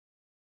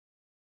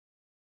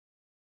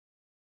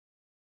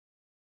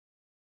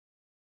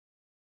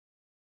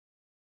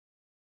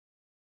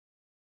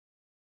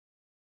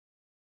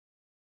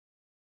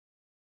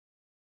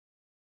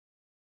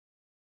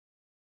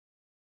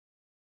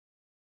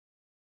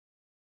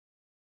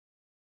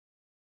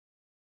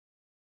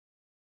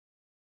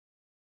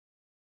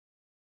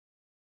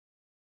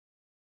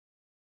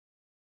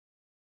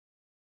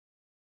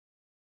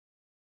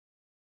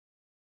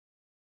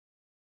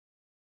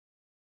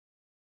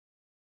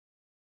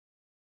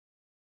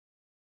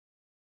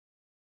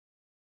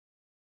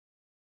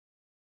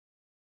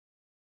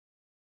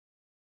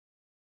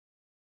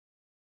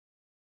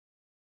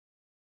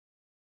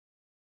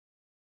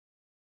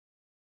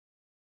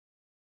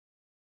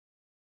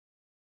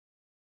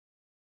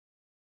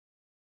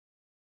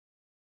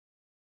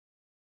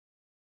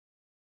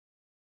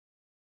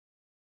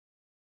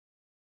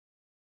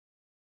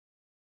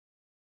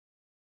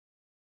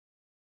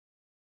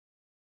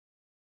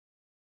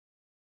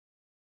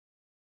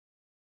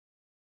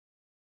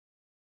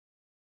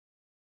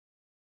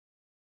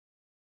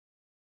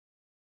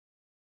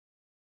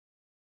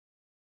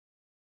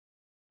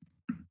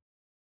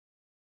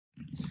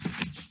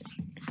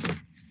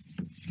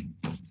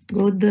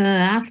Good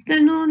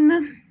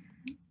afternoon.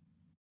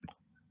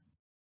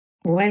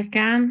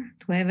 Welcome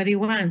to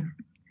everyone.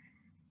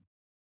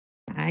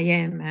 I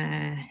am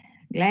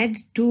glad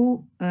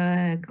to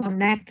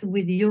connect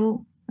with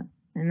you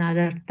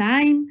another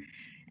time,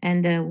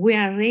 and we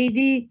are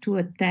ready to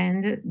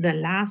attend the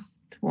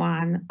last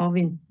one of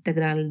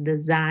Integral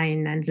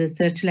Design and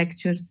Research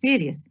Lecture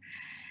Series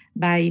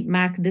by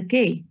Mark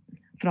DeKay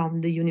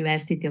from the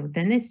University of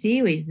Tennessee,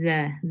 who is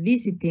a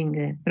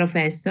visiting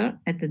professor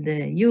at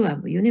the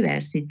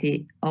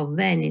University of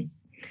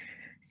Venice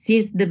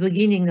since the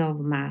beginning of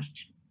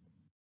March.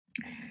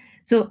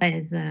 So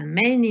as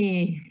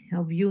many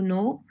of you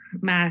know,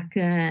 Mark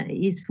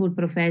is full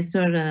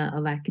professor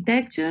of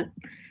architecture,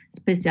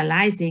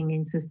 specializing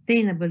in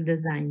sustainable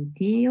design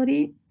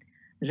theory,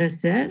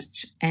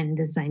 research, and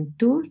design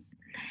tools.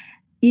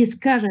 His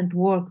current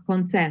work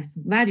concerns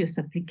various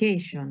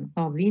applications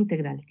of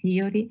integral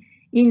theory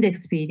in the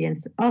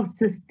experience of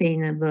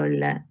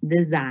sustainable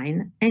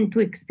design and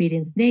to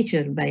experience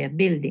nature via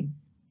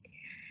buildings.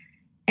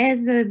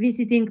 As a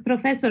visiting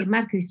professor,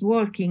 Mark is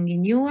working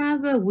in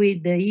UAV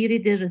with the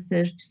IRIDE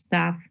research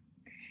staff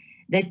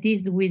that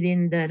is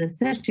within the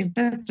research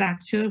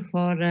infrastructure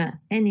for an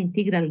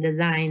integral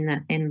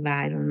design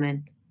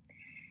environment.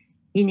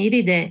 In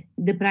IRIDE,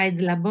 the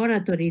Pride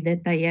Laboratory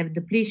that I have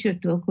the pleasure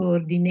to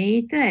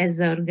coordinate has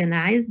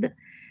organized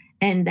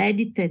and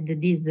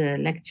edited this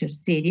lecture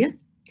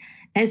series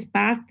as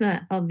part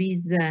of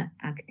his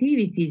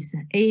activities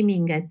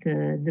aiming at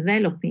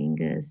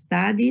developing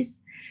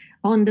studies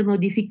on the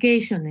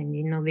modification and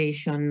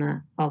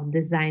innovation of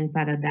design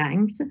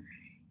paradigms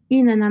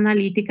in an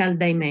analytical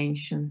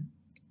dimension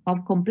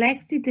of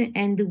complexity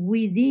and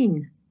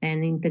within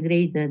an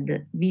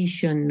integrated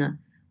vision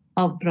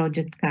of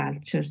project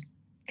cultures.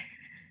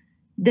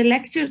 The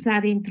lectures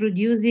are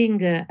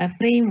introducing a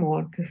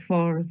framework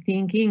for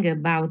thinking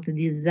about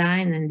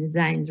design and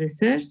design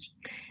research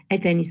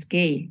at any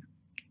scale.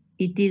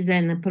 It is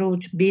an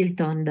approach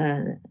built on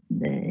the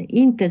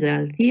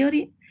integral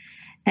theory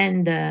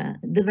and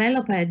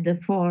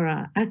developed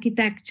for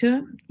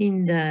architecture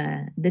in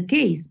the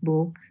DeKay's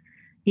book,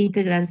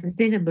 Integral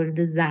Sustainable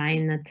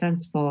Design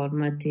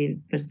Transformative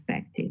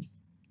Perspectives.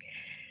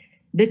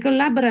 The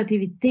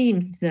collaborative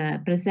themes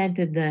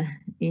presented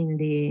in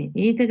the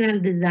Integral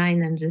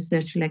Design and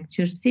Research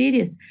Lecture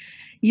Series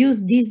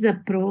use this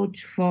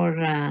approach for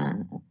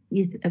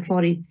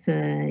its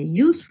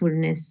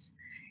usefulness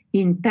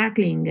in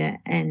tackling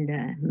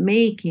and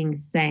making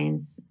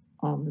sense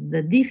of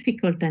the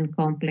difficult and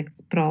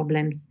complex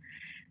problems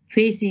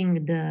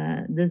facing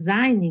the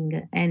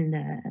designing and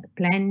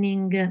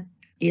planning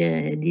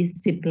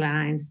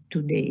disciplines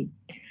today.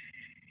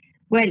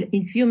 Well,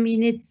 in a few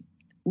minutes,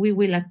 we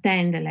will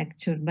attend a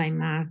lecture by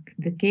Mark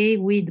DeKay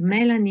with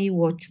Melanie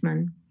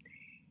Watchman.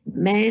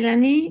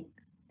 Melanie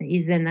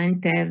is an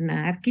intern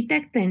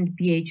architect and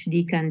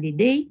PhD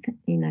candidate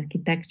in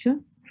architecture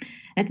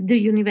at the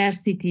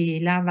University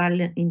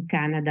Laval in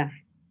Canada.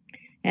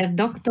 Her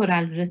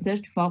doctoral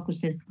research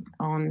focuses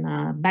on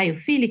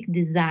biophilic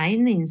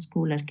design in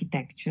school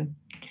architecture.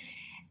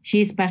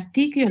 She is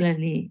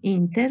particularly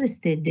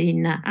interested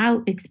in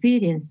how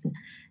experiences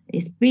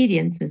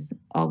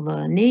of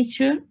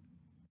nature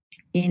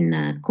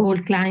in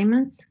cold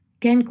climates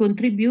can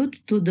contribute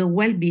to the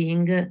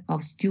well-being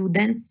of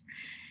students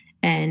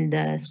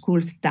and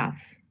school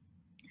staff.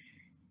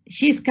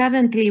 She is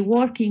currently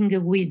working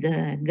with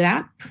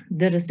GRAP,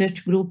 the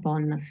research group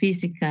on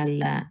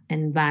physical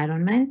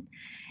environment,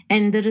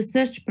 and the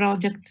research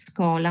project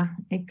SCOLA,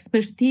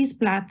 expertise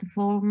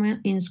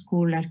platform in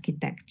school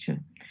architecture,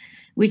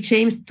 which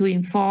aims to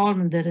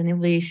inform the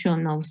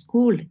renovation of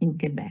schools in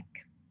Quebec.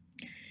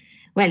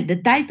 Well, the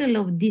title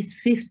of this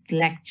fifth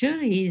lecture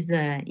is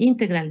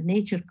Integral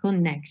Nature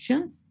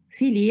Connections,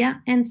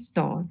 Philia and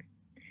Storge.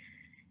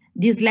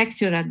 This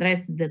lecture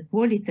addresses the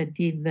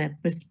qualitative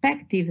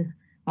perspective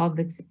of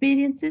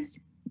experiences,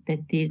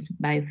 that is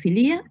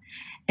biophilia,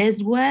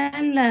 as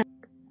well.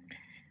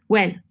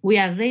 Well, we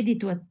are ready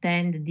to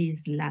attend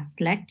this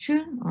last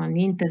lecture on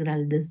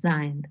integral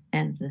design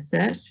and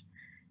research.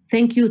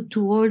 Thank you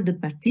to all the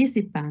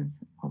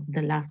participants of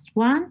the last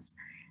ones.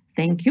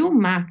 Thank you,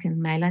 Mark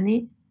and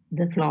Melanie.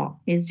 The floor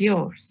is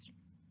yours.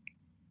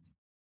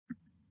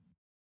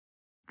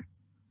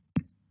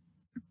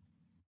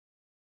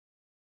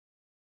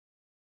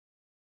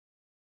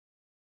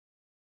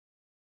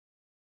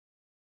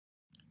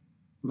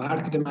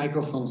 Mark, the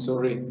microphone,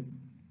 sorry.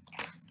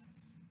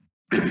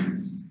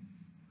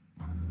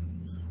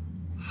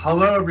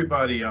 Hello,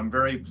 everybody. I'm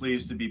very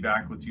pleased to be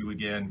back with you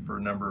again for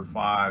number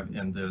 5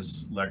 in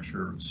this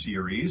lecture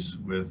series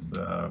with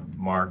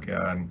Mark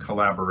and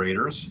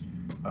collaborators.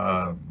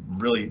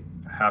 Really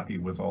happy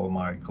with all of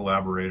my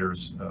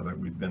collaborators that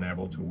we've been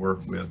able to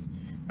work with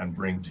and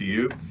bring to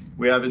you.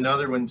 We have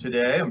another one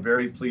today. I'm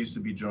very pleased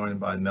to be joined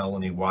by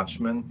Melanie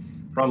Watchman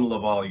from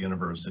Laval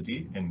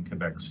University in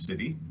Quebec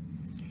City.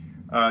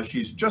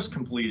 She's just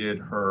completed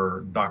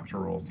her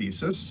doctoral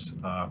thesis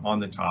on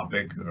the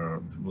topic.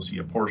 We'll see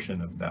a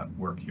portion of that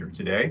work here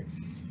today.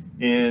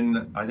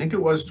 In, I think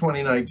it was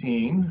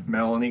 2019,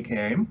 Melanie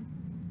came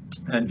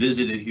and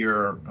visited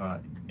here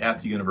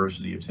at the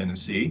University of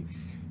Tennessee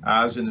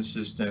as an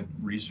assistant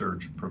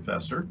research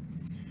professor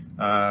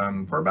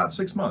for about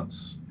 6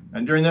 months.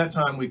 And during that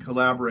time, we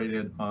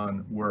collaborated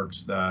on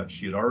works that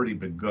she had already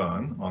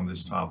begun on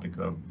this topic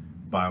of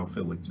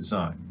biophilic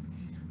design.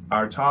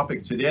 Our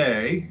topic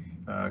today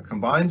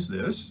combines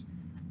this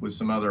with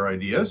some other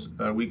ideas.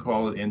 We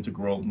call it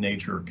integral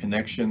nature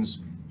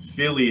connections,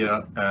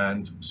 Philia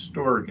and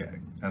Storge,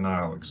 and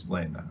I'll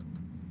explain that.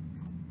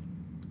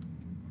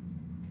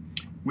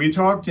 We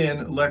talked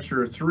in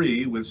lecture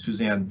 3 with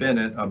Suzanne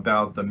Bennett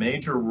about the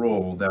major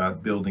role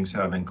that buildings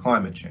have in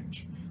climate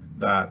change,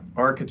 that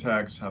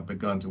architects have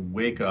begun to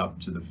wake up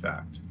to the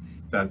fact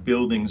that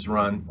buildings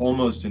run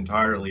almost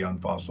entirely on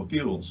fossil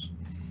fuels.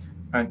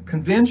 And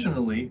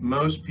conventionally,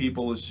 most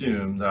people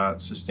assume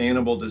that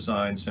sustainable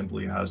design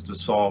simply has to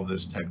solve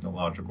this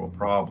technological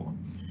problem,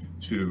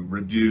 to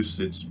reduce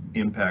its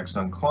impacts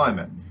on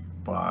climate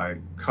by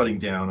cutting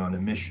down on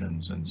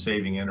emissions and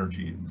saving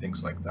energy and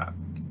things like that.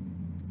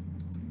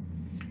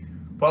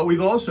 But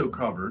we've also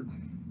covered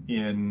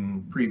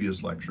in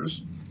previous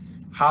lectures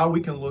how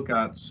we can look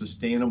at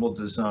sustainable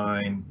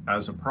design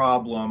as a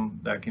problem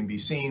that can be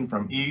seen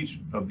from each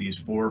of these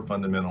 4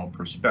 fundamental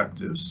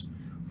perspectives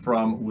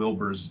from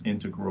Wilber's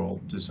integral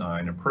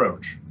design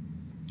approach.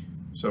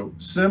 So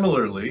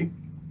similarly,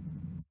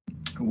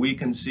 we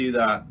can see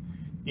that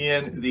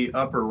in the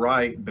upper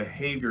right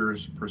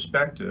behaviors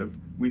perspective,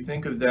 we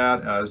think of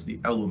that as the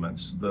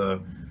elements, the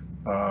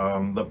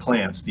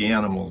plants, the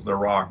animals, the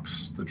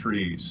rocks, the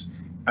trees,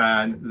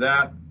 and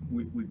that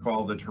we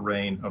call the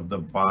terrain of the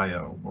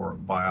bio or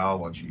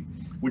biology,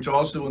 which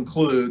also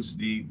includes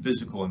the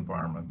physical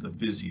environment, the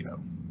physio.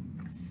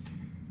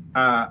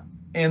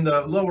 In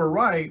the lower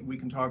right, we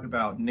can talk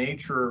about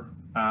nature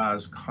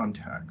as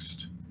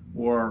context,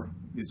 or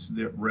it's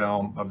the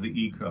realm of the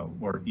eco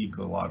or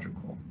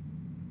ecological.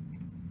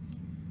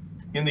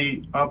 In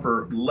the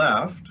upper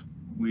left,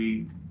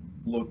 we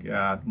look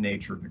at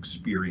nature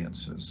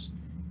experiences.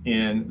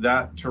 In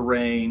that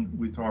terrain,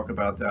 we talk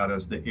about that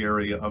as the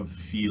area of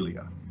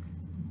Philia.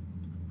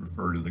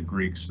 Refer to the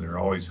Greeks, they're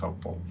always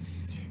helpful.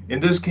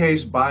 In this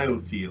case,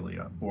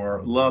 biophilia,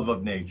 or love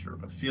of nature,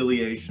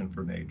 affiliation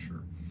for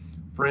nature,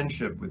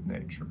 friendship with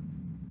nature.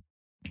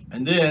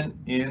 And then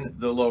in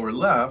the lower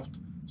left,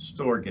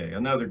 storge,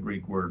 another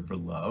Greek word for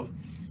love,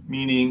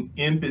 meaning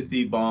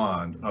empathy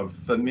bond of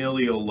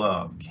familial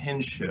love,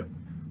 kinship,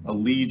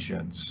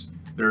 allegiance.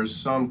 There's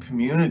some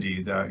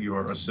community that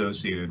you're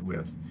associated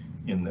with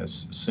in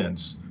this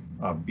sense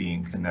of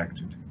being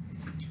connected.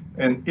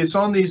 And it's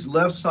on these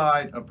left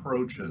side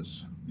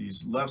approaches,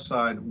 these left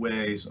side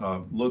ways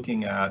of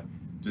looking at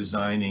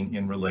designing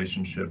in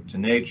relationship to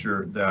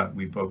nature that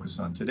we focus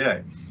on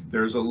today.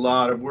 There's a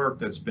lot of work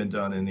that's been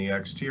done in the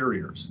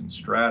exteriors and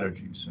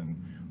strategies and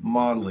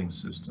modeling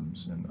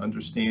systems and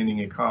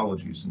understanding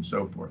ecologies and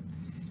so forth.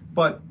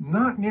 But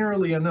not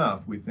nearly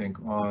enough, we think,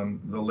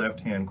 on the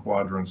left-hand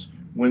quadrants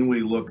when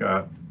we look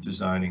at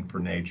designing for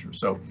nature.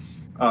 So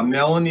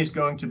Melanie's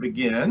going to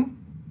begin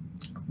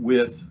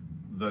with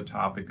the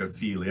topic of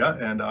Philia,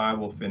 and I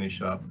will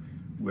finish up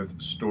with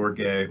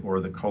Storge, or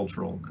the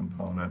cultural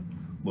component,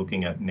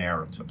 looking at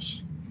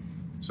narratives.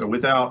 So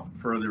without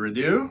further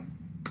ado,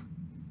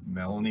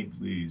 Melanie,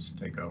 please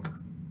take over.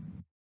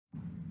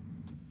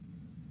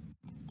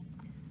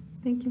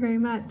 Thank you very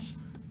much.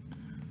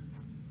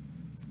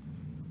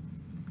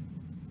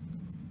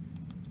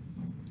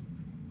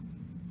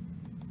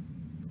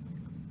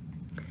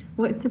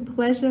 Well, it's a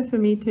pleasure for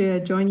me to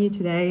join you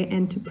today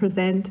and to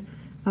present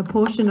a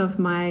portion of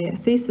my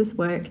thesis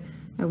work,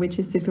 which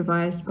is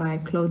supervised by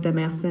Claude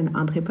Demers and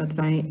André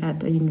Potvin at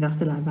the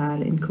Université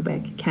Laval in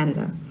Quebec,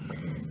 Canada.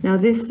 Now,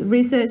 this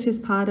research is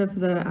part of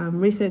the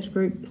research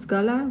group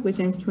Scholar, which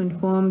aims to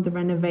inform the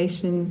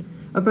renovation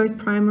of both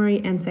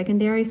primary and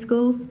secondary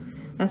schools.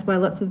 That's why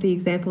lots of the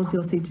examples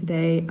you'll see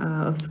today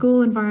are of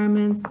school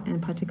environments,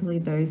 and particularly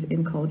those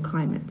in cold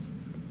climates.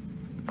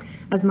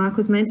 As Mark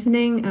was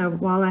mentioning,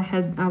 while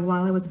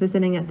I was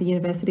visiting at the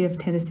University of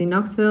Tennessee,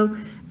 Knoxville,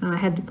 I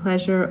had the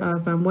pleasure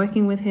of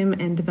working with him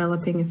and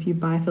developing a few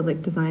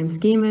biophilic design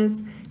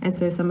schemas. And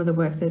so some of the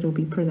work that will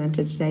be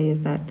presented today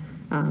is that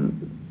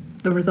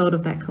the result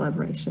of that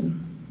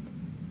collaboration.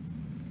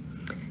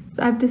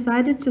 So I've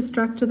decided to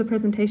structure the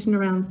presentation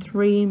around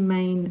 3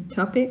 main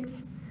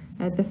topics.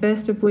 The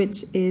first of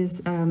which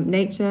is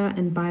nature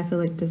and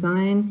biophilic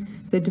design.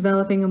 So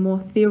developing a more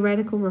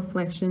theoretical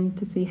reflection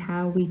to see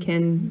how we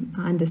can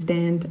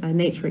understand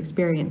nature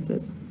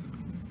experiences.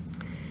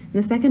 In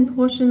the second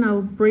portion,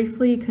 I'll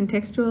briefly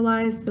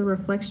contextualize the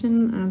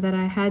reflection that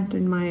I had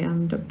in my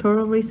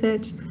doctoral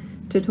research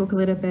to talk a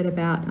little bit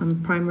about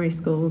primary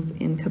schools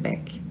in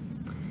Quebec.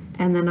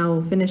 And then I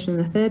will finish in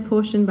the third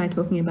portion by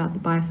talking about the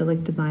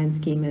biophilic design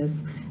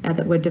schemas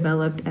that were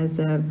developed as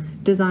a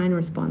design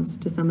response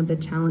to some of the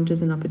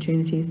challenges and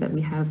opportunities that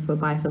we have for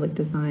biophilic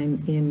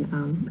design in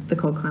the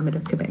cold climate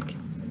of Quebec.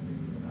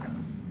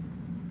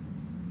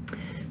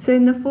 So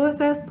in the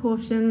first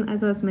portion,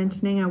 as I was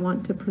mentioning, I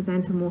want to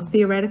present a more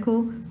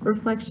theoretical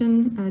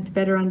reflection to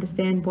better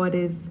understand what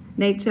is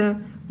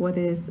nature, what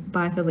is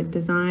biophilic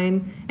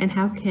design, and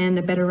how can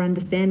a better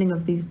understanding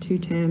of these two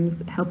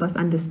terms help us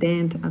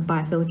understand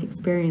biophilic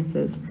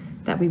experiences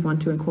that we want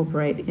to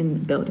incorporate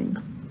in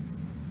buildings.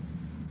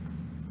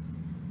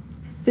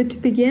 So to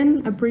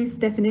begin, a brief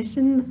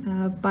definition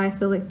of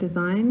biophilic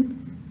design,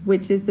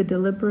 which is the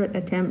deliberate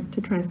attempt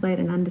to translate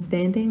an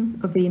understanding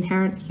of the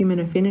inherent human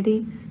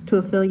affinity to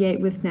affiliate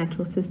with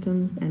natural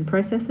systems and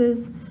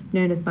processes,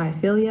 known as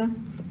biophilia,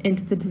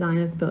 into the design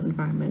of the built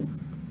environment.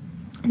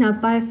 Now,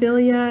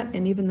 biophilia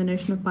and even the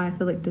notion of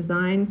biophilic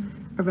design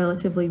are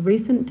relatively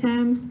recent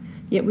terms,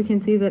 yet we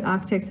can see that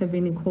architects have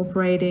been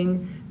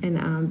incorporating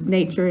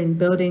nature in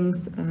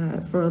buildings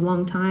for a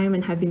long time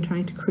and have been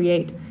trying to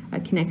create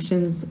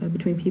connections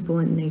between people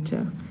and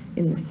nature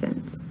in this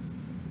sense.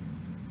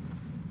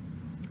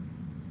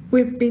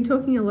 We've been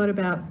talking a lot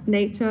about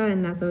nature,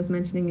 and as I was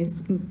mentioning,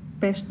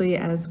 especially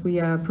as we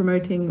are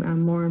promoting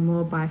more and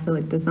more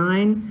biophilic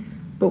design.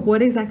 But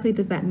what exactly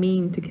does that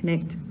mean to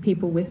connect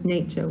people with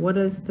nature? What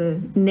is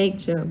the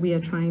nature we are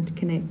trying to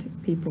connect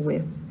people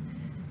with?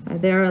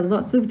 There are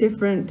lots of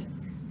different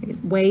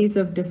ways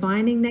of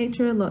defining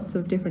nature, lots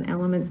of different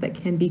elements that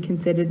can be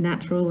considered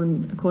natural,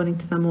 and according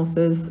to some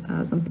authors,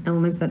 some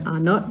elements that are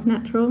not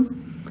natural.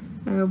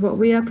 What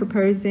we are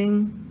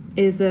proposing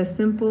is a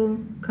simple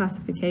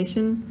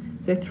classification,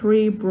 so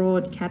 3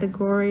 broad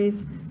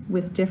categories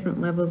with different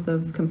levels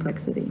of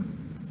complexity.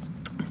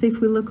 So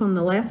if we look on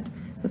the left,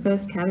 the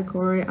first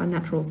category are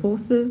natural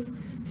forces.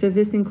 So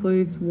this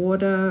includes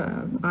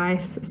water,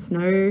 ice,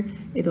 snow.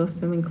 It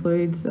also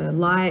includes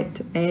light,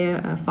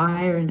 air,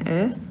 fire, and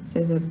earth.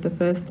 So the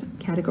first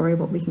category of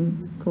what we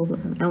can call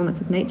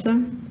elements of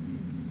nature.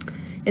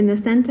 In the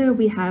center,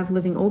 we have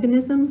living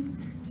organisms.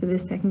 So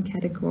this second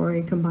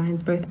category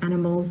combines both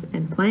animals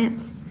and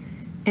plants.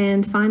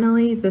 And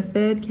finally, the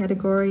third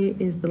category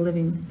is the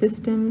living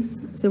systems.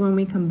 So when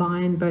we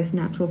combine both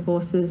natural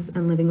forces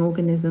and living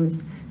organisms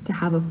to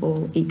have a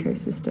full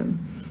ecosystem.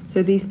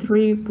 So these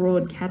 3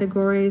 broad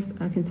categories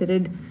are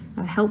considered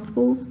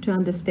helpful to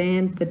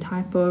understand the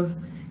type of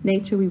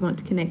nature we want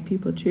to connect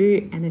people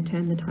to, and in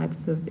turn the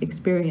types of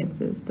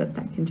experiences that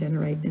can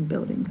generate in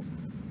buildings.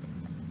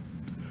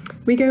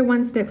 We go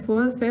one step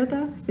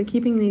further. So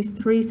keeping these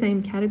 3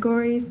 same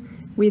categories,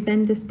 we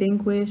then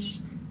distinguish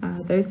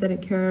those that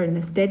occur in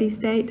a steady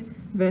state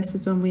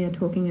versus when we are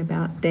talking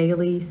about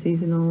daily,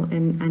 seasonal,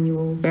 and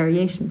annual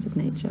variations of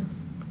nature.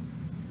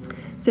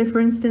 So for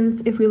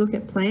instance, if we look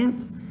at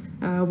plants,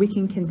 we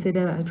can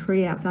consider a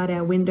tree outside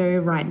our window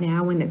right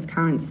now in its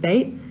current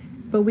state,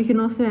 but we can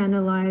also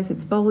analyze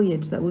its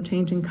foliage that will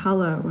change in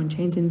color or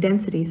change in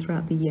density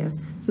throughout the year.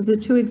 So they're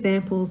 2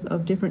 examples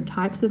of different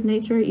types of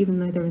nature, even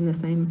though they're in the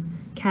same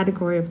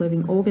category of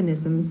living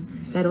organisms,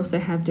 that also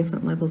have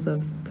different levels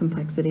of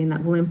complexity, and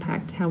that will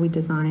impact how we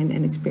design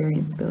and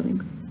experience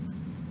buildings.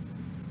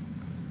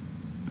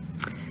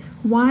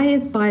 Why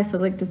is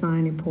biophilic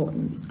design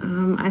important?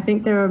 I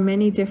think there are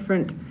many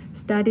different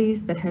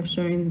studies that have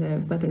shown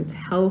whether it's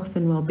health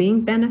and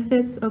well-being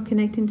benefits of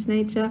connecting to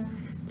nature,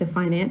 the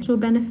financial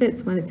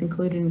benefits when it's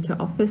included into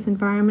office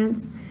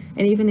environments,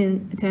 and even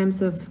in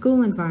terms of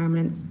school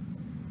environments.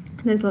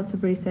 There's lots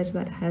of research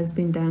that has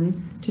been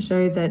done to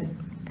show that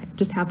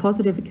just how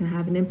positive it can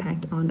have an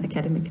impact on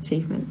academic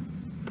achievement.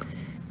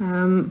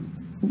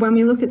 When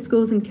we look at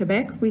schools in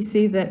Quebec, we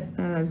see that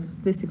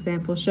this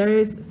example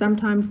shows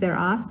sometimes there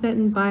are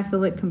certain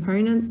biophilic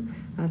components,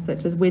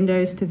 such as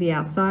windows to the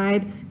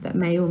outside, that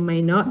may or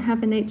may not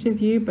have a nature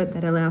view, but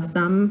that allow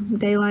some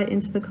daylight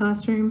into the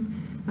classroom.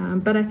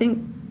 But I think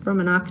from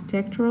an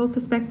architectural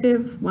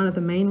perspective, one of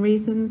the main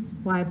reasons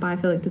why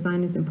biophilic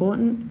design is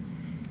important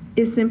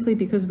is simply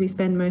because we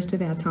spend most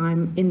of our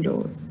time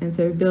indoors, and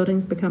so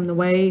buildings become the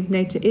way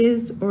nature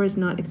is or is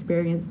not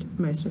experienced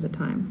most of the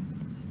time.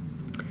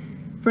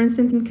 For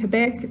instance, in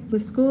Quebec, the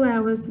school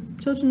hours,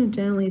 children are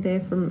generally there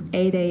from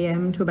 8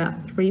 a.m. to about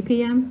 3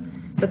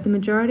 p.m., but the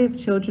majority of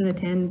children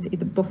attend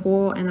either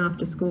before and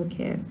after school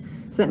care.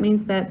 So that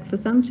means that for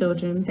some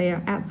children, they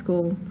are at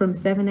school from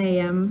 7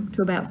 a.m.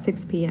 to about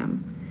 6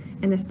 p.m.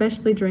 And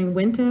especially during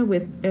winter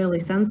with early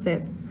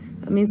sunset,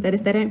 that means that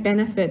if they don't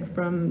benefit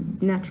from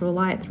natural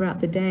light throughout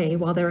the day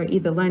while they're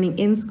either learning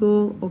in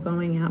school or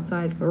going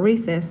outside for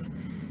recess,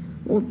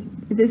 well,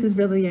 this is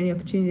really the only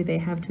opportunity they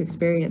have to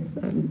experience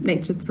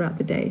nature throughout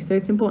the day. So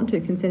it's important to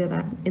consider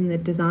that in the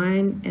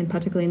design and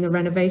particularly in the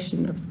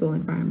renovation of school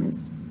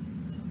environments.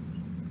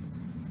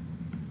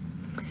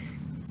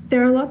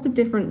 There are lots of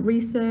different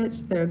research,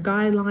 there are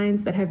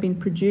guidelines that have been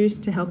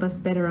produced to help us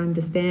better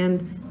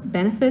understand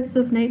benefits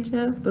of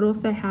nature, but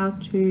also how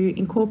to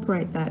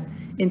incorporate that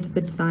into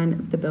the design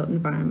of the built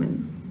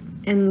environment.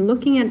 And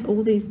looking at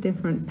all these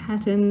different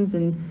patterns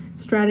and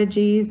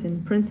strategies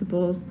and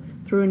principles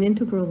through an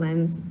integral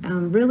lens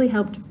really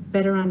helped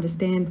better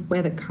understand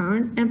where the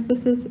current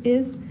emphasis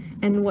is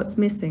and what's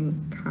missing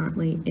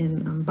currently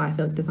in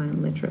biophilic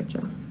design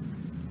literature.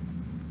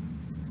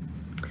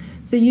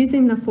 So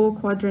using the 4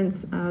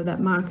 quadrants that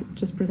Mark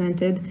just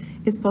presented,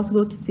 it's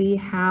possible to see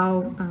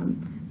how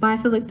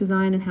biophilic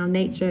design and how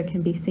nature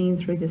can be seen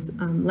through this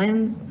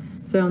lens.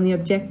 So on the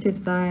objective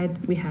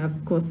side, we have,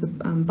 of course, the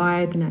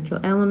bio, the natural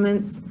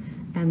elements,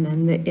 and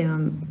then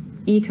the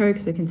eco,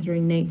 so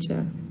considering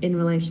nature in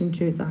relation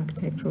to its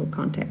architectural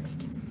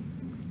context.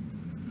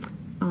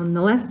 On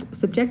the left,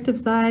 subjective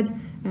side,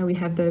 we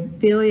have the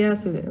Philia,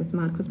 so as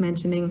Mark was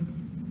mentioning,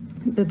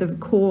 the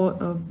core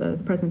of the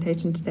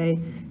presentation today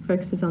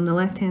focuses on the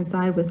left-hand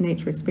side with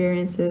nature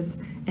experiences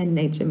and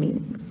nature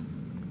meanings.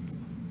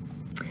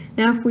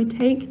 Now, if we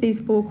take these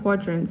 4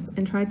 quadrants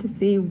and try to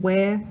see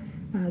where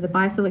the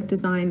biophilic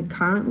design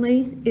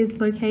currently is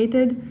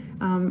located,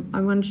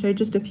 I want to show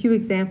just a few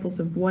examples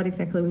of what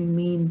exactly we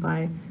mean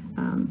by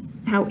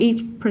how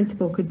each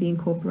principle could be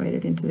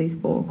incorporated into these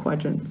 4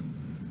 quadrants.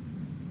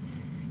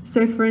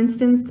 So for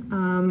instance,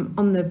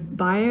 on the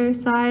bio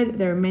side,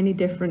 there are many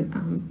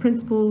different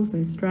principles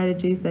and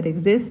strategies that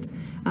exist,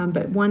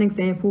 but one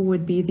example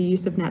would be the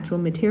use of natural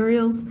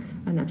materials,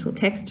 natural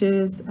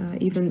textures,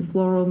 even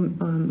floral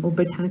or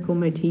botanical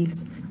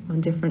motifs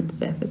on different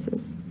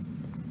surfaces.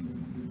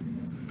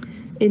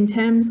 In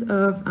terms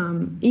of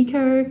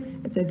eco,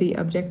 so the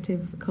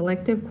objective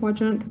collective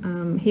quadrant,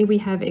 here we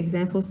have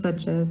examples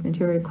such as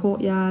interior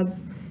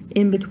courtyards,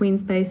 in-between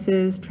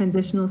spaces,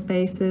 transitional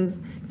spaces,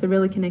 so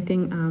really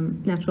connecting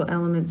natural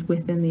elements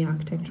within the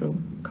architectural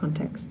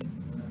context.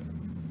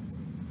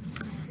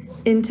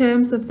 In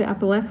terms of the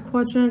upper left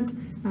quadrant,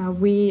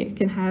 we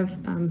can have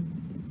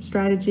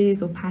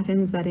strategies or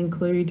patterns that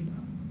include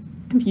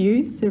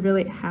views, so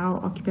really how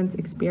occupants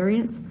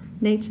experience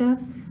nature.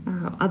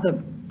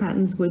 Other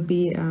patterns would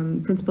be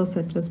principles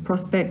such as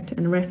prospect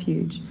and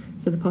refuge,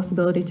 so the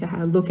possibility to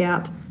look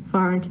out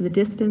far into the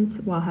distance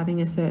while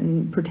having a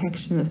certain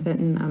protection, a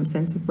certain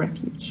sense of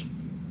refuge.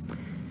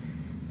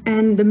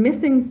 And the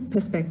missing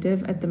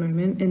perspective at the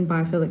moment in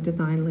biophilic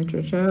design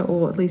literature,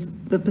 or at least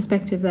the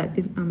perspective that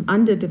is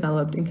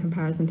underdeveloped in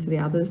comparison to the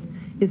others,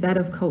 is that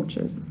of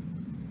cultures.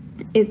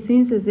 It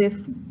seems as if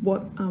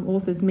what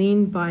authors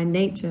mean by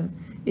nature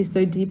is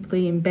so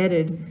deeply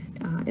embedded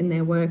in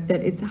their work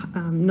that it's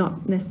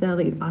not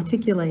necessarily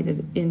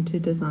articulated into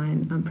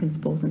design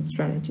principles and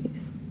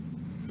strategies.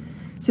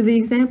 So the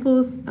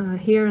examples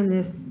here in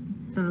this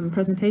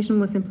presentation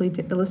were simply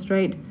to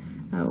illustrate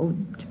or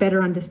to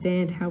better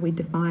understand how we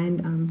define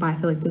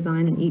biophilic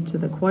design in each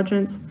of the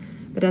quadrants.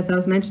 But as I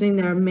was mentioning,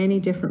 there are many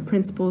different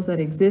principles that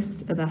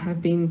exist that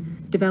have been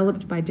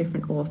developed by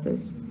different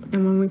authors.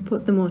 And when we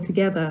put them all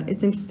together,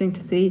 it's interesting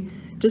to see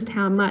just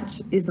how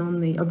much is on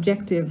the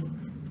objective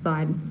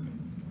side,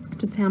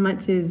 just how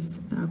much is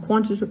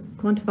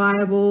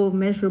quantifiable,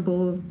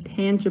 measurable,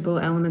 tangible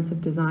elements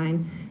of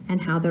design,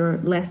 and how there are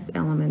less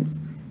elements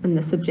in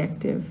the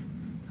subjective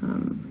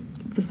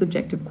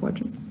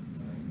quadrants.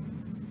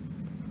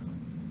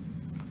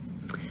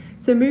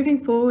 So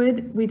moving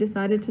forward, we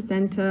decided to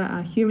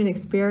center human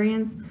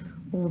experience,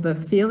 or the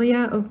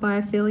Philia of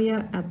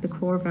biophilia, at the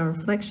core of our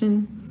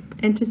reflection,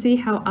 and to see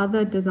how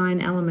other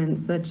design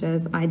elements such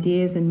as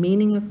ideas and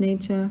meaning of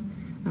nature,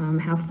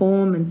 how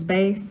form and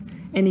space,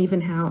 and even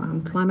how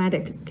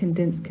climatic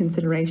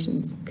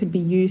considerations could be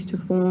used to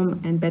form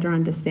and better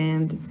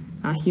understand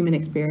human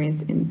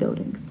experience in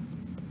buildings.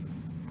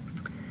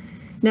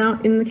 Now,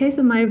 in the case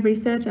of my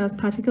research, I was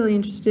particularly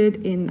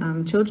interested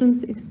in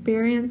children's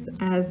experience,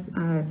 as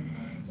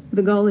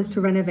the goal is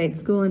to renovate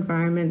school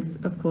environments.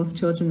 Of course,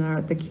 children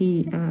are the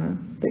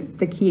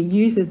key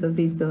users of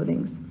these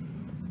buildings.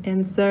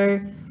 And so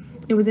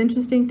it was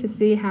interesting to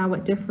see how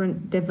at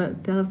different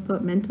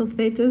developmental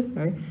stages,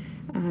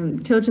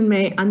 children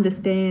may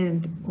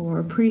understand or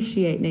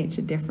appreciate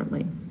nature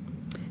differently.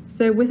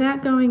 So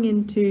without going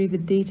into the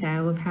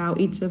detail of how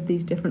each of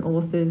these different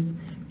authors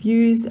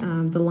views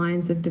the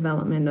lines of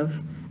development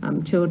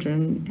of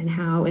children and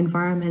how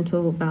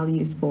environmental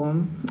values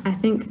form, I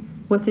think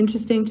what's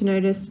interesting to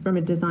notice from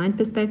a design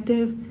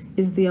perspective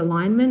is the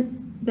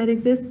alignment that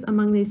exists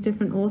among these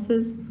different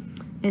authors,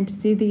 and to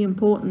see the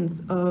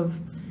importance of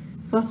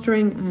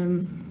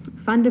fostering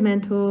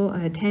fundamental,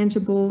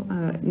 tangible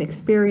an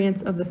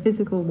experience of the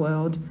physical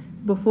world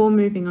before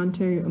moving on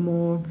to a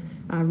more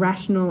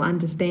rational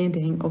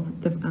understanding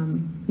of the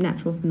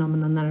natural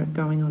phenomena that are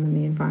going on in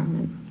the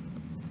environment.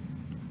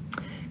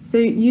 So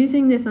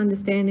using this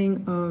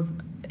understanding of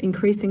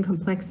increasing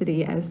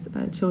complexity as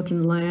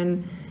children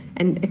learn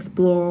and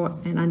explore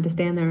and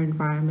understand their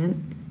environment,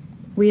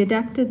 we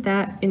adapted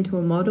that into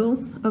a model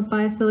of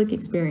biophilic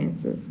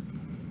experiences.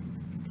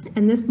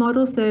 And this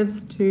model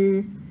serves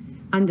to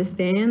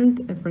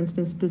understand, for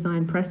instance,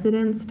 design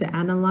precedents, to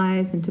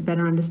analyze and to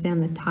better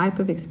understand the type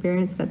of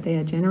experience that they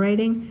are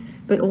generating,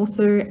 but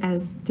also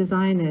as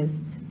designers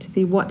to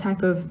see what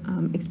type of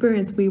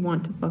experience we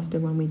want to foster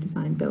when we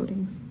design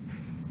buildings.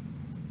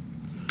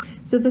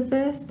 So the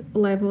first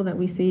level that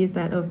we see is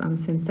that of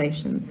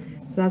sensation.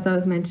 So as I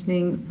was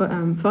mentioning,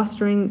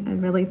 fostering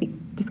and really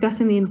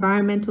discussing the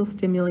environmental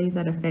stimuli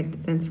that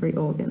affect sensory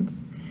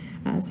organs.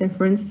 So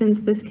for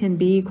instance, this can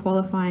be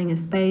qualifying a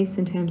space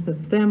in terms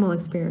of thermal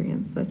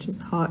experience, such as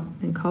hot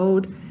and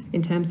cold,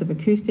 in terms of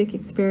acoustic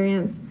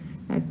experience,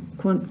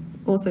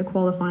 also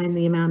qualifying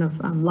the amount of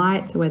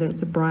light, so whether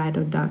it's a bright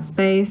or dark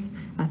space,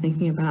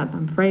 thinking about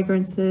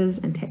fragrances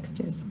and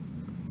textures.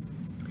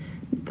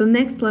 The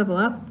next level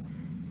up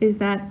is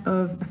that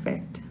of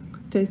affect,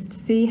 to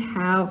see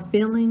how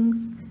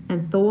feelings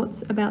and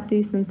thoughts about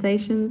these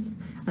sensations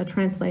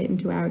translate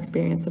into our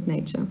experience of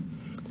nature.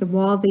 So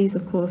while these,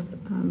 of course,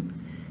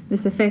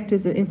 this effect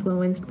is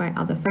influenced by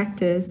other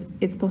factors,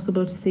 it's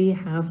possible to see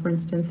how, for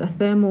instance, a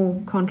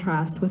thermal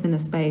contrast within a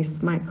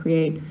space might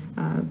create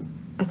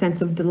a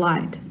sense of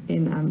delight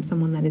in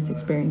someone that is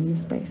experiencing the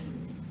space.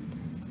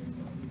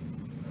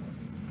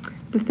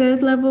 The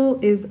third level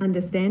is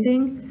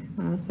understanding.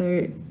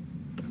 So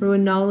through a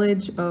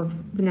knowledge of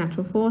the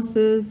natural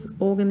forces,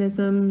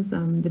 organisms,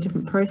 the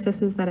different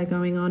processes that are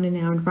going on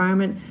in our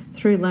environment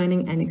through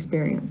learning and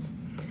experience.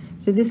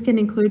 So this can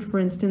include, for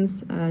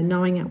instance,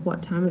 knowing at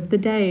what time of the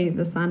day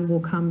the sun will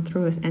come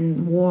through us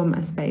and warm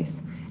a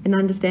space, and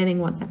understanding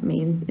what that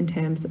means in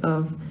terms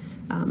of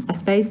a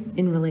space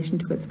in relation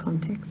to its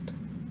context.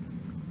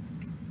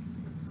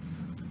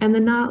 And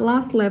the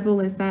last level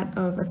is that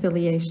of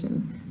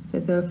affiliation, so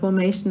the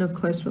formation of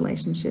close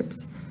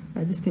relationships.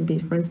 This can be,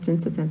 for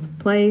instance, a sense of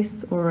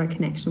place or a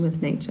connection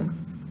with nature.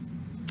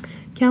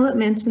 Kellett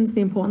mentions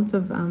the importance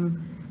of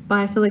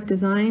biophilic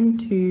design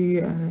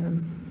to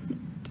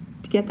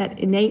get that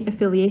innate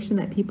affiliation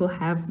that people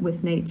have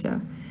with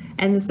nature.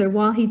 And so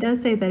while he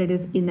does say that it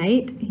is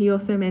innate, he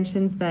also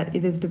mentions that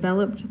it is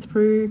developed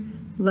through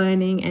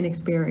learning and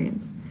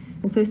experience.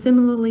 And so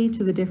similarly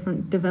to the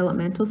different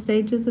developmental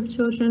stages of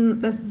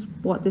children, this is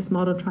what this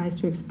model tries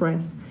to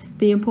express: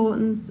 the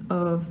importance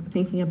of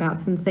thinking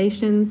about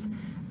sensations,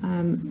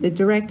 the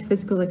direct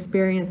physical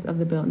experience of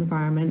the built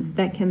environment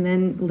that can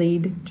then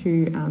lead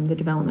to the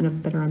development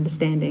of better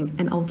understanding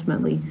and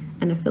ultimately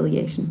an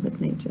affiliation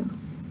with nature.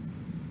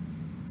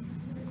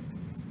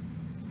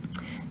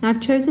 Now,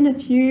 I've chosen a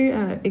few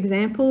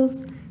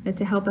examples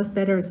to help us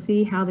better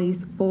see how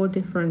these four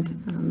different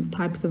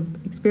types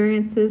of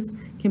experiences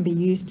can be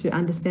used to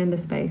understand the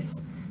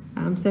space.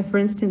 So for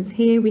instance,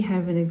 here we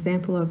have an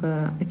example of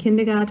a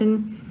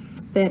kindergarten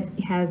that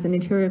has an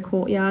interior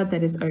courtyard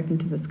that is open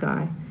to the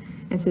sky.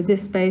 And so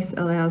this space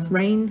allows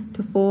rain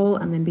to fall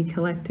and then be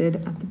collected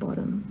at the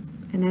bottom.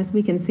 And as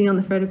we can see on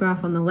the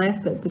photograph on the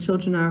left, that the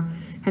children are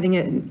having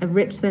a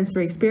rich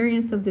sensory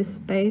experience of this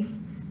space,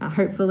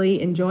 hopefully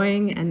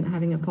enjoying and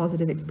having a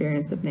positive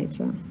experience of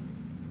nature.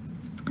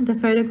 The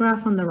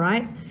photograph on the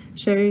right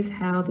shows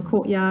how the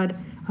courtyard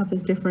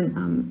offers different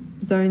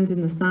zones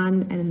in the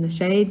sun and in the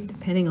shade,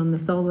 depending on the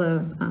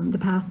the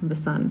path of the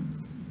sun.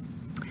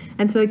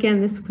 And so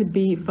again, this could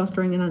be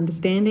fostering an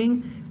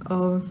understanding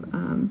of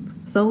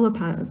solar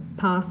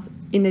paths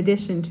in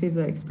addition to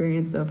the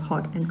experience of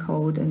hot and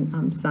cold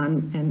and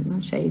sun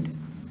and shade.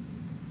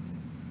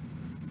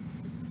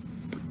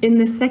 In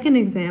the second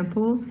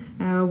example,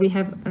 we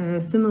have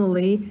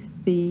similarly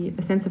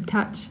a sense of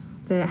touch,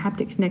 the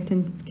haptic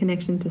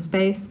connection to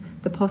space,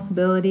 the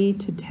possibility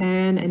to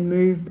turn and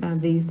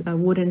move these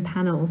wooden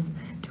panels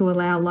to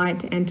allow light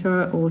to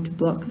enter or to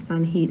block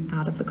sun heat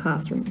out of the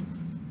classroom.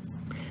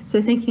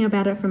 So thinking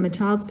about it from a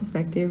child's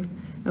perspective,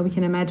 we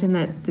can imagine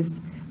that this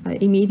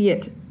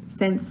immediate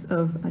sense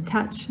of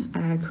touch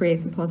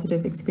creates a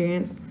positive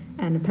experience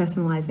and a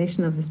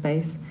personalization of the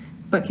space,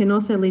 but can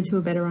also lead to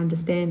a better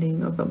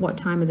understanding of at what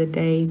time of the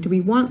day do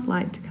we want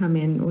light to come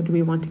in, or do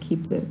we want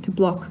to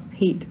block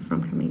heat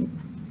from coming in.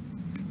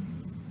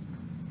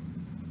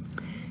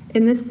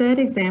 In this third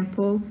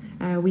example,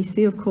 we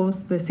see, of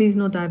course, the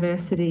seasonal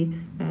diversity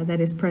that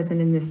is present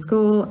in this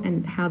school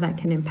and how that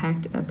can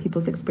impact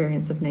people's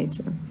experience of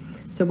nature.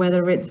 So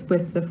whether it's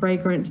with the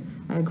fragrant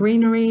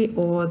greenery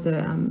or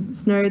the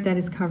snow that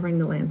is covering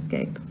the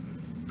landscape.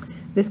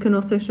 This can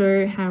also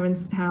show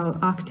how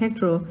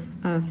architectural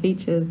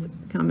features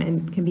come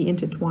and can be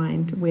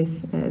intertwined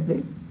with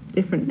the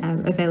different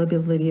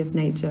availability of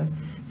nature.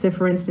 So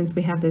for instance,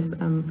 we have this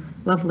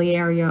lovely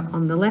area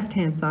on the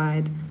left-hand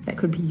side that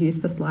could be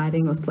used for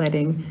sliding or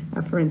sledding,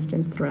 for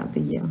instance, throughout the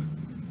year.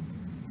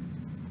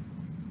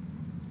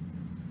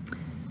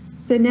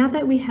 So now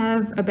that we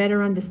have a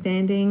better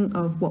understanding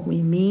of what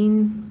we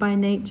mean by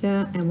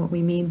nature and what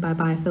we mean by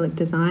biophilic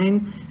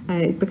design,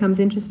 it becomes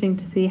interesting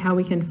to see how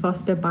we can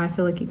foster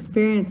biophilic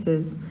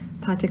experiences,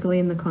 particularly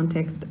in the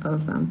context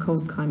of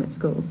cold climate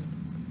schools.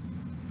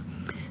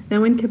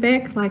 Now in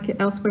Quebec,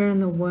 like elsewhere in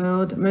the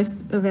world,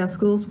 most of our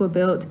schools were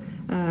built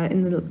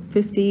in the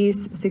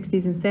 50s,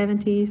 60s and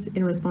 70s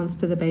in response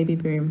to the baby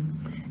boom.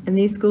 And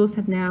these schools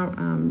are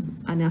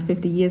now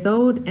 50 years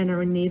old and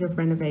are in need of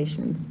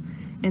renovations.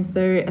 And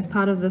so as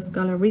part of the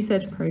Scholar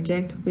Research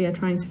Project, we are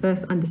trying to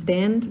first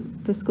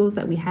understand the schools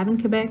that we have in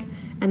Quebec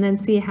and then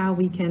see how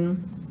we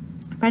can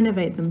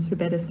renovate them to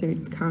better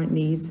suit current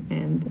needs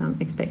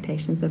and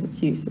expectations of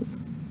its uses.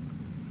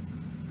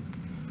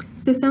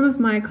 So some of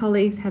my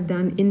colleagues have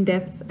done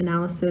in-depth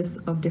analysis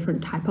of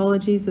different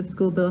typologies of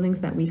school buildings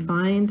that we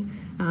find.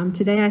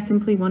 Today I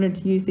simply wanted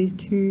to use these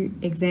two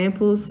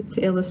examples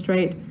to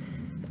illustrate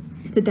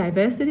the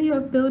diversity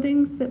of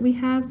buildings that we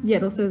have,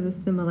 yet also the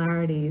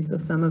similarities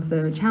of some of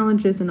the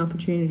challenges and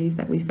opportunities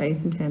that we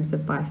face in terms of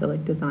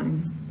biophilic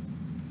design.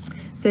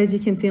 So as you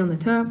can see on the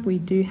top, we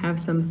do have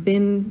some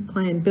thin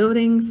planned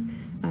buildings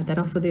that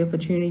offer the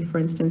opportunity, for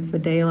instance, for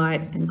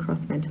daylight and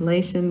cross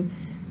ventilation,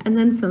 and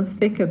then some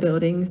thicker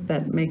buildings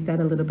that make that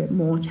a little bit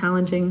more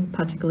challenging,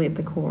 particularly at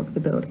the core of the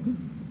building.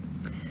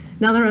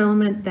 Another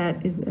element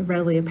that is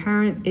readily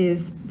apparent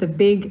is the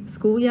big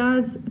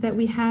schoolyards that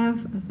we have,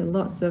 so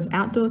lots of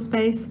outdoor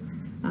space.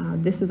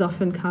 This is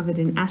often covered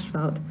in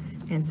asphalt,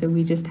 and so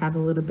we just have a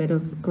little bit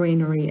of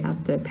greenery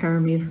at the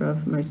perimeter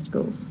of most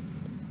schools.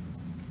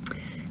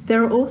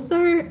 There are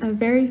also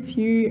very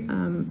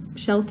few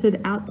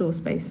sheltered outdoor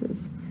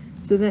spaces.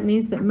 So that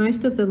means that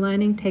most of the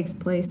learning takes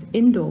place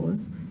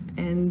indoors,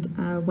 and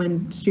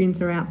when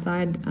students are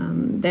outside,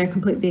 they're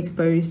completely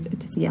exposed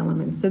to the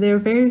elements. So there are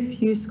very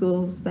few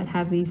schools that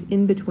have these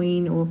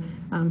in-between or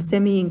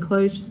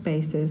semi-enclosed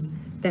spaces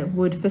that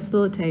would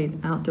facilitate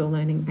outdoor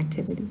learning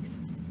activities.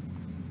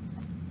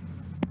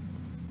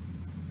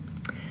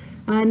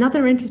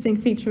 Another interesting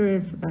feature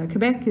of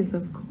Quebec is,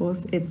 of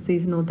course, its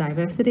seasonal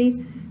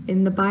diversity.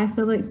 In the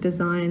biophilic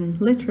design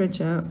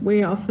literature,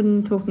 we're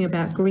often talking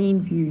about green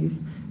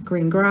views,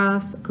 green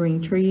grass,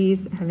 green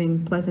trees,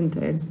 having pleasant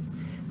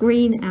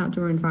green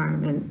outdoor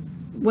environment.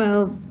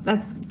 Well,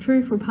 that's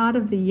true for part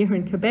of the year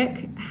in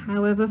Quebec.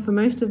 However, for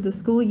most of the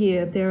school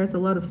year, there is a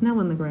lot of snow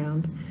on the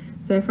ground.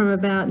 So from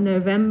about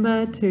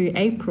November to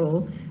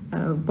April,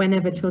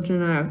 whenever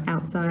children are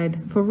outside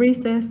for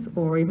recess,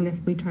 or even if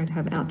we try to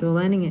have outdoor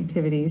learning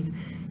activities,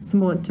 it's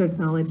important to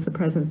acknowledge the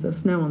presence of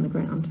snow on the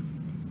ground.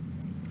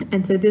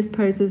 And so this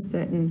poses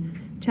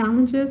certain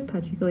challenges,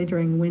 particularly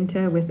during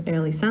winter with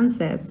early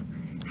sunsets.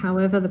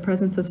 However, the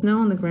presence of snow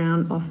on the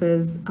ground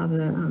offers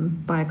other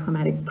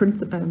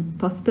bioclimatic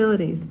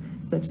possibilities,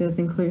 such as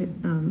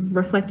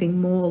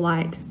reflecting more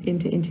light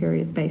into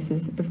interior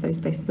spaces if those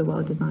spaces are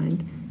well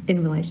designed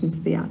in relation to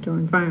the outdoor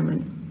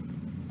environment.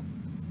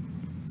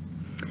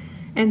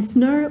 And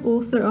snow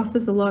also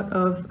offers a lot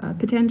of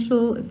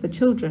potential for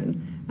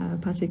children,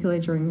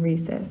 particularly during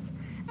recess.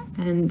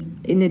 And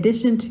in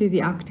addition to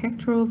the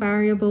architectural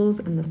variables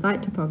and the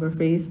site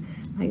topographies,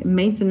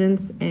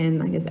 maintenance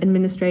and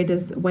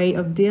administrators' way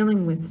of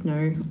dealing with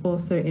snow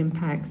also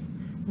impacts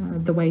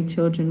the way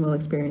children will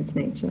experience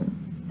nature.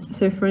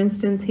 So for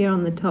instance, here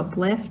on the top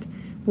left,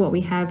 what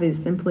we have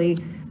is simply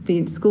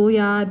the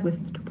schoolyard with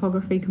its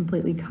topography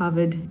completely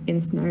covered in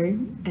snow,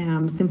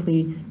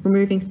 simply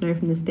removing snow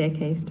from the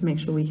staircase to make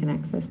sure we can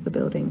access the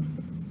building.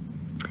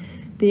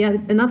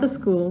 Another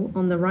school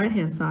on the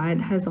right-hand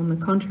side has, on the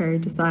contrary,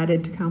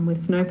 decided to come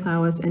with snow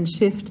plowers and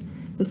shift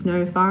the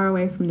snow far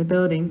away from the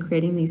building,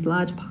 creating these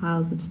large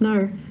piles of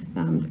snow,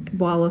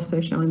 while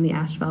also showing the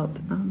asphalt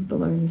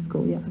below the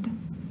schoolyard.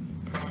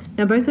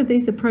 Now, both of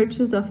these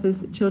approaches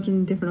offers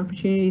children different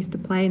opportunities to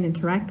play and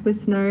interact with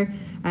snow.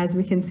 As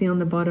we can see on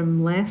the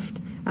bottom left,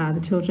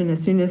 the children, as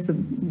soon as the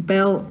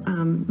bell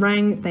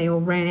rang, they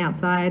all ran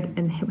outside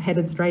and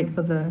headed straight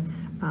for the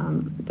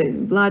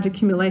large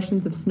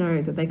accumulations of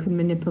snow that they could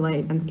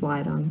manipulate and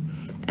slide on.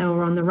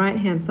 Or on the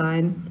right-hand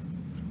side,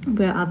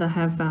 where other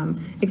have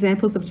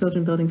examples of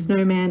children building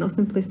snowman or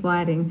simply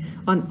sliding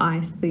on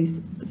ice,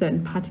 these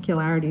certain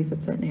particularities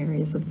at certain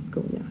areas of the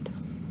schoolyard.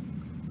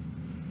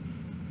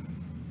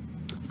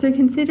 So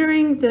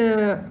considering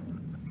the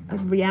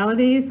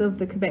realities of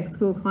the Quebec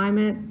school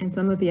climate and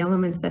some of the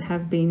elements that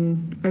have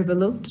been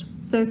overlooked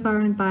so far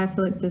in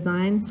biophilic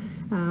design,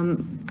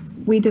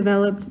 we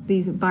developed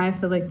these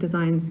biophilic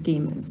design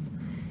schemas.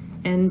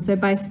 And so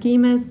by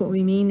schemas, what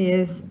we mean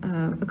is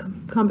a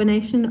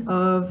combination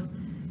of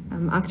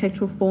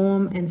architectural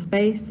form and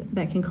space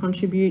that can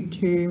contribute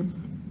to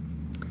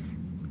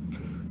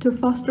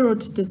foster or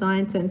to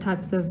design certain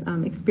types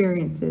of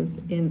experiences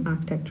in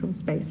architectural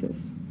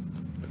spaces.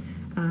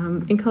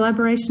 In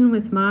collaboration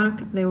with Mark,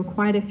 there were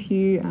quite a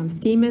few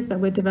schemas that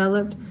were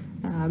developed,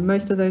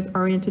 most of those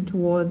oriented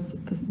towards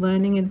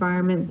learning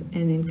environments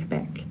and in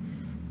Quebec.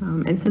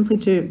 And simply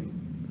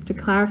to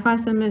clarify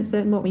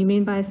certain what we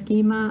mean by a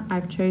schema,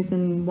 I've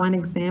chosen one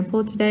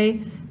example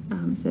today.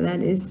 So that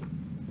is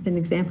an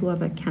example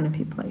of a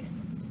canopy place.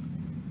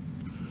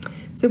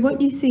 So what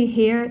you see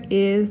here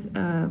is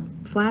a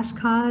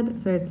flashcard.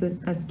 So it's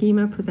a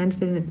schema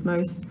presented in its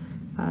most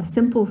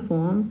simple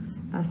form,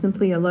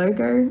 simply a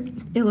logo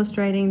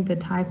illustrating the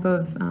type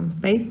of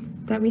space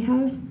that we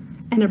have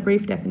and a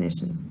brief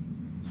definition.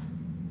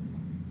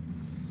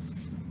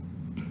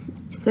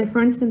 So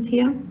for instance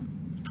here,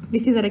 we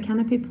see that a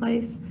canopy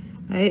place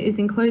is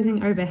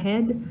enclosing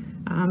overhead.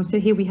 So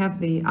here we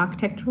have the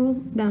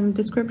architectural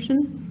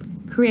description,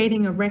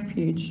 creating a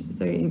refuge.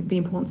 So the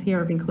importance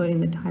here of including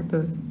the type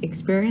of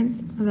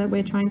experience that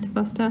we're trying to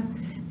foster.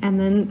 And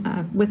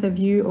then with a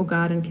view or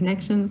garden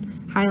connection,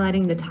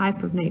 highlighting the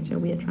type of nature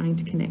we are trying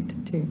to connect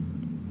to.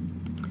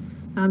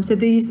 So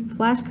these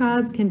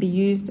flashcards can be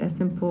used as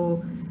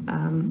simple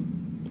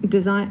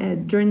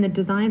during the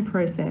design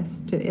process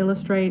to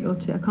illustrate or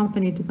to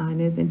accompany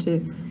designers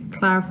into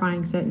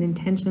clarifying certain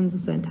intentions or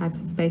certain types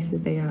of spaces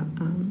they are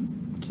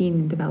keen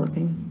in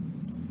developing.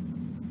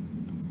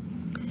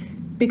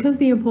 Because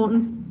the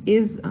importance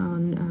is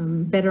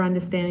on better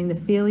understanding the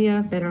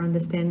philia, better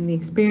understanding the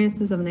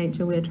experiences of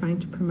nature we're trying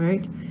to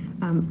promote,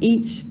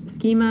 each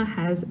schema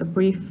has a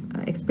brief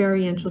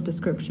experiential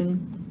description.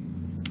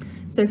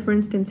 So for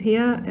instance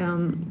here,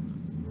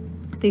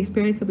 the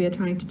experience that we are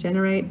trying to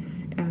generate,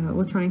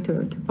 we're trying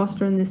to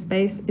foster in this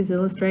space is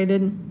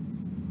illustrated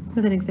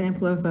with an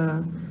example of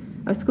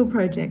a school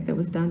project that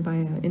was done by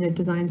in a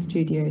design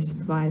studio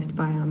supervised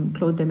by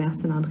Claude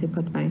Demers and André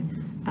Potvin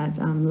at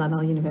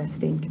Laval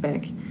University in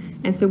Quebec.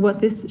 And so what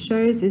this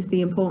shows is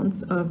the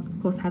importance of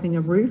course, having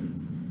a roof,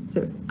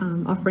 so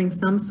offering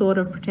some sort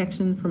of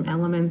protection from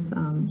elements,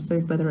 so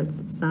whether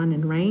it's sun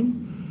and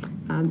rain,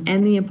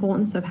 and the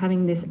importance of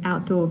having this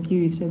outdoor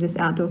view, so this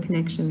outdoor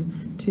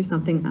connection to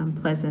something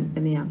pleasant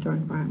in the outdoor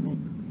environment.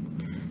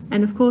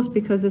 And of course,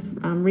 because this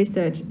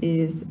research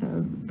is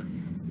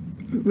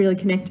really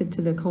connected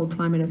to the cold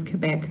climate of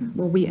Quebec,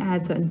 well, we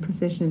add certain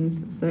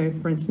precisions. So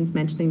for instance,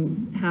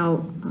 mentioning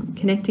how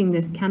connecting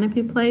this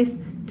canopy place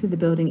to the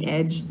building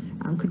edge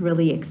could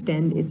really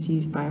extend its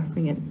use by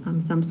offering it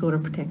some sort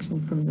of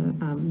protection from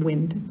the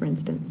wind, for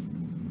instance.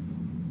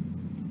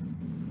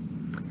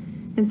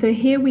 And so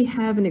here we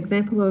have an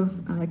example of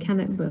a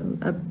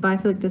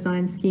biophilic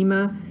design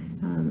schema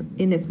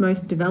in its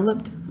most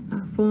developed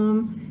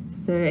form.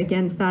 So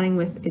again, starting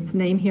with its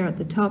name here at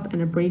the top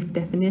and a brief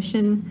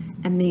definition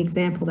and the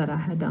example that I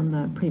had on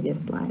the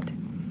previous slide.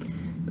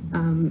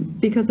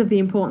 Because of the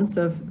importance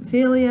of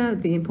philia,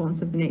 the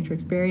importance of the nature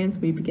experience,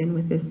 we begin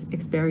with this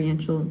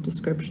experiential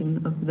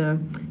description of the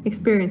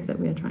experience that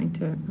we are trying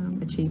to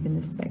achieve in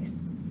this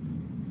space.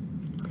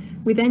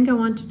 We then go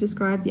on to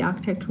describe the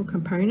architectural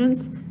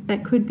components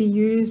that could be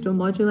used or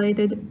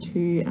modulated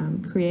to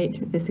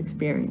create this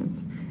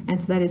experience.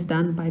 And so that is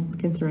done by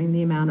considering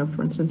the amount of,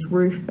 for instance,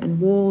 roof and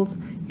walls,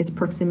 its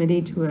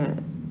proximity to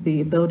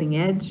the building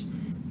edge,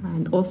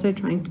 and also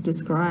trying to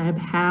describe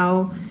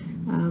how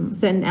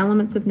certain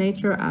elements of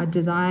nature are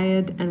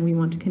desired and we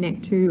want to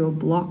connect to or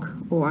block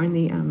or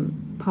only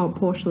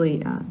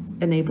partially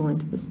enable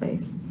into the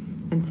space.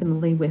 And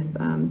similarly with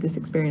this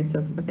experience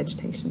of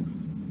vegetation.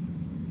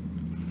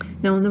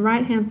 Now on the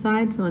right hand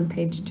side, so on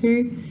page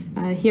 2,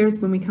 here's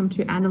when we come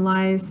to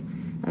analyze,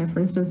 for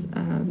instance,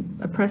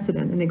 a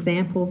precedent, an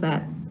example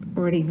that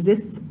already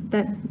exists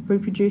that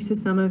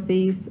reproduces some of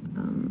these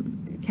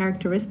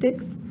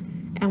characteristics.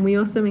 And we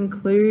also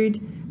include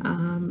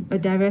a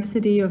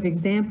diversity of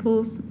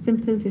examples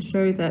simply to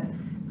show that,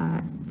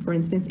 for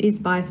instance, each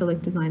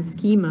biophilic design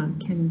schema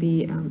can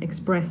be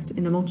expressed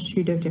in a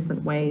multitude of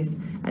different ways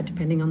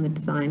depending on the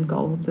design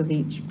goals of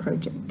each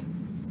project.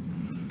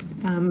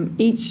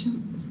 Each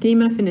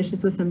schema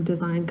finishes with some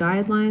design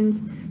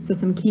guidelines, so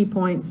some key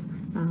points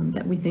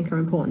that we think are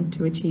important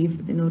to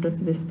achieve in order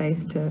for this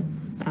space to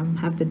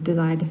have the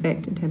desired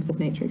effect in terms of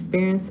nature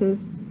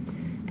experiences.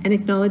 And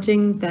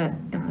acknowledging that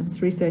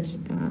this research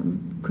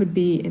could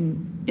be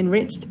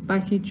enriched by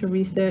future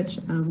research,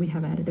 we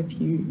have added a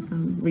few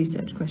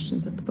research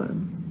questions at the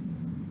bottom.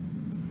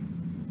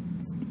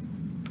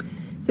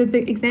 So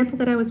the example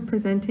that I was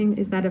presenting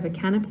is that of a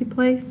canopy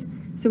place.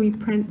 So we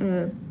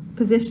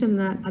position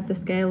that at the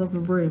scale of a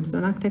room, so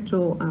an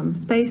architectural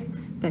space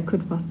that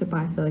could foster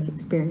biophilic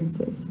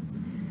experiences.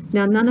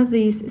 Now, none of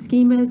these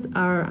schemas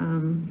are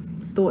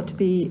thought to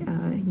be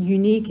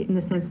unique in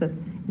the sense that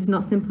it's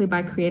not simply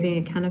by creating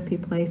a canopy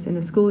place in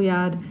a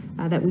schoolyard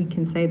that we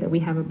can say that we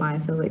have a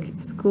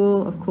biophilic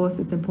school. Of course,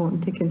 it's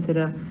important to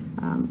consider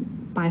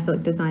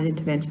biophilic design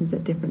interventions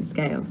at different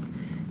scales.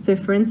 So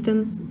for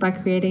instance, by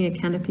creating a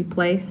canopy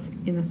place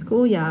in a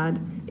schoolyard,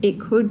 it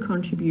could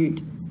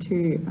contribute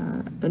to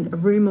a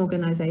room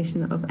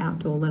organization of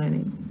outdoor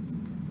learning.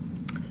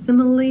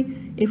 Similarly,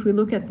 if we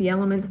look at the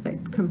elements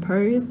that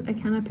compose a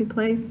canopy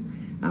place,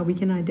 we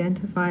can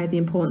identify the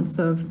importance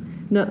of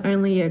not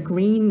only a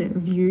green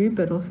view,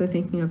 but also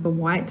thinking of a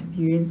white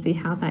view and see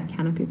how that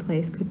canopy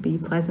place could be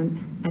pleasant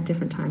at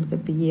different times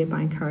of the year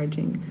by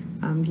encouraging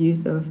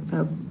views of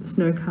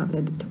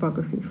snow-covered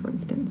topography, for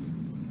instance.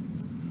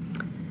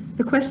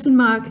 The question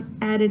mark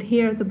added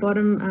here at the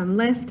bottom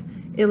left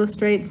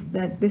illustrates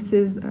that this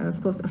is,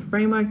 of course, a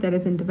framework that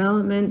is in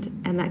development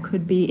and that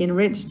could be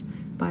enriched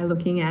by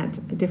looking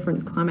at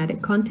different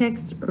climatic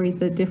contexts or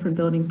either different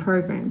building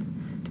programs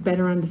to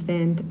better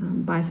understand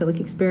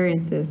biophilic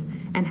experiences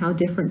and how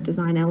different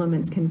design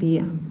elements can be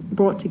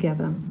brought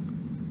together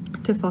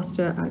to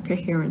foster a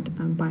coherent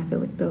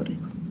biophilic building.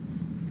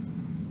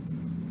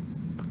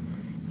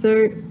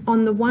 So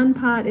on the one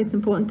part, it's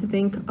important to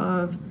think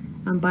of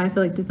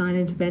biophilic design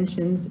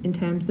interventions in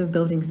terms of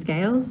building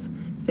scales.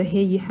 So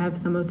here you have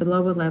some of the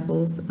lower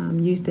levels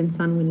used in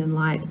sun, wind and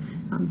light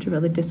to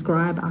really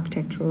describe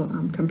architectural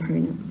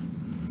components.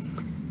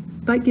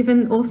 But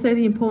given also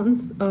the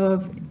importance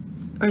of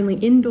only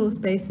indoor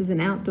spaces and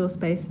outdoor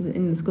spaces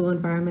in the school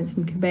environments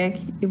in Quebec,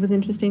 it was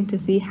interesting to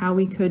see how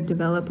we could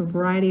develop a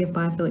variety of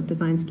biophilic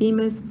design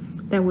schemas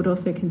that would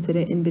also consider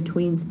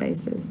in-between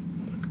spaces.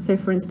 So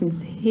for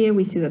instance, here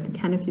we see that the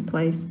canopy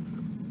place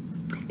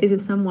is a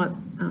somewhat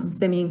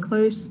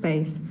semi-enclosed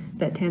space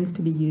that tends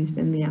to be used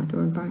in the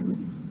outdoor environment.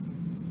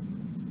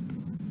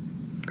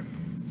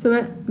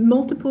 So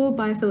multiple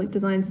biophilic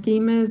design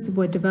schemas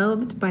were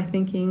developed by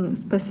thinking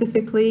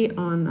specifically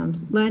on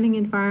learning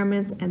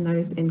environments and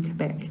those in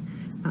Quebec.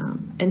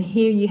 And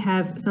here you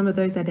have some of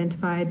those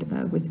identified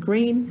with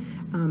green,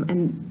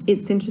 and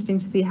it's interesting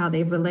to see how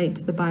they relate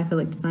to the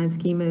biophilic design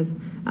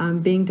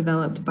schemas being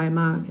developed by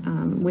Mark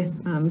with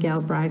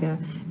Gail Braga,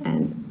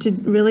 and to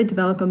really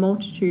develop a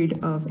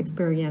multitude of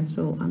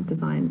experiential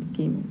design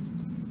schemas.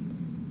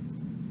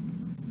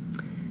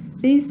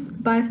 These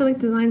biophilic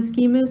design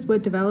schemas were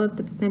developed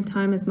at the same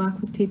time as Mark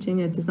was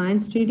teaching a design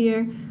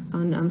studio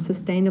on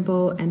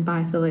sustainable and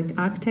biophilic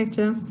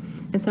architecture.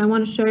 And so I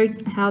want to show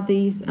how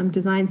these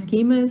design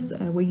schemas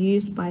were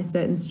used by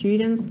certain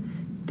students,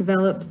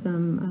 develop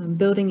some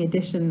building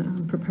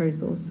addition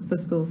proposals for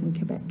schools in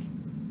Quebec.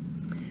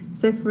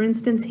 So for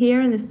instance,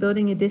 here in this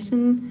building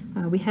addition,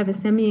 we have a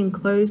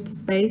semi-enclosed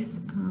space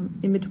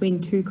in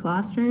between two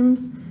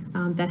classrooms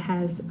that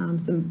has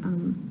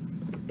some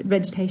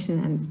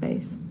vegetation in its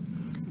space.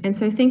 And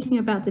so thinking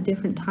about the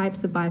different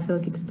types of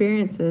biophilic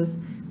experiences,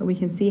 we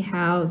can see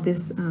how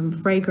this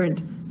fragrant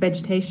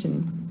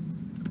vegetation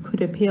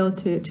could appeal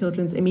to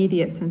children's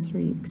immediate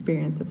sensory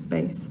experience of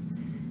space.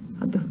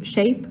 The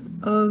shape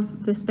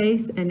of the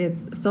space and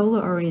its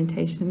solar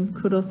orientation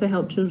could also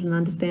help children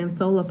understand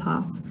solar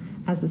paths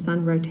as the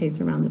sun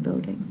rotates around the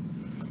building.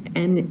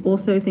 And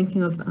also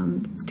thinking of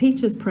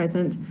teachers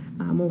present,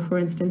 or for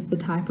instance, the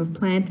type of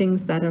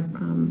plantings that are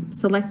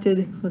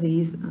selected for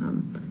these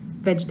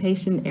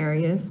vegetation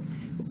areas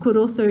could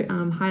also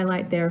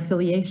highlight their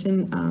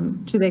affiliation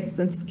to their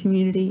sense of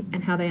community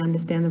and how they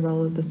understand the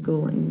role of the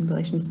school in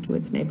relation to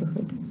its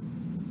neighborhood.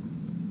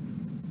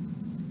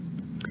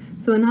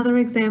 So another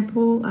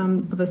example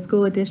of a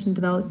school addition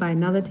developed by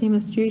another team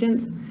of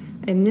students.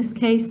 In this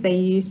case, they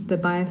used the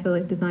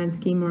biophilic design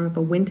schema of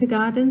a winter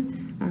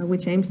garden,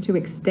 which aims to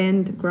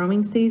extend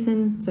growing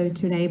season, so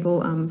to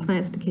enable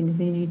plants to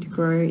continue to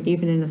grow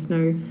even in a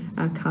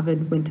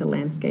snow-covered winter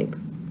landscape.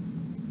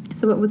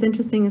 So what was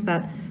interesting is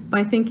that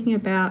by thinking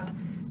about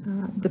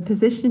the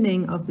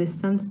positioning of this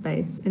sun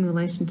space in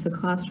relation to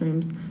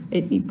classrooms,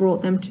 it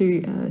brought them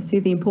to see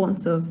the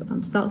importance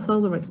of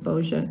solar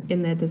exposure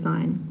in their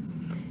design.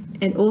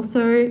 And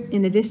also,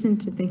 in addition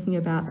to thinking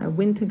about a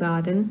winter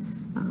garden,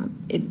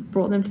 it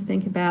brought them to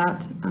think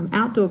about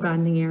outdoor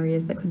gardening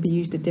areas that could be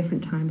used at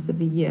different times of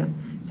the year.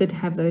 So to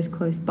have those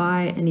close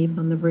by and even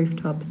on the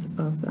rooftops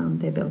of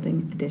their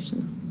building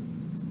addition.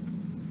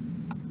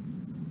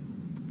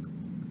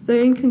 So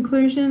in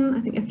conclusion,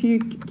 I think a few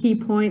key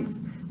points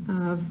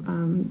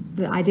of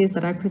the ideas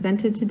that I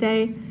presented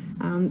today.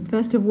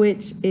 First of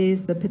which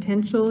is the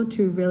potential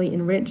to really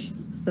enrich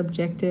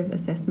subjective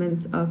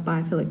assessments of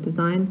biophilic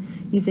design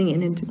using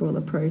an integral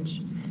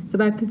approach. So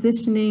by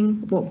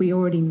positioning what we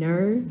already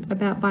know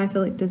about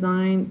biophilic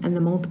design and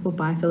the multiple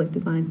biophilic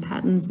design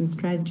patterns and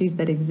strategies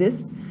that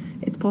exist,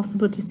 it's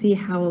possible to see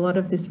how a lot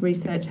of this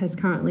research has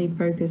currently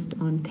focused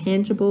on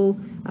tangible,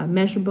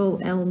 measurable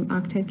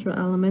architectural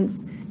elements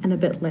and a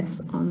bit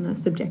less on the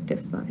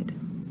subjective side.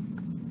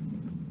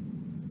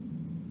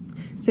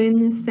 So in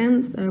this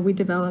sense, we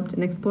developed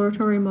an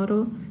exploratory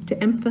model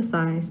to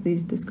emphasize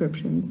these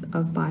descriptions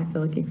of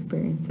biophilic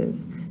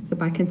experiences. So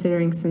by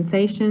considering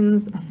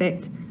sensations,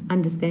 affect,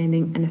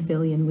 understanding, and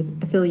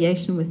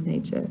affiliation with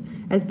nature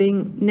as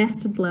being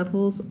nested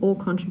levels, all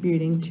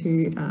contributing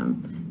to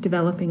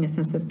developing a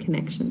sense of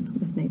connection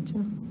with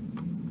nature.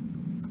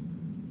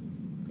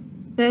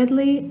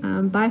 Thirdly,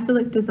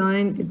 biophilic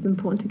design, it's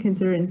important to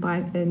consider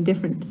in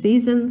different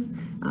seasons,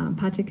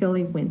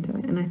 particularly winter.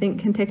 And I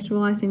think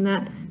contextualizing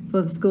that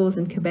for the schools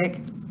in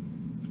Quebec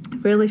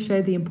really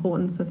showed the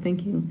importance of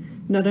thinking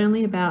not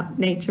only about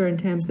nature in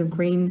terms of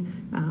green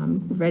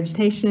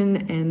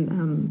vegetation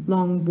and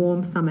long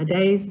warm summer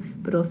days,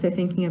 but also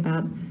thinking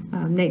about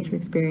nature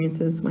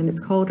experiences when it's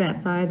cold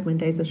outside, when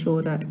days are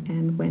shorter,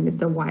 and when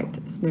it's a white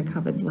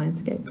snow-covered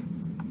landscape.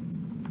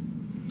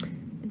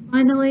 And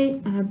finally,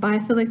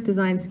 biophilic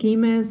design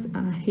schemas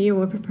here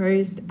were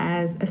proposed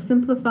as a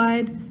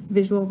simplified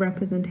visual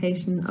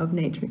representation of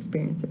nature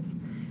experiences.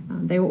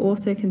 They were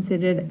also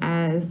considered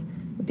as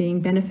being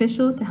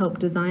beneficial to help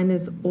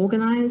designers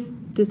organize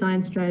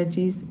design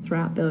strategies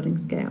throughout building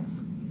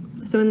scales.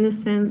 So in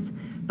this sense,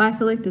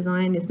 biophilic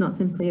design is not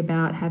simply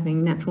about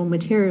having natural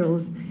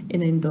materials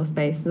in indoor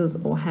spaces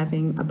or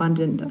having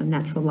abundant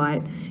natural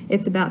light.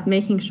 It's about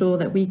making sure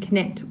that we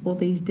connect all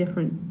these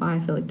different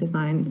biophilic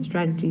design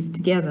strategies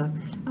together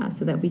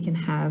so that we can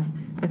have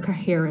a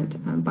coherent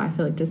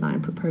biophilic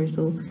design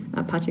proposal,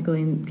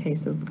 particularly in the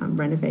case of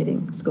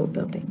renovating school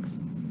buildings.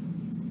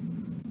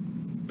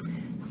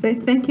 So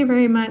thank you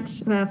very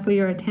much for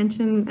your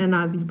attention, and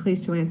I'll be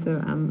pleased to answer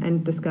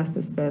and discuss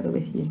this further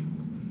with you.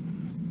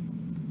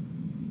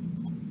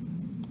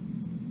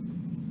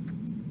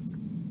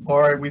 All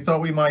right, we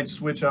thought we might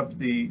switch up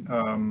the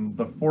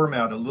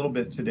format a little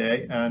bit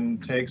today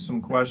and take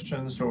some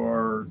questions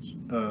or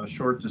a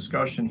short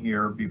discussion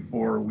here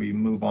before we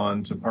move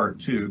on to part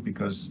 2,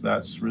 because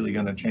that's really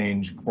going to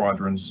change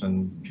quadrants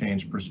and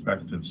change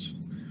perspectives.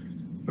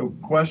 So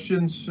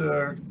questions,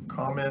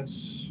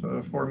 comments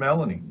for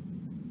Melanie?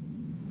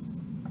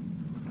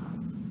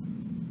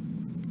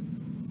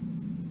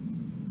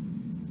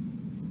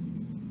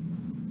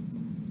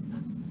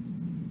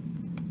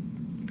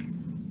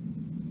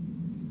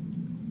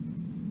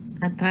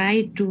 I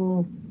try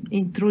to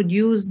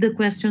introduce the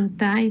question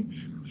time,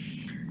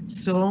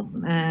 so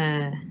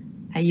I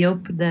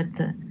hope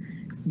that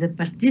the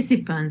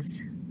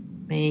participants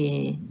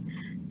may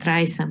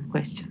try some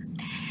question.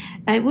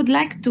 I would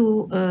like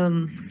to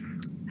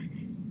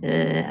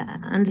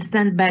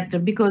understand better,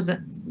 because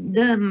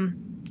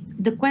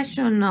the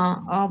question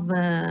of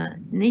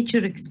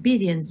nature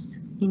experience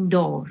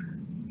indoor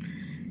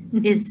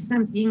is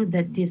something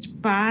that is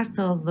part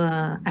of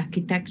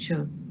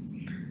architecture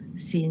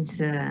since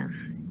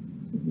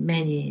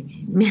many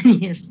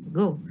years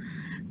ago.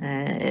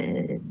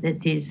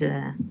 That is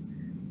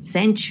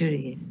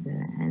centuries,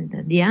 and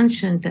the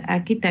ancient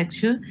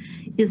architecture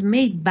is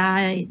made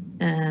by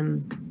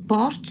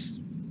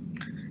ports,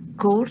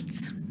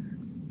 courts,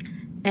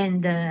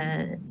 and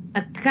a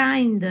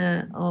kind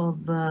of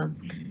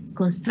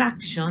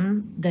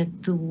construction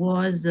that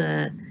was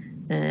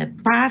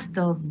part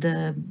of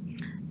the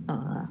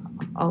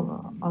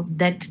of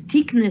that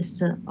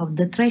thickness of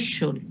the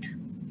threshold.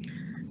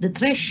 The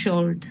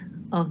threshold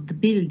of the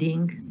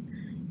building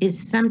is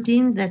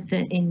something that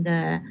in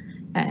the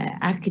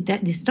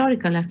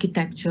historical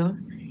architecture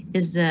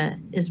is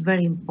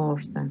very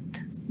important,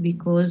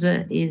 because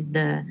is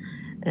the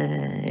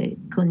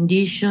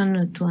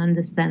condition to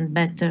understand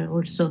better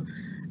also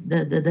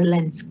the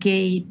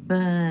landscape,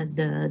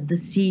 the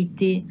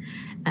city,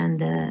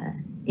 and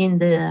in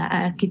the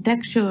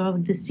architecture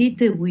of the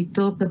city we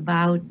talk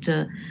about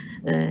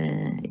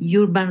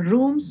urban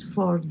rooms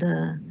for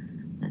the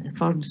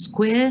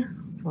square,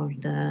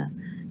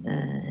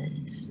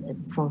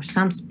 for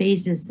some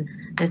spaces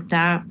that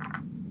are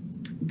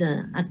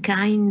a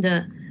kind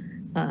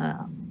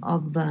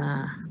of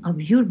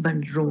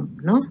urban room,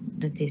 no?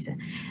 That is,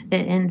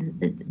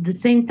 and at the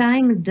same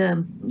time,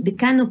 the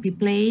canopy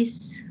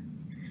place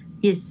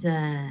is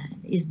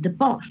the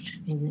porch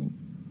in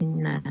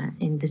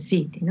the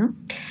city, no?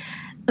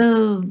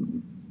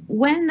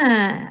 When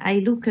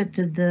I look at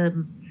the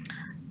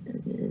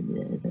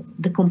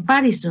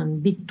comparison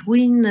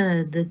between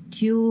the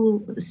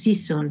two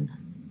seasons,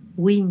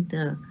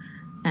 winter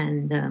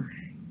and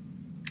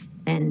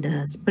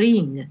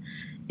spring,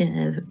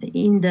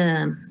 in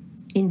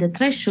the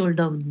threshold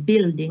of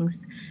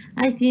buildings,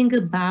 I think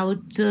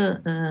about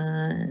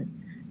the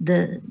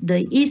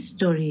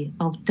history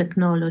of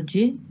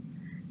technology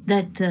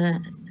that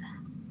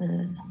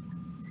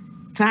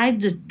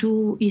tried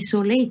to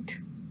isolate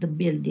the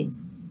building.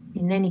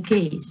 In any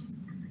case,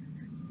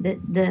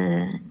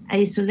 the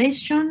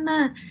isolation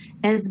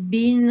has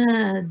been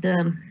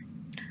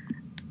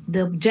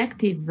the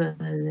objective,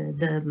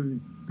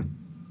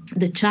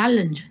 the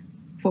challenge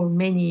for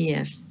many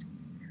years.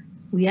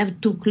 We have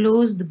to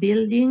close the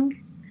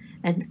building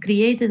and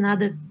create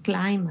another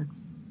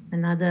climax,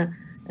 another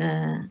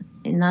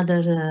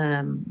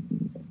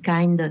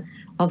kind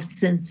of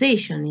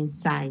sensation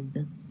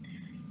inside.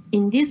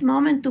 In this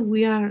moment,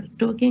 we are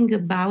talking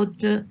about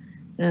the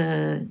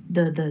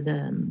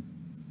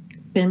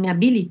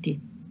permeability.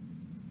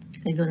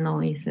 I don't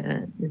know if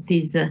it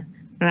is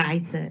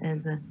right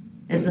as a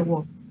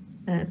word.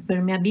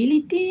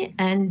 Permeability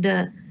and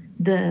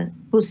the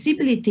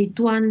possibility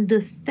to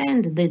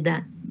understand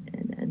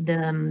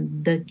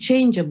the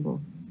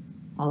changeable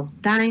of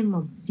time,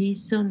 of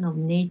season, of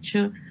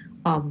nature,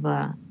 of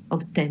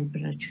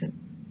temperature,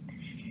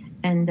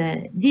 and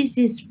this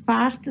is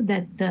part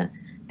that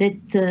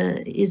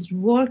is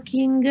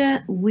working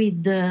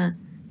with the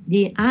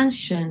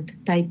ancient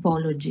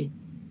typology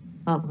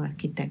of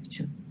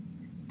architecture.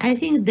 I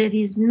think there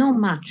is not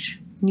much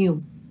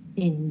new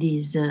in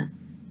this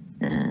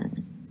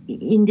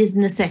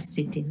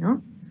necessity,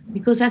 no?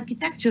 Because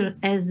architecture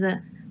has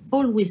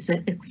always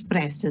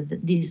expressed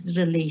this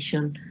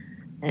relation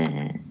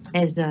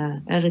as a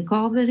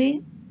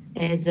recovery,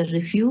 as a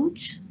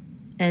refuge,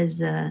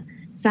 as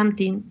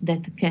something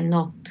that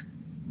cannot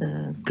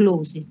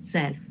close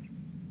itself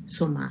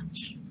so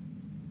much.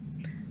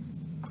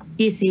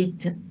 Is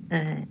it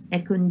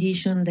a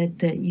condition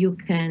that you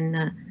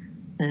can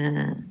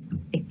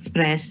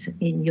express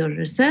in your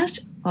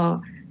research,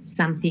 or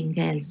something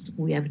else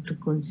we have to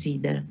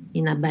consider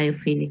in a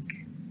biophilic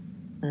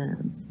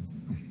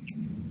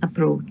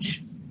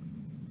approach?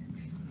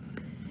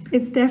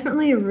 It's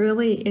definitely a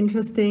really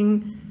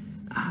interesting,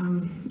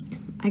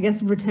 I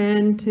guess,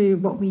 return to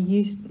what we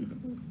used.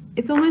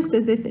 It's almost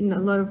as if in a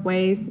lot of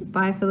ways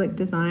biophilic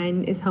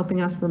design is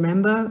helping us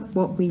remember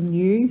what we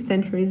knew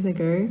centuries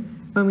ago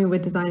when we were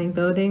designing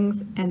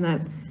buildings, and that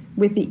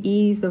with the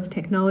ease of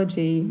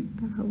technology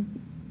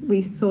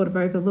we sort of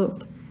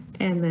overlooked,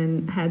 and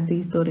then had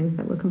these buildings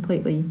that were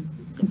completely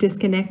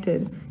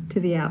disconnected to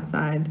the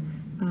outside.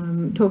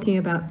 Talking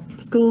about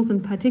schools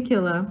in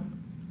particular,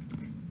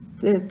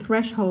 the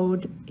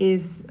threshold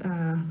is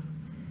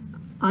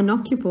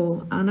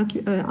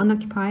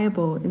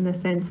unoccupiable in the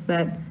sense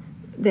that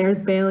there's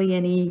barely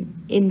any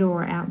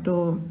indoor or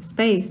outdoor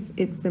space.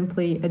 It's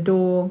simply a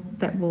door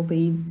that will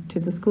lead to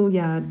the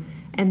schoolyard,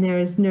 and there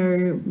is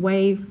no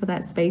way for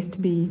that space to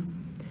be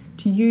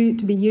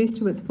used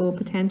to its full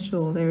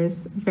potential. There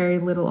is very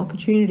little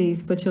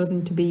opportunities for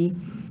children to be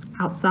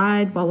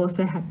outside while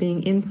also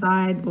being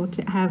inside, or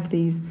to have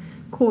these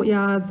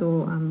courtyards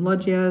or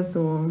loggias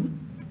or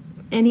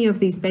any of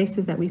these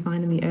spaces that we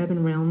find in the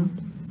urban realm.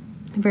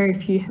 Very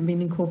few have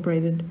been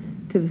incorporated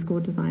to the school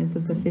designs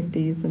of the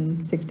 50s and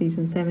 60s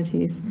and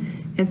 70s.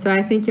 And so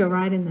I think you're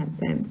right in that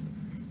sense.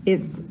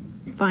 It's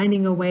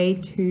finding a way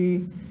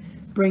to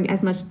bring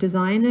as much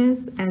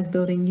designers as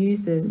building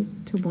users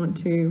to want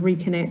to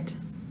reconnect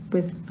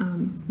with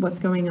what's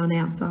going on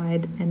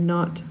outside, and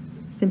not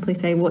simply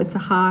say, well, it's a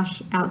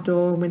harsh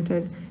outdoor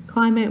winter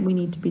climate, we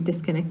need to be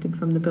disconnected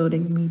from the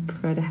building. We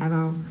prefer to have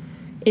our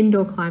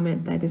indoor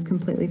climate that is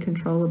completely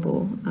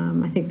controllable.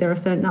 I think there are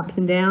certain ups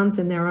and downs,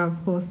 and there are,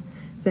 of course,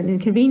 certain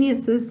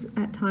inconveniences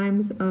at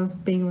times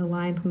of being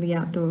reliant on the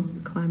outdoor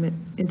climate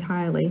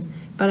entirely.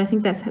 But I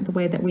think that's the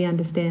way that we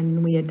understand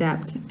and we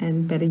adapt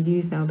and better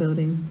use our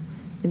buildings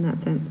in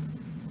that sense.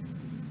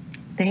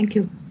 Thank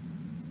you.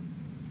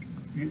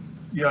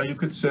 Yeah, you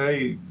could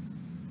say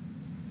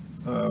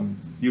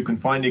you can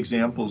find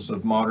examples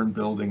of modern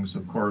buildings,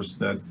 of course,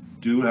 that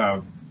do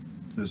have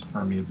this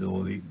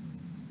permeability.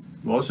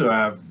 You also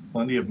have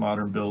plenty of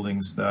modern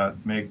buildings that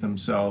make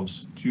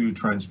themselves too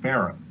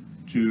transparent,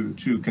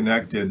 too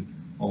connected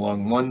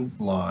along one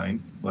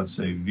line, let's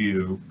say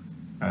view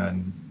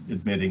and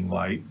admitting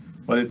light,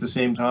 but at the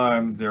same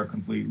time, they're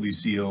completely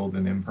sealed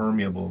and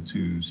impermeable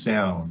to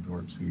sound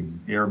or to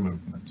air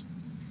movement.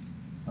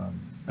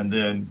 And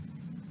then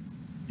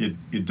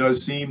it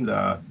does seem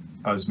that,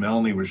 as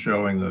Melanie was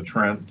showing, the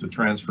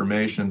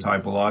transformation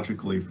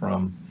typologically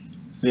from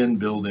thin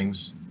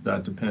buildings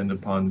that depend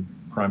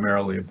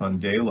primarily upon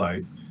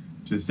daylight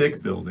to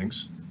thick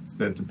buildings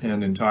that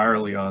depend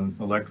entirely on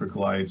electric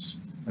lights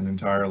and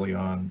entirely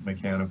on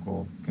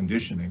mechanical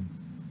conditioning.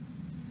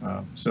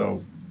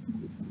 So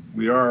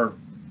we are,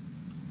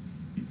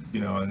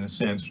 in a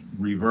sense,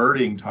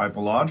 reverting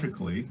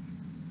typologically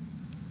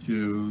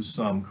to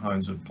some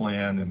kinds of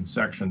plan and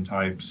section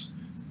types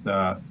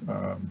that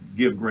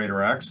give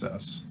greater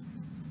access.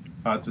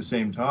 At the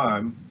same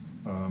time,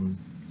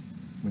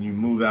 when you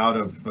move out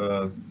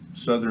of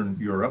Southern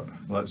Europe,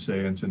 let's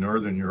say into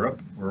Northern Europe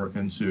or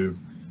into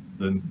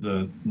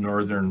the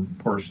northern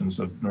portions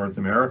of North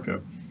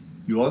America,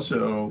 you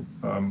also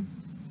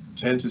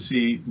tend to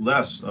see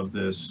less of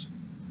this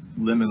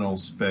liminal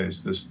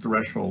space, this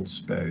threshold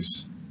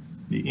space,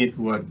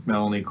 what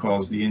Melanie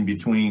calls the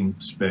in-between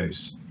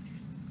space.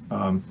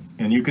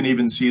 And you can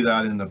even see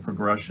that in the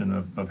progression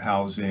of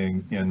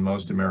housing in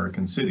most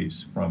American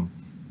cities from,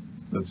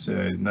 let's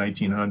say,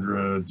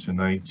 1900 to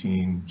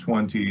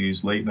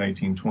 1920s, late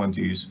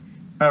 1920s.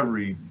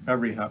 Every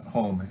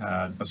home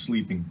had a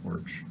sleeping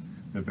porch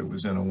if it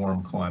was in a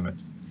warm climate.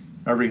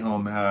 Every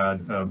home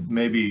had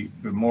maybe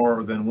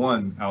more than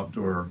one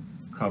outdoor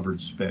covered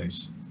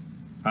space.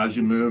 As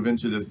you move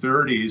into the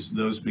 30s,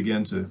 those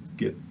begin to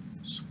get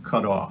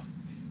cut off.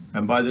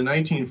 And by the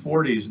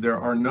 1940s, there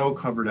are no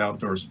covered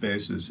outdoor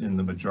spaces in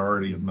the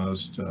majority of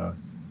most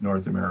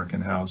North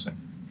American housing.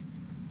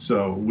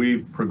 So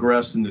we've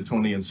progressed in the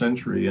 20th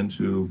century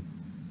into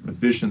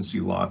efficiency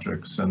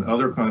logics and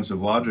other kinds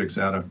of logics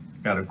at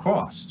a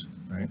cost,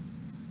 right?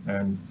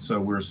 And so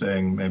we're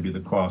saying maybe the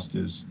cost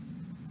is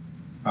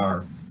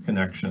our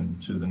connection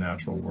to the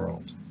natural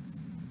world.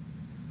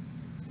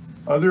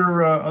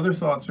 Other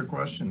thoughts or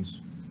questions?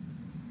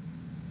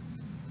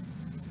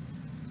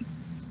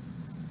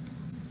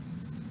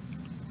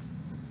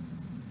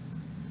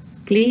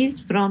 Please,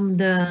 from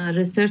the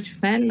research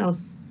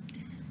fellows,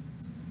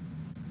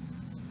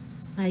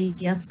 I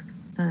ask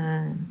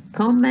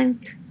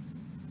comment.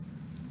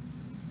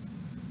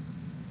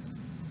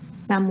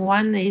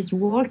 Someone is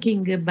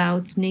working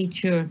about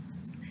nature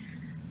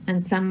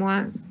and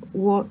someone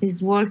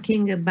is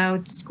working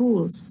about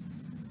schools.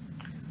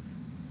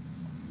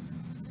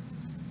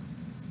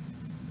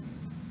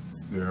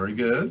 Very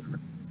good.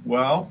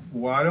 Well,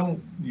 why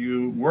don't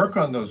you work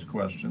on those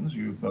questions,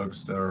 you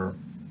folks that are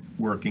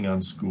working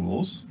on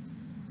schools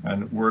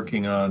and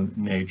working on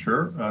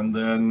nature, and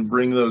then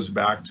bring those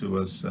back to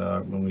us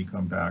when we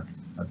come back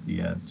at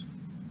the end.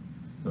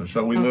 So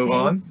shall we move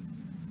on?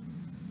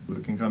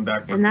 We can come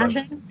back for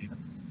questions.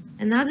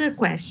 Another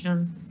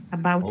question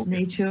about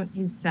nature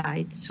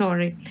inside.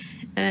 Sorry.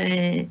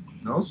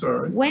 No,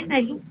 sorry.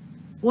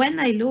 When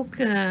I look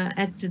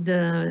at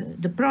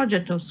the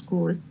project of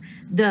school,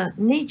 the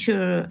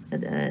nature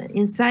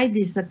inside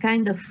is a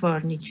kind of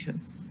furniture.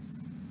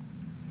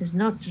 It's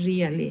not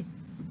really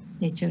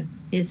nature.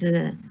 It's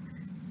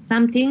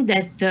something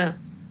that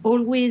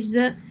always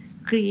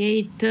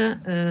create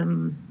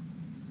in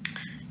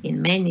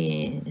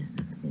many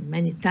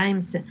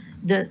times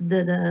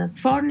the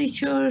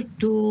furniture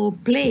to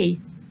play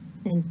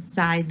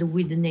inside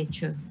with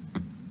nature.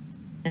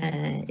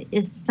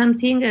 Is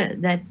something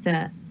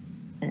that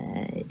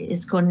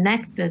is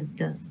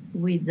connected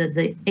with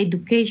the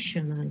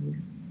educational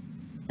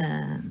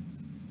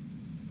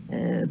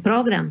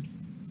programs,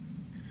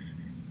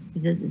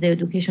 the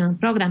educational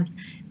programs,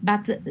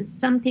 but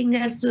something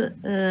else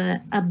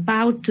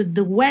about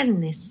the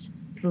wellness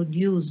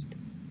produced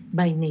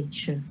by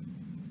nature.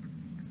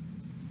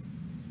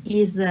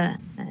 Is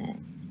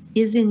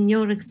in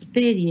your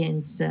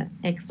experience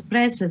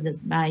expressed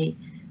by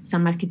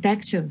some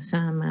architecture,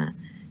 some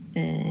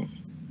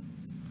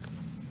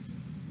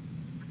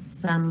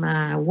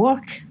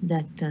work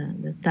that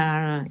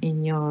are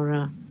in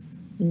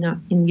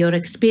your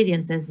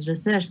experience as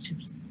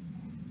researchers?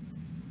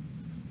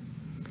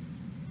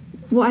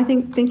 Well, I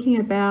think thinking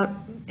about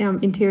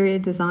interior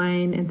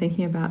design and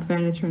thinking about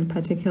furniture in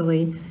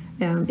particularly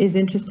is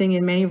interesting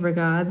in many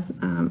regards.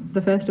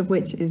 The first of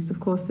which is, of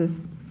course,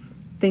 this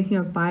thinking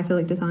of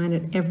biophilic design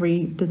at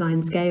every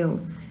design scale.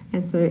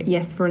 And so,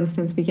 yes, for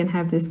instance, we can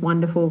have this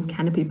wonderful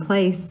canopy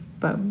place,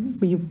 but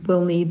we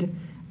will need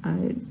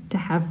to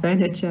have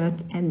furniture.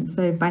 And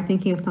so by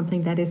thinking of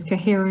something that is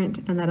coherent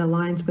and that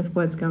aligns with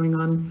what's going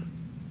on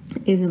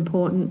is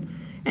important.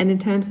 And in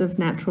terms of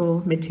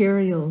natural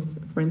materials,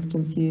 for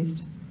instance,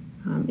 used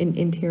in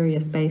interior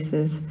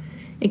spaces,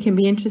 it can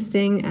be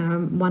interesting.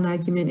 One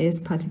argument is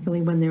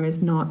particularly when there is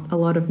not a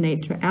lot of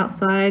nature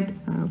outside,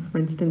 for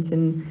instance,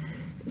 in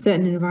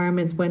certain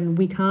environments when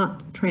we can't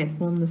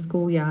transform the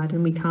schoolyard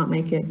and we can't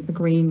make it a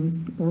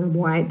green or a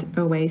white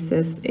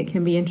oasis, it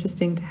can be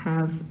interesting to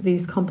have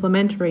these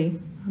complementary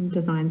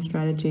design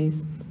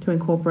strategies to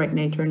incorporate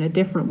nature in a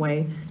different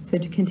way. So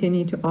to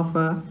continue to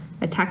offer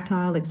a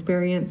tactile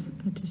experience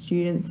to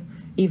students,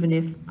 even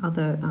if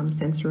other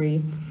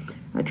sensory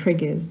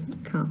triggers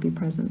can't be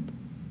present.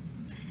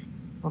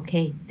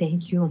 Okay,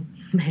 thank you,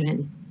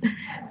 Melanie.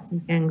 We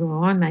can go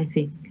on, I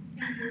think.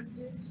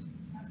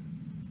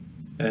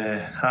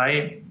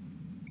 Hi,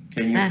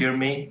 can you hear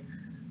me?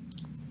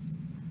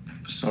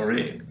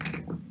 Sorry,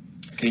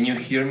 can you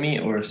hear me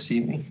or see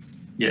me?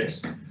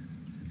 Yes.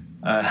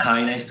 Hi,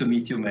 nice to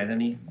meet you,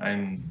 Melanie.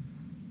 I'm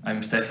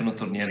Stefano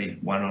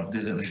Tornieri, one of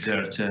the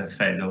research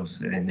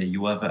fellows in the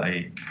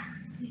UAV,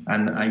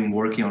 and I'm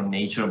working on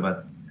nature,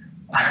 but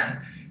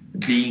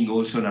being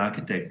also an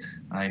architect,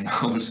 I'm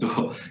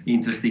also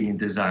interested in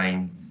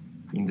design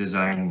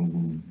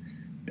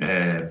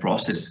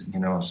process, you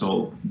know.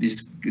 So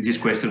this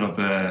question of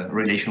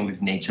relation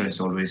with nature is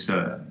always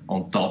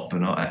on top, you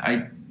know.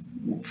 I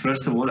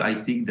first of all, I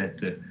think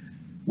that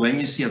when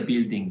you see a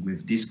building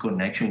with this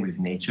connection with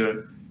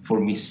nature, for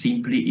me,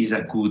 simply is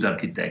a good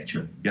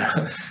architecture.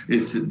 Yeah,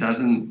 it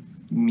doesn't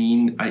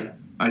mean I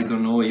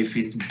don't know if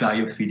it's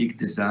biophilic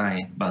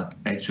design, but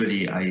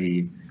actually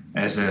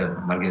as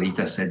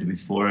Margherita said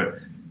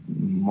before,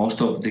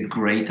 most of the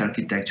great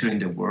architecture in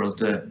the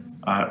world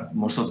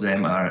most of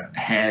them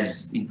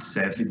has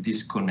itself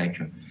this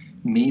connection.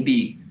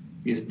 Maybe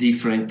it's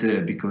different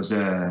because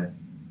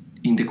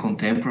in the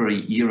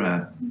contemporary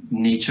era,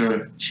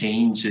 nature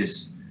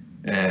changes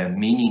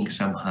meaning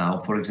somehow.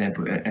 For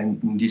example,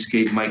 and in this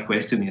case, my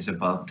question is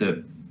about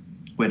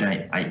when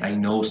I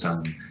know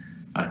some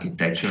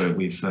architecture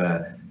with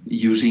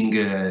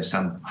using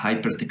some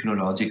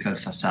hyper-technological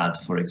facade,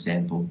 for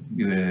example,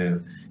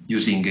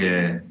 using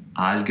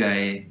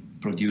algae,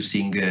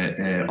 producing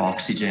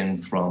oxygen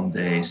from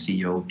the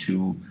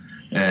CO2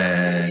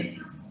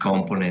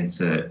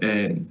 components.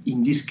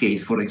 In this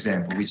case, for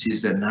example, which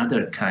is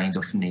another kind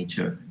of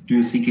nature, do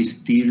you think it's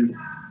still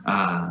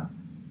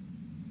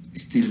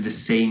the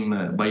same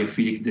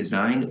biophilic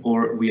design,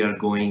 or we are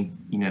going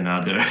in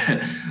another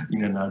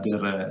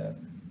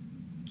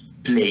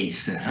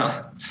place?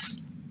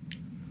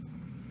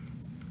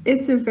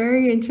 It's a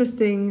very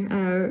interesting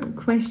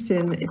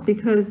question,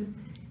 because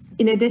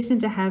in addition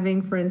to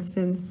having, for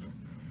instance,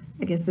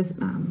 I guess this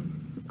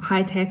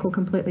high-tech or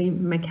completely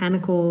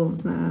mechanical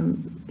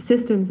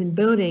systems in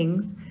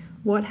buildings,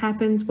 what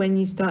happens when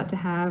you start to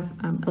have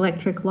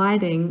electric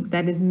lighting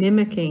that is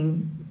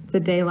mimicking the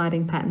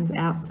daylighting patterns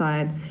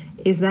outside?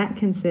 Is that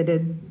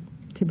considered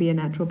to be a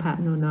natural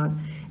pattern or not?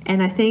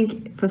 And I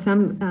think for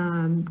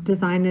some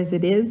designers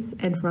it is,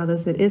 and for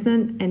others it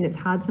isn't, and it's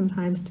hard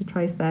sometimes to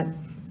trace that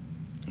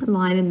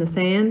line in the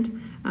sand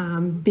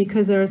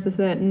because there is a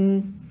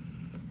certain,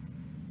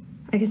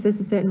 I guess there's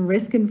a certain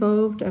risk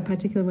involved,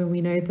 particularly when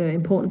we know the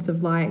importance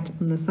of light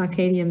on the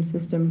circadian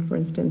system, for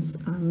instance,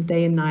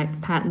 day and night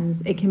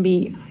patterns. It can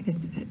be, I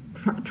guess,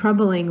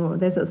 troubling, or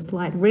there's a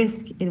slight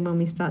risk in when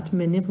we start to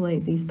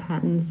manipulate these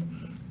patterns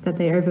that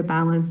they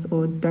overbalance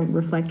or don't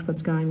reflect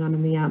what's going on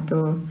in the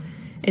outdoor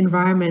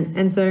environment.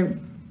 And so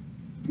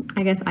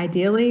I guess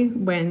ideally,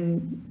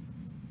 when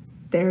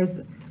there's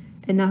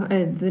enough,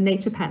 the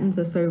nature patterns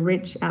are so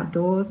rich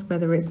outdoors,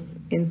 whether it's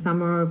in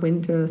summer or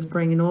winter,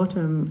 spring and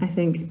autumn, I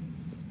think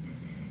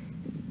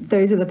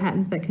those are the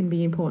patterns that can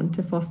be important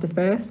to foster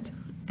first.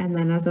 And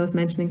then, as I was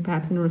mentioning,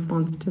 perhaps in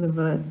response to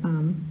the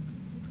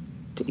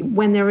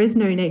when there is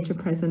no nature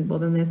present, well,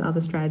 then there's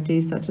other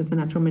strategies such as the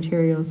natural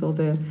materials or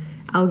the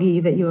algae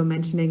that you were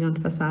mentioning on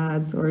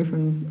facades, or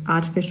even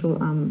artificial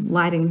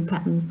lighting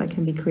patterns that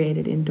can be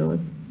created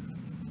indoors.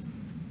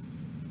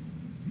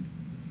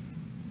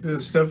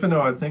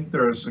 Stefano, I think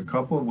there's a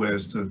couple of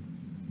ways to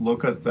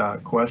look at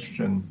that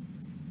question.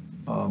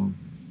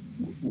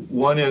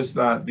 One is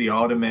that the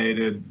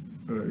automated,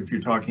 if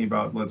you're talking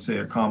about, let's say,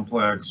 a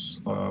complex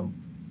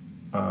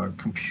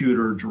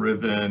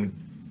computer-driven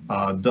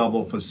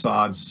double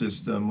facade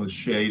system with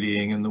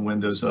shading and the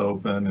windows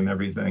open and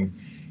everything,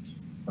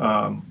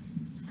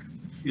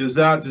 is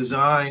that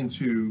designed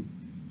to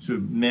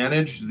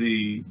manage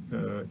the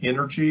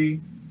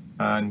energy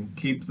and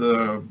keep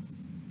the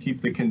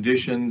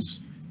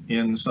conditions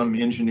in some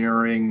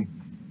engineering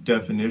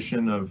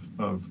definition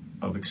of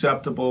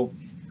acceptable,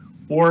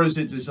 or is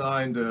it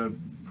designed to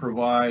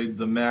provide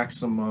the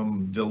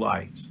maximum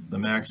delight, the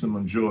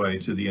maximum joy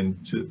to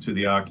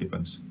the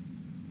occupants?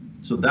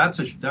 So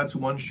that's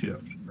one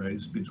shift, right?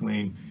 It's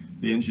between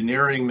the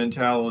engineering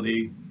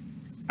mentality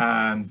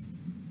and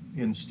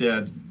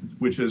instead,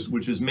 which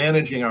is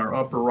managing our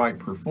upper right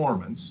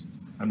performance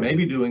and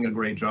maybe doing a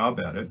great job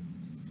at it.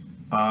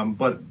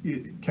 But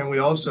can we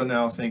also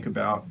now think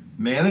about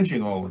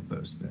managing all of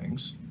those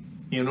things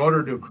in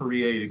order to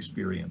create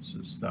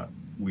experiences that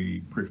we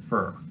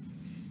prefer?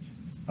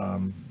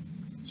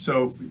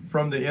 So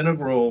from the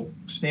integral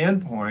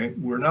standpoint,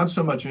 we're not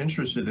so much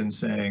interested in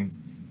saying,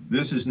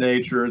 this is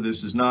nature,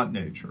 this is not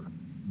nature.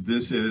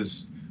 This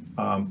is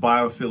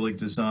biophilic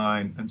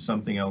design and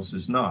something else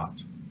is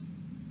not.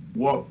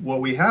 What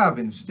we have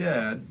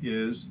instead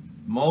is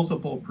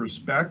multiple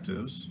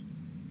perspectives,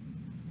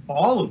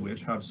 all of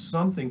which have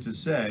something to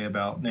say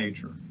about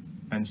nature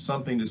and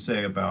something to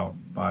say about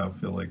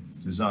biophilic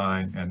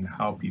design and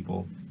how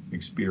people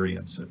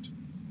experience it.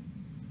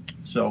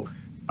 So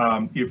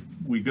if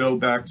we go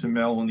back to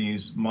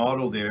Melanie's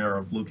model there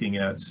of looking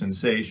at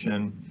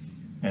sensation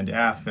and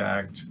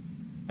affect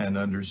and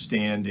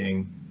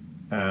understanding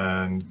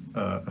and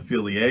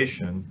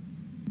affiliation,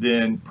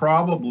 then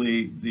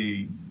probably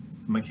the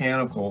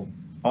mechanical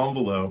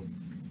envelope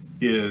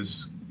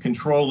is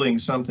controlling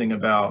something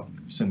about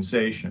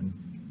sensation.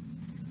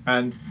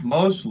 And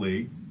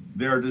mostly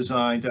they're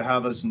designed to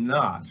have us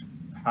not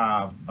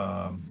have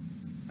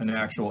an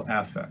actual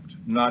affect,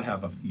 not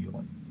have a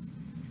feeling.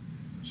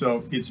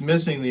 So it's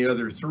missing the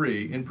other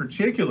three, in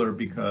particular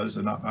because,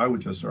 and I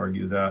would just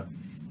argue that,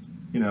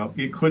 you know,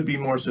 it could be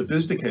more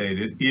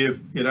sophisticated if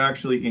it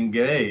actually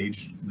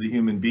engaged the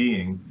human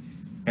being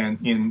and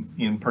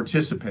in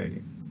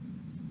participating,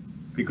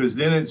 because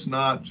then it's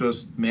not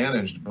just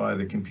managed by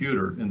the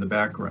computer in the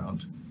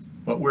background,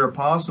 but where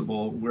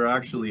possible, we're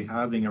actually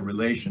having a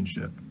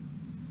relationship,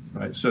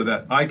 right? So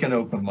that I can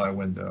open my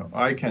window,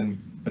 I can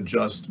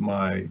adjust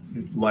my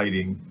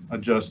lighting,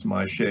 adjust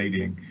my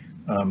shading,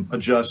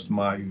 adjust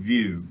my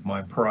view,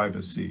 my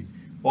privacy,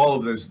 all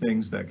of those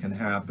things that can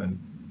happen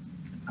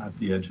at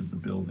the edge of the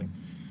building.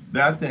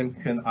 That then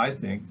can, I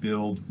think,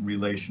 build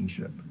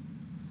relationship.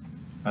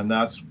 And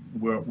that's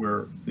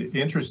where the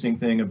interesting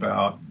thing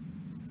about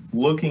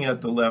looking at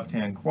the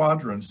left-hand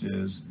quadrants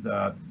is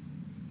that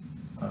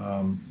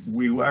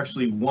we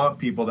actually want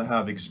people to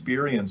have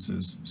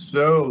experiences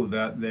so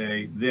that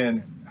they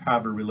then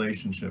have a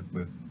relationship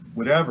with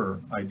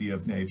whatever idea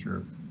of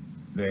nature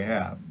they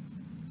have.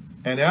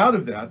 And out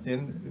of that,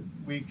 then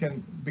we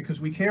can, because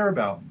we care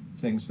about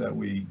things that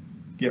we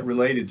get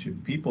related to,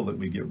 people that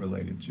we get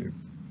related to,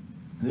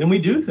 then we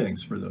do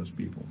things for those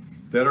people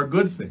that are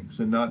good things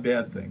and not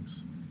bad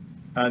things.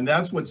 And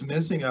that's what's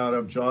missing out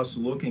of just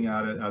looking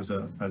at it as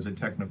a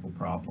technical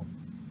problem.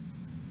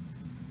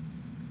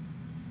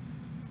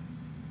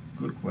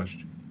 Good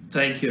question.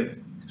 Thank you.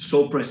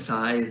 So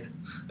precise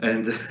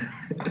and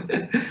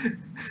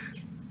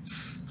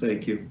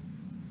thank you.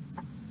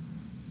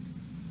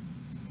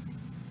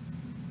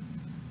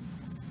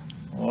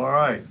 All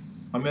right,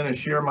 I'm going to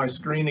share my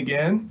screen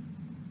again.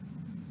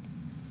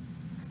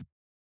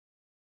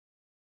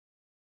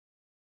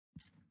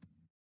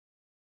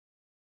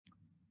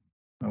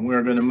 And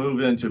we're going to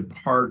move into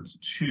part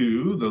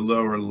 2, the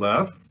lower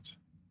left.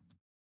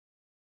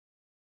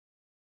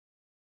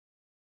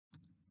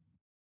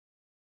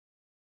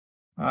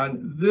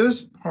 And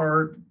this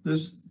part,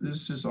 this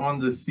is on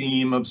the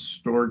theme of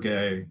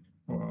Storge,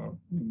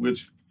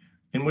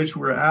 in which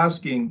we're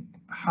asking,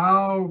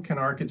 how can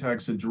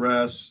architects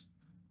address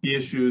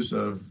issues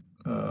of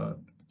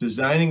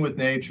designing with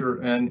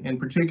nature? And in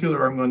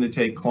particular, I'm going to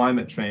take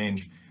climate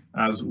change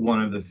as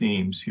one of the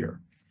themes here.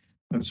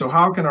 And so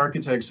how can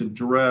architects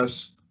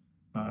address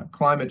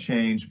climate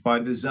change by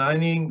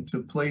designing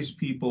to place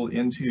people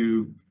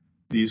into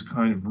these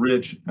kind of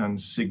rich and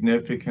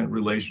significant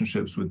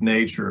relationships with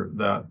nature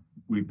that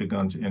we've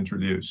begun to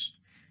introduce?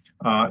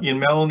 In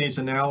Melanie's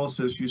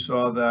analysis, you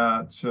saw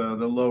that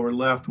the lower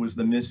left was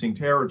the missing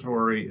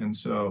territory, and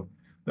so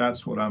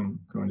that's what I'm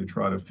going to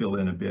try to fill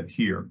in a bit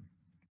here.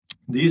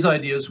 These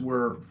ideas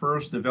were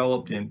first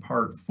developed in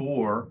part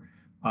 4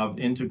 of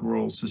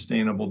Integral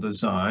Sustainable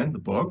Design, the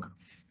book,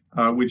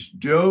 which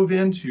dove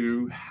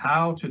into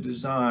how to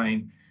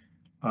design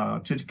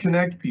to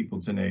connect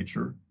people to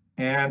nature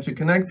and to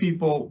connect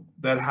people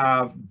that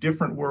have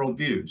different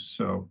worldviews.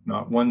 So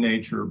not one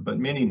nature, but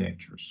many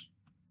natures.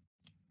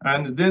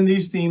 And then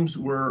these themes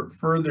were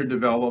further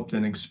developed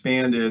and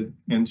expanded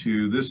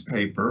into this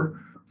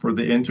paper for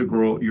the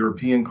Integral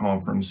European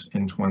Conference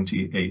in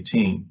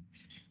 2018.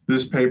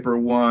 This paper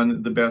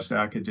won the Best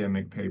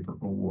Academic Paper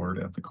Award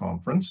at the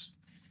conference.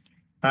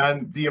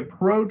 And the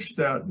approach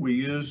that we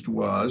used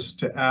was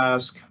to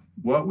ask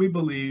what we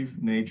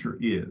believe nature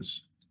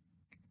is.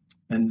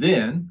 And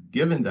then,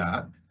 given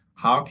that,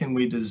 how can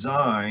we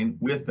design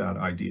with that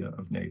idea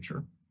of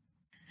nature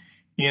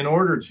in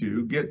order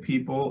to get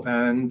people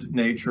and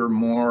nature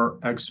more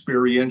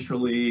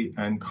experientially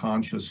and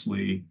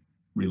consciously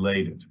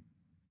related?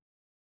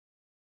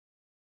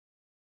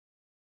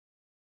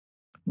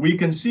 We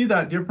can see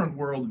that different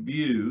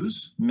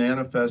worldviews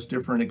manifest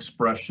different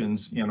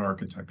expressions in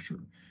architecture,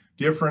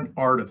 different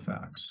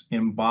artifacts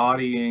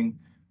embodying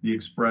the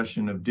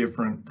expression of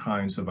different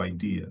kinds of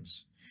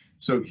ideas.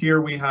 So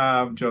here we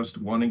have just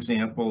one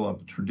example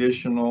of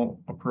traditional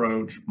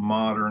approach,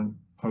 modern,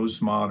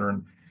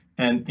 postmodern,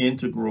 and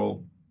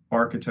integral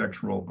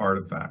architectural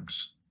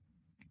artifacts.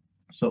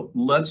 So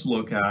let's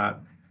look at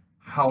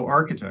how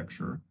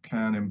architecture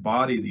can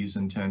embody these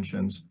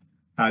intentions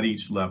at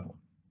each level.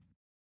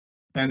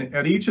 And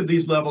at each of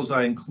these levels,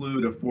 I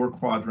include a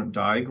 4-quadrant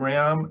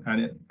diagram,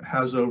 and it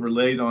has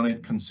overlaid on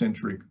it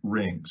concentric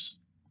rings.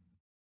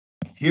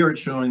 Here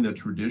it's showing the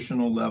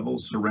traditional level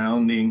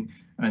surrounding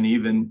an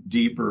even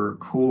deeper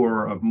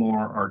core of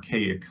more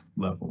archaic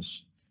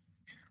levels.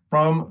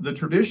 From the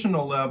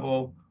traditional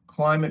level,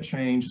 climate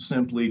change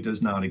simply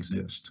does not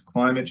exist.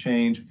 Climate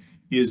change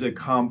is a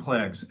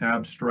complex,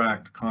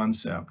 abstract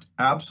concept,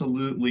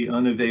 absolutely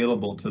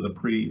unavailable to the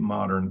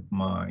pre-modern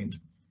mind.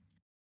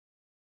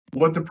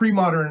 What the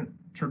pre-modern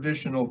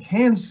traditional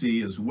can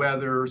see is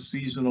weather,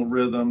 seasonal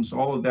rhythms,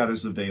 all of that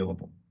is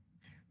available.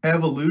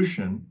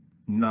 Evolution,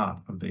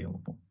 not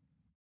available.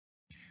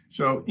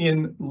 So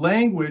in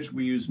language,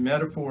 we use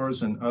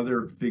metaphors and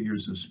other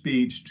figures of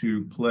speech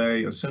to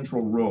play a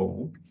central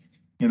role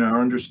in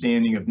our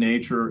understanding of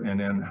nature and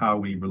in how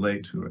we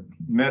relate to it.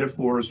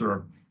 Metaphors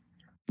are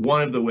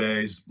one of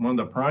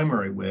the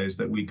primary ways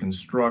that we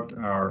construct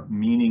our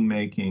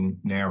meaning-making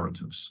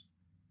narratives.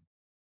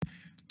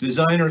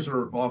 Designers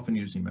are often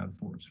using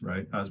metaphors,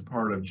 right, as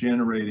part of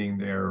generating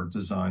their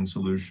design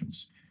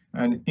solutions.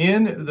 And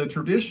in the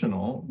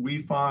traditional, we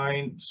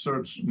find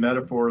such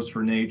metaphors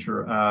for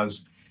nature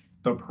as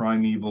the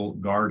primeval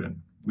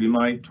garden. We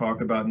might talk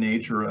about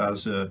nature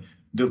as a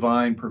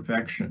divine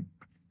perfection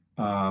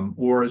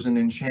or as an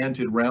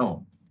enchanted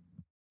realm.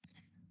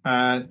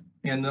 And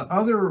the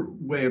other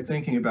way of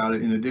thinking about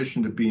it, in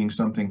addition to being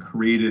something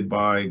created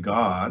by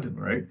God,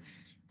 right,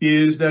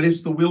 is that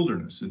it's the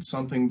wilderness. It's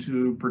something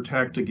to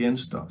protect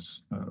against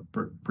us,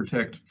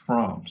 protect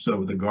from.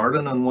 So the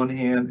garden on one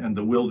hand and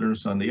the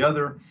wilderness on the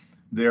other,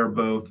 they're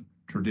both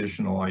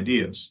traditional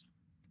ideas.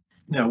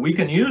 Now, we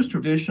can use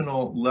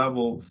traditional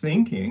level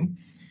thinking,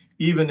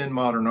 even in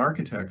modern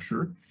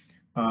architecture.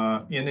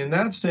 And in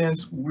that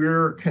sense,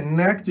 we're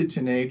connected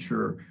to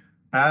nature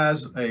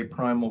as a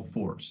primal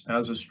force,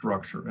 as a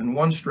structure. And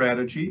one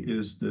strategy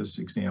is this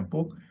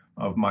example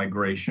of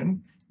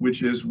migration,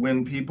 which is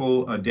when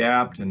people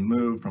adapt and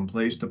move from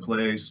place to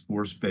place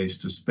or space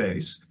to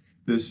space.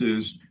 This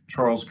is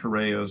Charles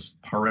Correa's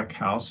Parekh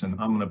house in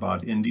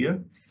Ahmedabad, India.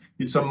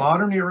 It's a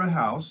modern era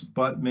house,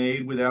 but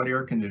made without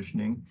air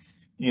conditioning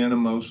in a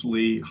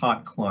mostly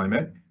hot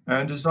climate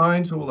and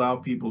designed to allow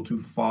people to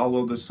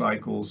follow the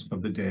cycles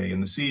of the day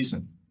and the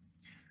season.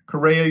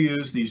 Correa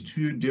used these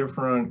two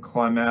different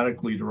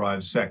climatically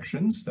derived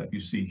sections that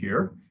you see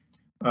here.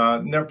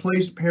 And they're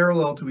placed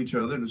parallel to each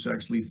other. There's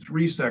actually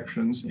 3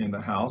 sections in the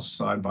house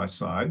side by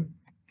side.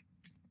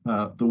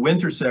 The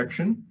winter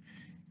section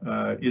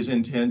is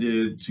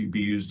intended to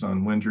be used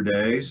on winter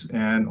days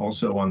and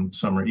also on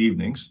summer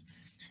evenings.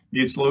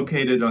 It's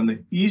located on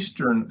the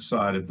eastern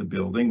side of the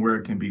building where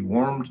it can be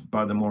warmed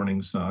by the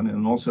morning sun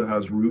and also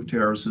has roof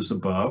terraces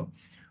above,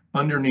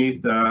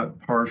 underneath that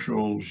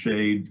partial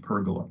shade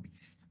pergola.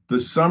 The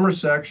summer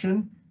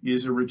section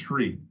is a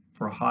retreat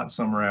for hot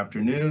summer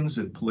afternoons.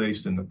 It's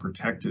placed in the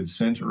protected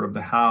center of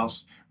the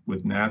house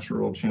with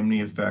natural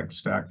chimney effect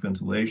stack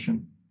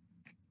ventilation.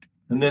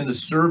 And then the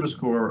service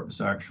core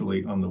is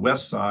actually on the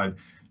west side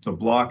to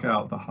block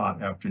out the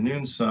hot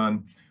afternoon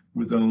sun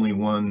with only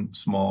one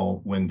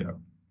small window.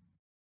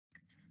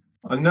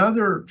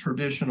 Another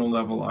traditional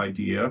level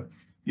idea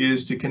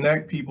is to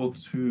connect people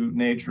to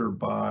nature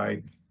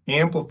by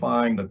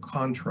amplifying the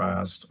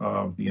contrast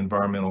of the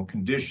environmental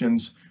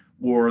conditions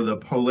or the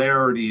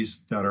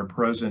polarities that are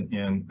present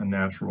in a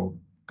natural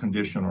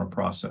condition or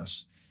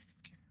process.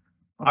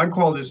 I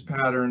call this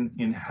pattern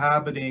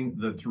inhabiting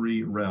the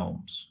 3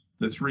 realms.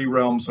 The 3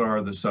 realms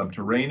are the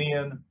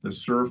subterranean, the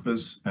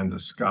surface, and the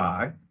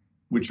sky,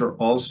 which are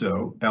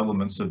also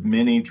elements of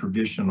many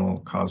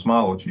traditional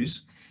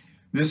cosmologies.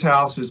 This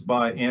house is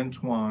by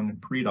Antoine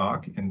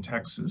Predock in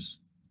Texas.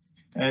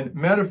 And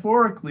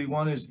metaphorically,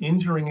 one is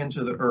entering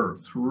into the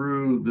earth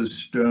through the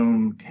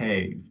stone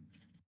cave.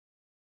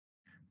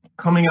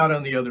 Coming out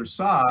on the other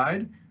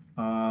side,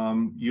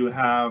 you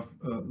have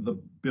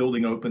the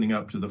building opening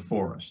up to the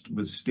forest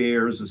with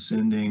stairs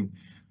ascending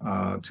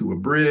to a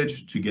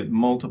bridge to get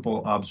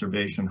multiple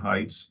observation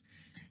heights.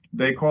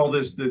 They call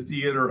this the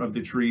Theater of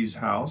the Trees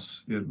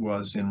House. It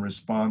was in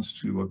response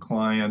to a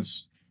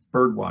client's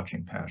bird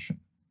watching passion.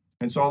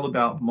 It's all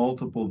about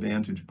multiple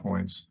vantage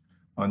points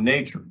on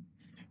nature.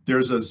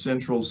 There's a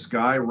central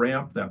sky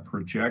ramp that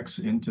projects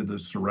into the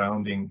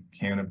surrounding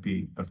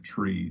canopy of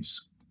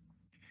trees.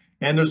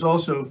 And there's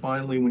also,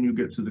 finally, when you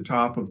get to the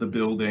top of the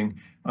building,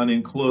 an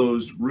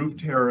enclosed roof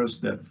terrace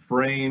that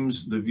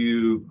frames the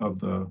view of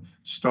the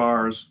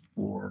stars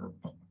for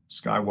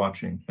sky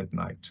watching at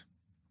night.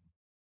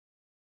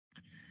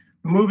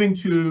 Moving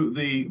to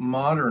the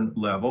modern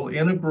level,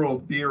 integral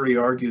theory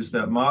argues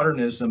that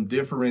modernism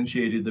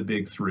differentiated the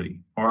big three: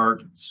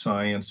 art,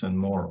 science, and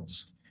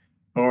morals.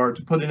 Or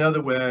to put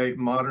another way,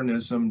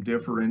 modernism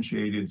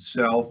differentiated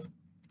self,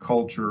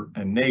 culture,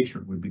 and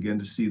nature. We begin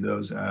to see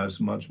those as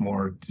much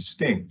more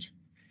distinct.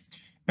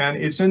 And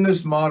it's in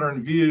this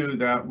modern view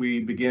that we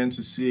begin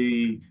to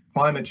see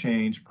climate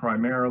change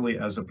primarily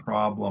as a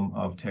problem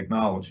of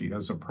technology,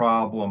 as a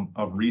problem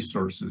of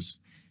resources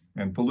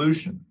and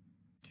pollution.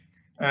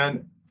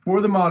 And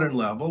for the modern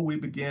level, we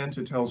began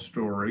to tell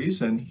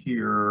stories and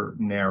hear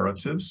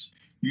narratives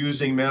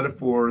using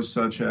metaphors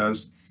such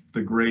as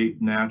the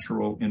great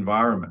natural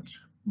environment,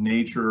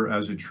 nature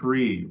as a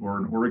tree or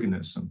an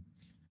organism,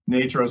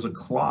 nature as a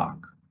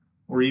clock,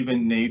 or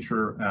even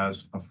nature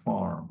as a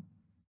farm.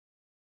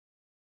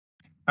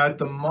 At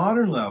the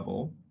modern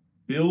level,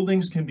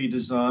 buildings can be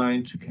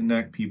designed to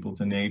connect people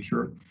to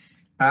nature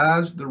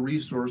as the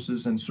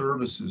resources and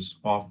services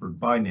offered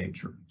by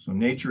nature. So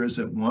nature is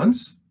at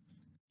once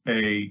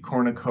a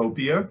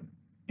cornucopia,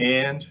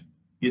 and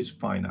it's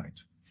finite.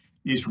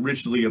 It's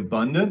richly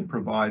abundant,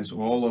 provides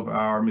all of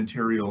our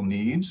material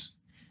needs.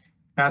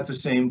 At the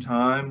same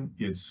time,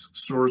 its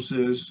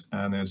sources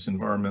and its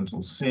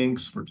environmental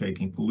sinks for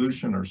taking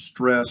pollution are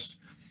stressed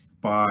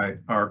by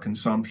our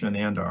consumption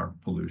and our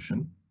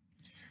pollution.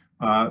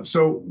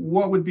 So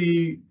what would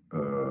be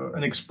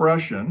an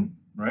expression,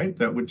 right,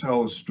 that would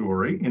tell a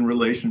story in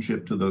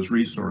relationship to those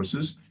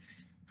resources?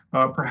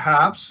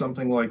 Perhaps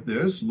something like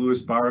this: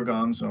 Luis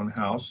Barragan's own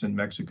house in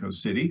Mexico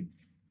City.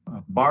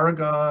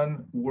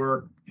 Barragan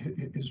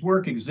his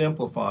work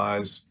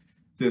exemplifies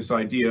this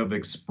idea of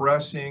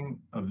expressing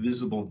a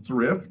visible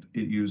thrift.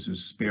 It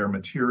uses spare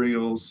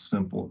materials,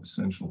 simple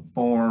essential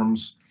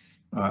forms,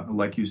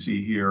 like you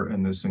see here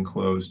in this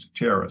enclosed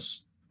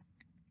terrace.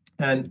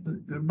 And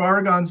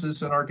Barragan's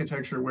is an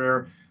architecture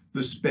where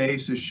the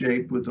space is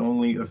shaped with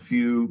only a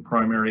few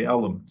primary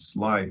elements: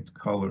 light,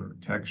 color,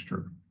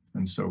 texture,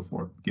 and so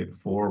forth. Get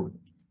forward.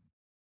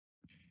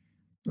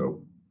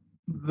 So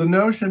the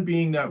notion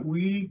being that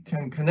we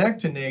can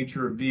connect to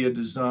nature via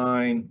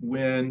design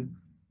when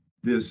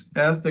this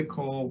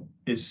ethical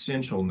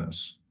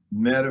essentialness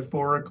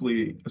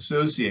metaphorically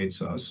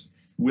associates us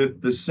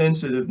with the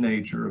sensitive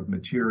nature of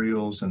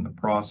materials and the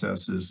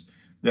processes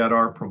that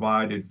are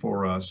provided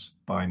for us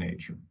by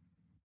nature.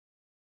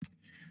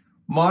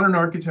 Modern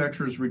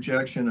architecture's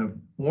rejection of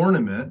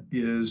ornament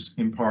is,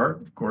 in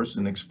part, of course,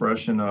 an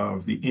expression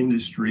of the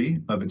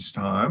industry of its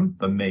time,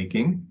 the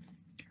making,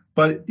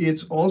 but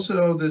it's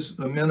also this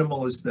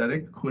minimal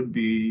aesthetic could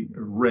be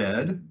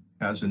read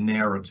as a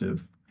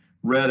narrative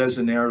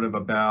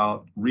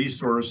about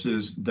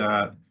resources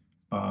that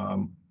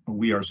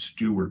we are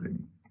stewarding,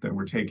 that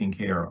we're taking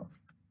care of.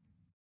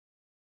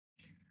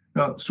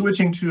 Now,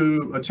 switching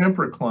to a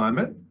temperate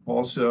climate,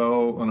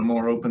 also on a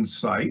more open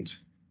site,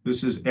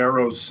 this is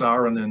Eero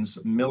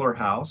Saarinen's Miller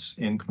House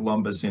in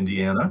Columbus,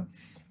 Indiana.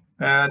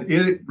 And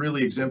it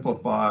really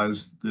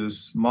exemplifies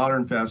this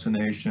modern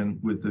fascination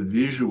with the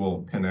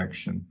visual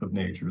connection of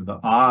nature. The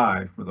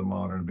eye for the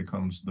modern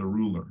becomes the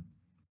ruler.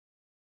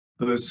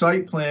 The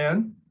site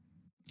plan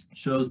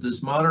shows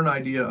this modern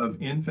idea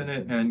of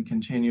infinite and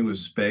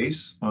continuous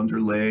space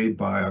underlaid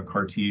by a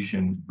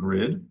Cartesian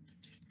grid.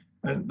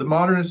 And the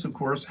modernists, of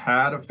course,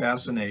 had a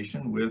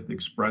fascination with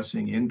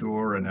expressing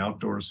indoor and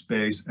outdoor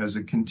space as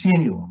a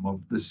continuum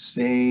of the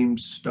same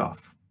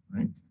stuff,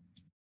 right?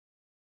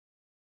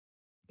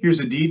 Here's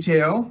a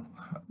detail.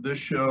 This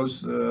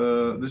shows,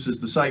 this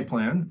is the site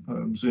plan,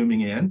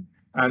 zooming in,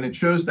 and it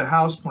shows the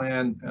house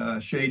plan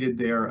shaded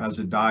there as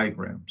a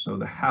diagram. So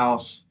the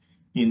house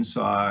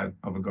inside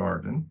of a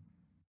garden.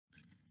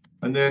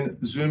 And then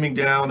zooming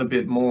down a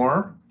bit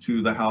more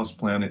to the house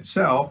plan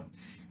itself,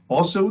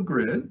 also a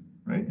grid,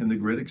 right? And the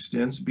grid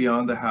extends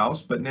beyond the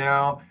house, but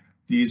now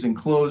these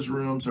enclosed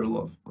rooms are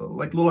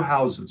like little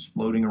houses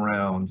floating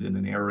around in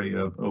an area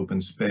of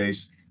open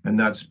space, and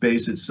that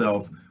space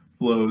itself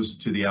flows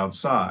to the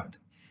outside.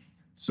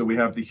 So we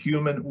have the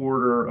human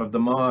order of the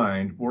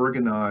mind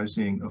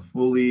organizing a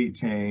fully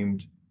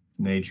tamed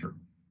nature.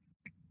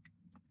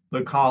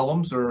 The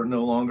columns are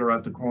no longer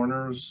at the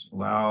corners,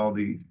 allow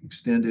the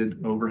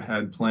extended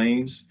overhead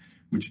planes,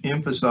 which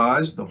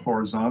emphasize the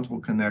horizontal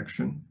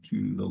connection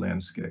to the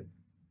landscape.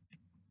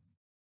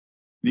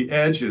 The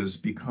edges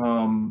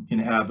become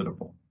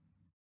inhabitable.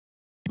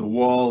 The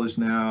wall is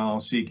now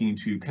seeking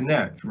to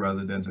connect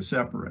rather than to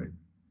separate.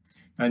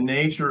 And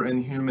nature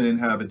and human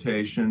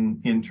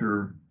inhabitation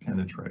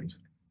interpenetrate.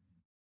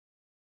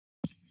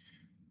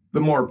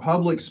 The more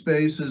public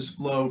spaces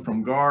flow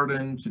from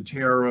garden to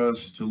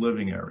terrace to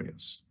living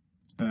areas.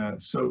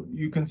 So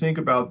you can think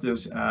about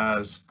this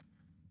as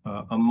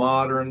a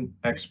modern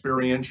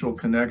experiential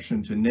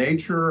connection to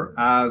nature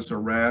as a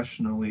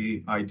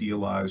rationally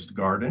idealized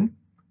garden,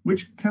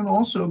 which can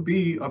also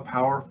be a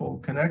powerful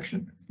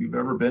connection. If you've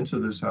ever been to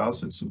this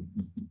house, it's a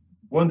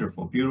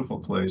wonderful, beautiful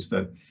place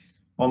that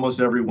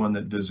almost everyone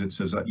that visits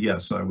says,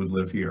 yes, I would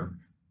live here.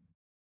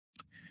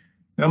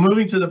 Now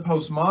moving to the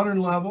postmodern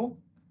level,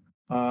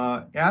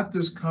 at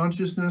this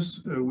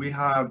consciousness, we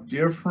have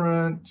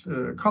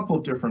a couple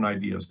of different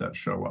ideas that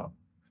show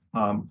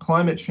up.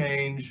 Climate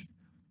change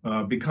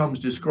becomes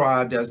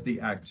described as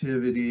the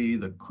activity,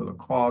 the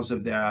cause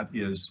of that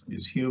is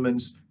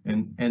humans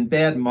and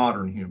bad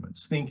modern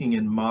humans, thinking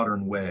in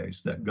modern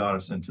ways that got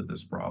us into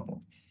this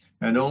problem.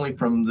 And only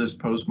from this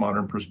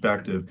postmodern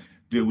perspective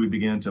do we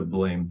begin to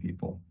blame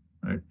people,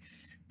 right?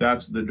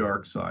 That's the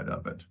dark side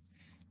of it.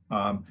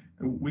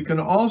 We can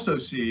also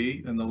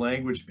see, and the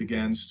language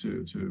begins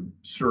to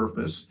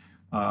surface,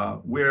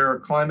 where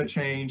climate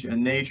change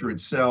and nature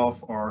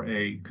itself are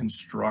a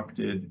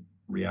constructed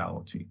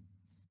reality.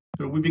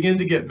 So we begin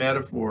to get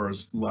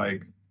metaphors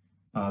like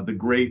the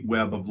great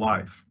web of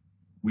life.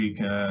 We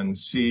can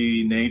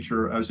see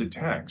nature as a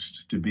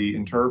text to be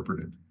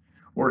interpreted,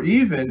 or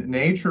even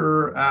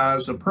nature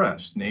as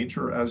oppressed,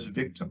 nature as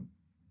victim.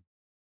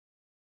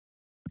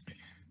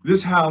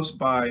 This house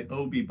by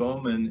O.B.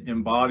 Bowman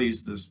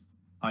embodies this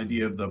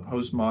idea of the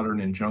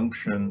postmodern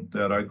injunction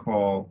that I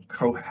call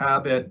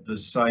cohabit the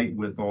site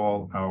with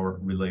all our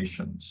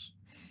relations.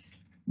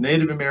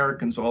 Native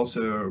Americans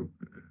also,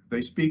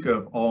 they speak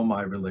of all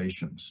my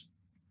relations.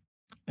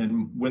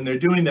 And when they're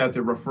doing that,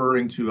 they're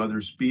referring to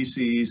other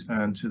species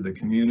and to the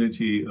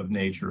community of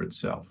nature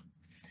itself.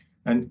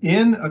 And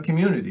in a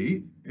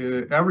community,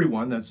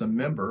 everyone that's a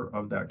member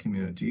of that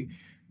community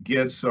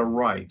gets a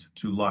right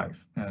to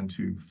life and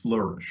to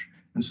flourish.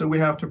 And so we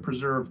have to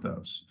preserve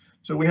those.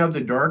 So we have the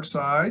dark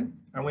side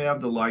and we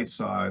have the light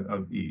side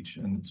of each.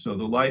 And so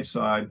the light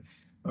side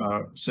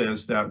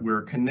says that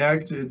we're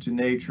connected to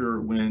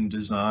nature when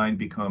design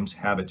becomes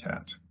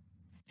habitat.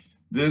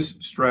 This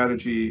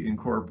strategy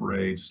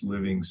incorporates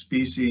living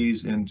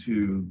species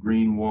into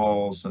green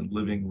walls and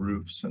living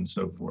roofs and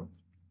so forth.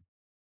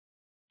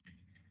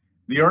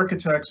 The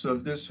architects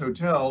of this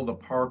hotel, the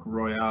Park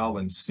Royal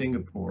in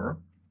Singapore,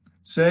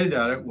 say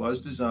that it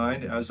was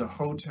designed as a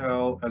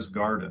hotel as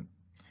garden.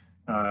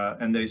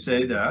 And they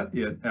say that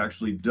it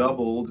actually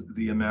doubled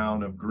the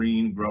amount of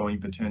green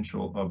growing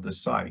potential of the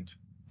site.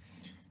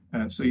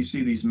 And so you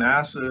see these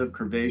massive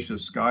curvaceous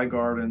sky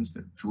gardens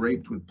that are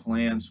draped with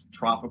plants,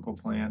 tropical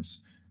plants,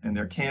 and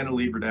they're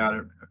cantilevered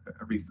out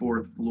every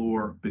fourth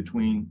floor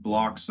between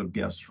blocks of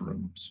guest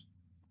rooms.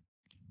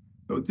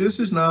 So this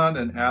is not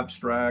an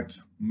abstract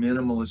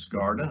minimalist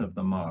garden of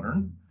the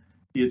modern.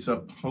 It's a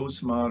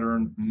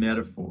postmodern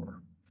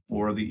metaphor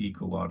for the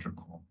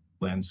ecological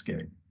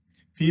landscape.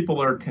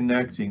 People are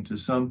connecting to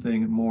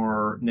something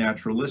more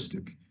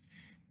naturalistic,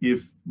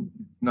 if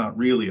not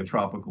really a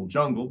tropical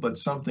jungle, but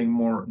something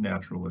more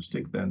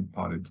naturalistic than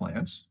potted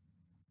plants.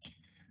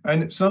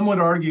 And some would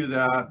argue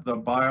that the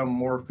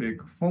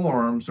biomorphic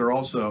forms are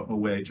also a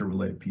way to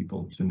relate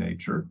people to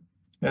nature,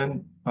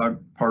 and I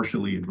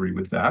partially agree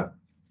with that.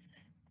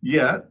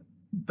 Yet,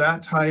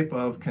 that type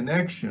of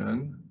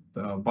connection,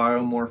 the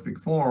biomorphic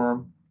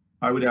form,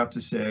 I would have to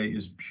say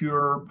is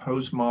pure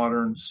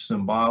postmodern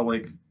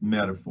symbolic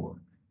metaphor.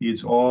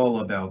 It's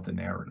all about the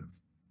narrative.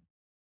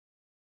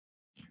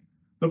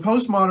 The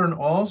postmodern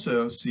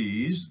also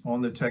sees,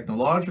 on the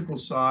technological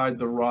side,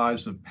 the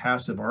rise of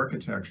passive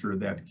architecture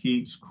that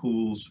heats,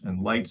 cools,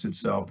 and lights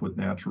itself with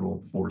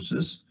natural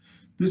forces.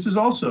 This is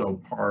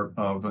also part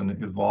of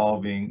an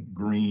evolving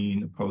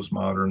green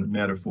postmodern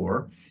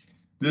metaphor.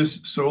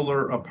 This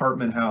solar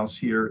apartment house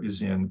here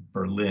is in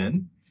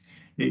Berlin.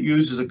 It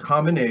uses a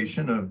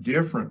combination of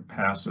different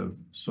passive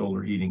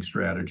solar heating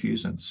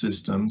strategies and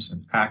systems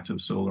and active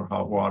solar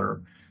hot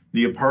water.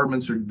 The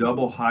apartments are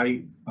double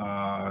height,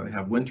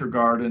 have winter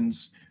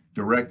gardens,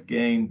 direct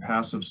gain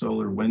passive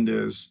solar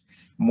windows,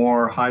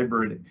 more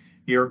hybrid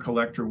air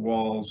collector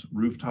walls,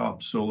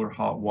 rooftop solar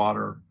hot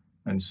water,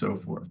 and so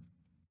forth.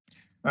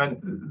 And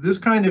this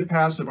kind of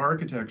passive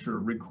architecture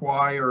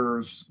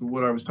requires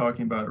what I was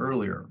talking about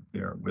earlier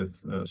there with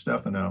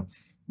Stefano,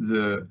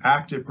 the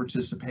active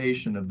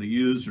participation of the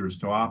users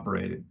to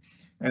operate it.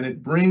 And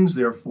it brings,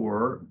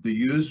 therefore, the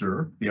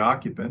user, the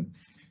occupant,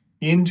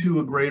 into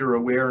a greater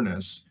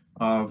awareness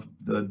of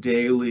the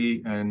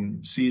daily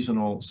and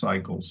seasonal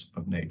cycles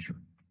of nature.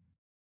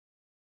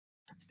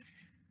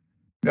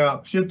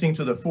 Now, shifting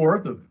to the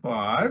fourth of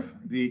five,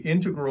 the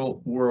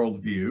integral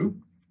worldview.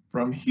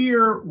 From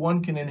here,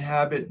 one can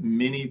inhabit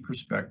many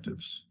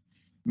perspectives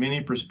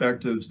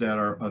that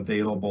are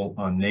available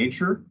on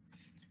nature,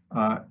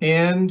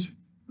 and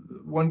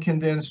one can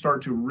then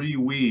start to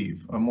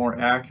reweave a more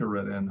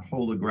accurate and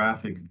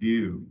holographic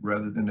view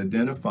rather than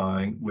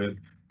identifying with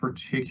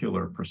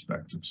particular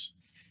perspectives.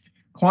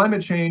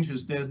 Climate change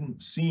is then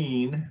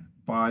seen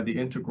by the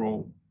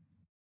integral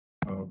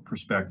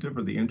perspective,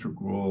 or the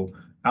integral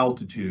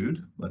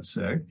altitude, let's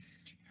say,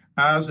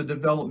 as a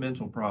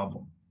developmental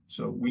problem.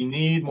 So we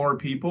need more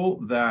people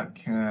that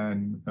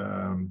can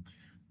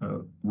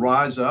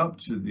rise up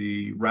to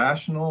the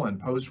rational and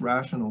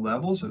post-rational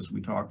levels, as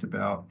we talked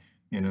about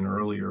in an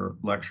earlier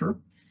lecture,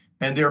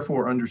 and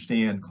therefore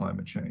understand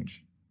climate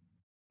change.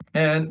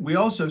 And we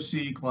also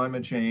see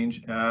climate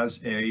change as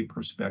a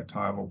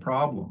perspectival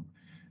problem,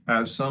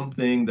 as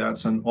something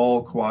that's an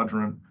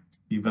all-quadrant,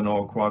 even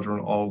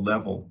all-quadrant,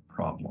 all-level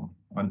problem,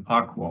 an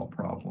aqual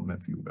problem,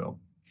 if you will.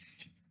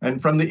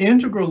 And from the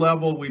integral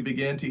level, we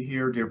begin to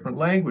hear different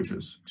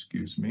languages.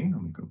 Excuse me,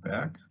 let me go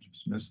back,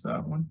 just missed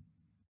that one.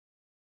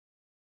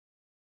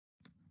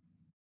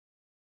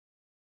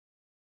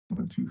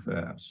 Went too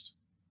fast.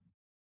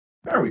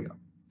 There we go.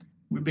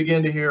 We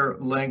begin to hear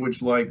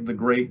language like the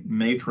great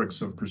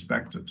matrix of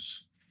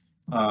perspectives.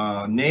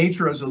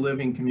 Nature as a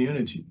living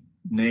community,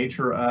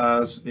 nature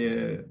as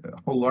a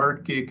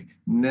holarchic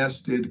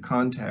nested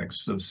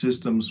context of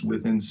systems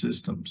within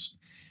systems,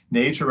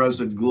 nature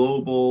as a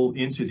global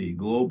entity,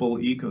 global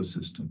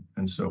ecosystem,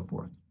 and so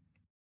forth.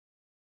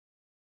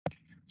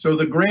 So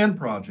the grand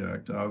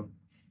project of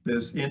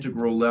this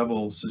integral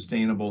level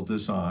sustainable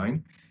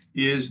design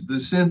is the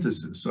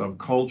synthesis of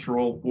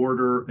cultural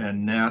order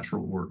and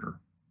natural order.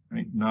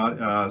 Right? Not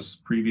as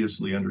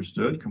previously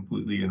understood,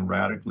 completely and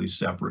radically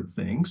separate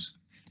things,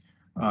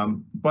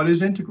 but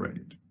is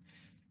integrated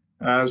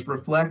as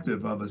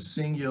reflective of a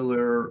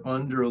singular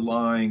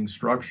underlying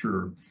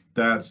structure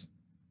that's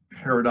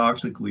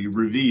paradoxically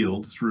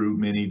revealed through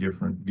many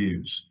different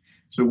views.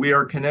 So we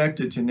are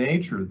connected to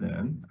nature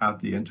then at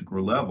the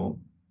integral level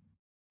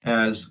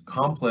as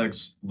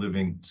complex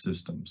living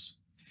systems.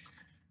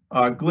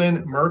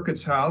 Glenn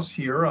Murcutt's house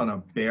here on a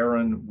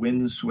barren,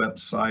 windswept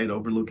site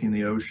overlooking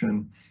the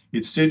ocean.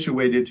 It's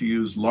situated to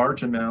use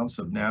large amounts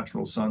of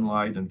natural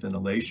sunlight and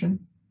ventilation.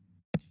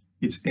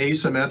 Its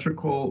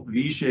asymmetrical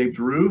V-shaped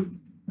roof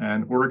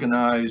and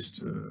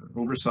organized,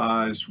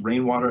 oversized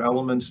rainwater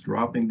elements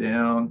dropping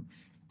down.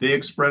 They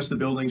express the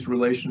building's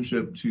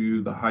relationship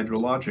to the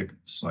hydrologic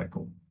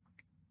cycle.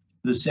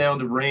 The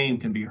sound of rain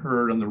can be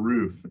heard on the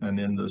roof and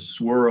in the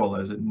swirl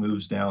as it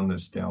moves down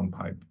this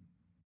downpipe.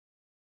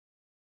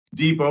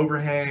 Deep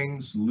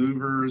overhangs,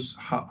 louvers,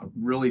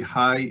 really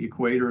high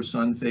equator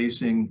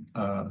sun-facing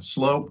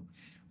slope,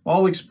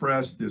 all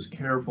express this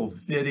careful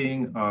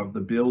fitting of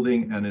the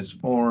building and its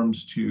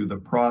forms to the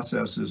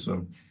processes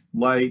of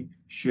light,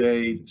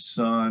 shade,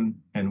 sun,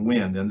 and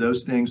wind, and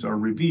those things are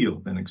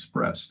revealed and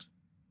expressed.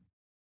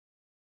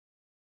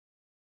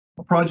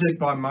 A project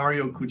by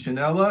Mario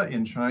Cucinella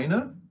in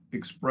China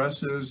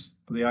expresses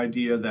the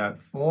idea that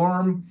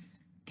form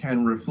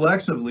can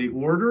reflexively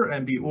order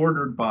and be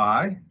ordered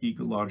by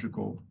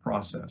ecological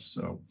process.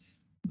 So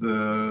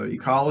the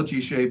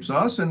ecology shapes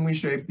us and we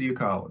shape the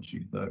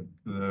ecology.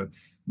 The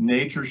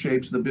nature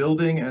shapes the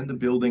building and the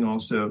building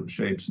also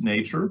shapes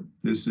nature.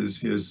 This is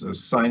his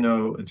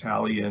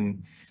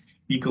Sino-Italian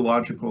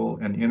ecological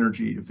and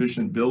energy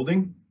efficient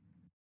building.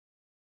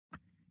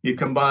 It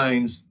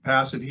combines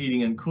passive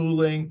heating and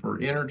cooling for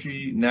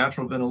energy,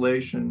 natural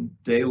ventilation,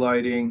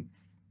 daylighting,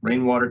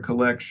 rainwater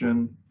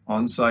collection,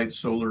 on-site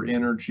solar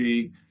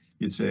energy.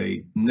 It's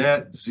a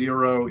net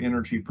zero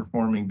energy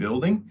performing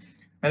building.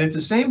 And at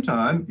the same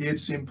time,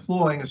 it's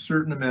employing a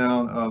certain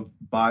amount of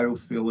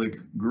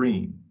biophilic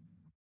green.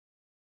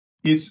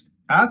 It's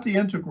at the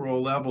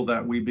integral level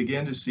that we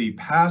begin to see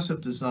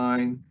passive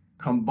design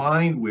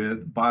combined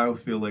with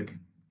biophilic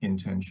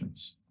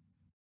intentions.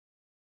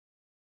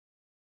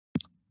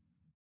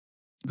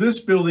 This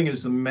building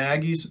is the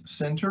Maggie's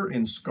Centre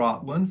in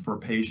Scotland for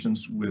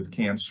patients with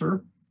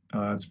cancer.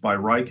 It's by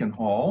Riken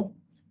Hall,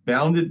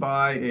 bounded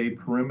by a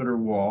perimeter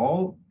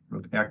wall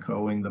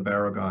echoing the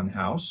Barragan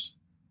House.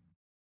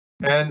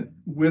 And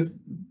with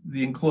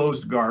the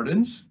enclosed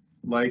gardens,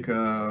 like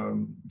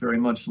very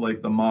much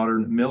like the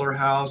modern Miller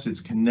House, it's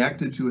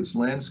connected to its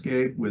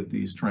landscape with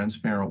these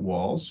transparent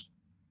walls.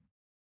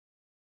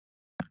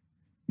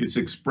 It's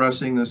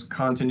expressing this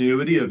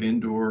continuity of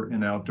indoor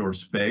and outdoor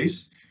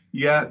space,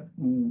 yet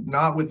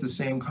not with the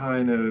same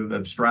kind of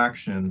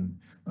abstraction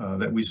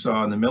that we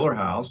saw in the Miller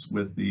House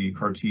with the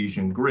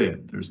Cartesian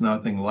grid. There's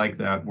nothing like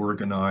that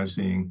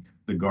organizing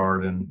the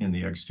garden in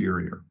the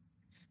exterior.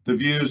 The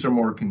views are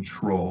more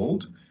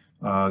controlled.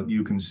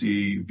 You can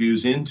see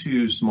views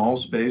into small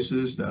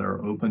spaces that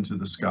are open to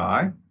the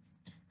sky.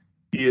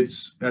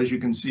 It's, as you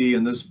can see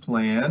in this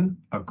plan,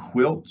 a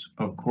quilt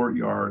of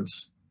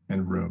courtyards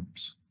and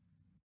rooms.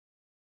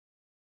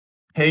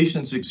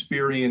 Patients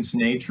experience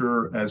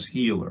nature as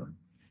healer,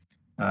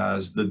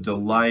 as the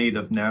delight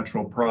of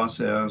natural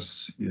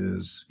process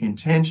is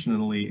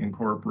intentionally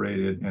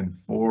incorporated and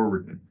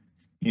forwarded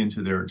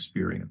into their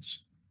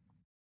experience.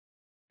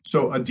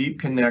 So a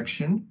deep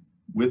connection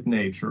with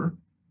nature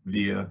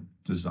via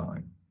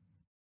design.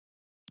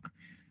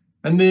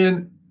 And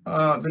then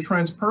the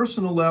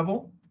transpersonal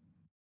level,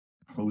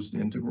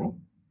 post-integral.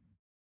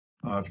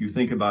 If you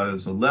think about it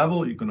as a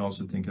level, you can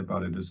also think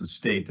about it as a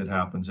state that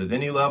happens at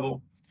any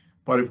level.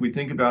 But if we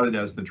think about it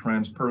as the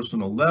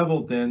transpersonal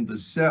level, then the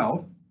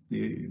self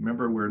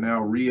remember, we're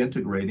now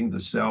reintegrating the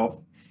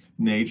self,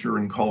 nature,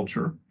 and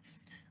culture.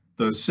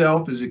 The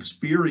self is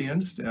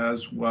experienced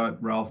as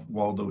what Ralph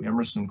Waldo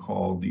Emerson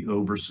called the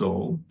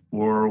oversoul,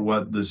 or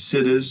what the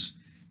Siddhas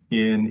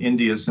in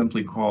India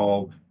simply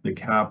call the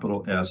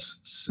capital S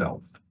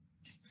self.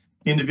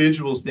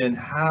 Individuals then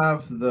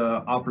have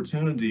the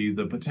opportunity,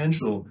 the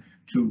potential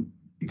to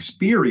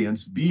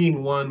experience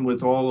being one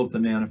with all of the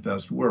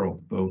manifest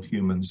world, both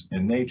humans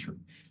and nature.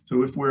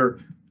 So if we're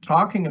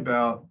talking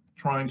about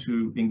trying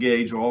to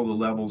engage all the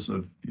levels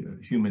of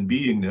human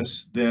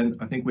beingness, then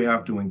I think we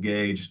have to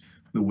engage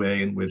the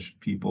way in which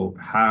people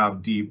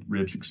have deep,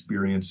 rich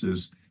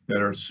experiences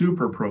that are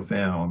super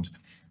profound,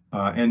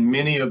 and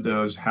many of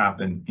those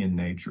happen in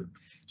nature.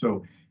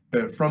 So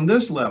from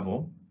this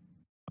level,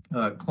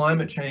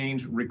 climate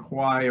change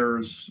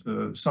requires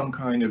some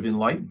kind of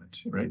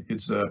enlightenment, right?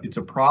 It's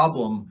a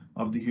problem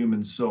of the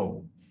human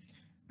soul.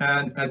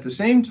 And at the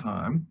same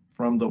time,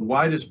 from the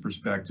widest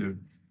perspective,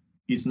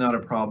 it's not a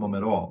problem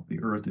at all.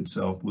 The earth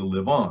itself will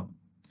live on.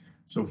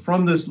 So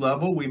from this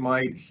level, we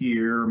might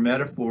hear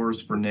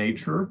metaphors for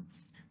nature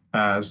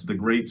as the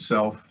great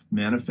self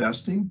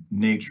manifesting,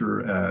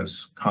 nature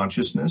as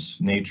consciousness,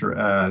 nature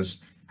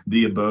as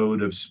the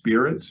abode of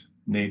spirit,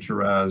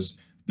 nature as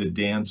the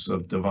dance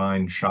of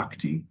divine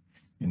Shakti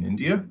in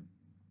India.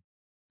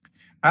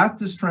 At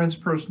this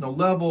transpersonal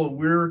level,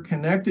 we're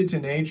connected to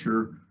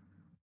nature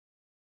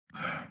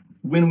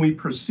when we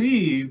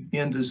perceive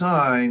in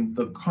design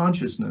the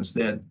consciousness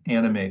that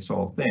animates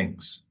all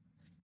things.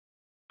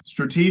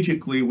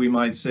 Strategically, we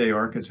might say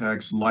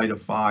architects light a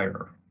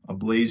fire, a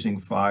blazing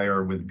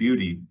fire with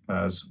beauty,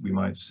 as we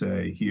might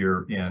say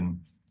here in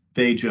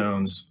Fay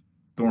Jones'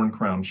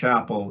 Thorncrown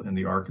Chapel in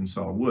the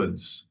Arkansas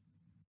woods.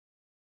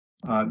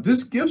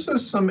 This gives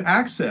us some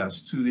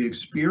access to the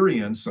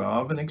experience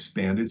of an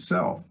expanded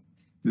self.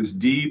 This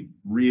deep,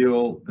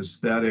 real,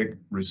 aesthetic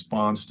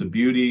response to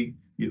beauty,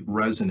 it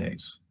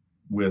resonates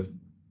with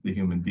the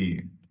human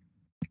being.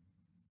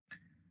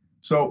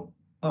 So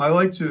I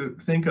like to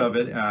think of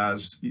it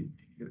as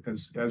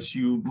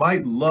you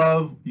might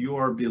love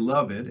your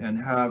beloved and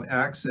have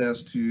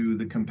access to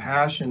the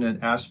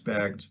compassionate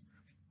aspect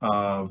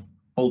of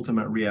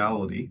ultimate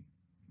reality.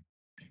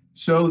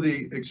 So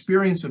the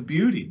experience of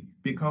beauty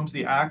becomes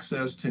the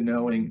access to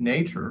knowing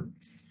nature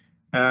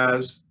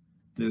as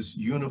this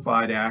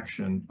unified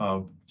action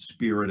of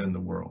spirit in the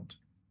world.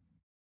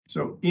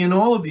 So in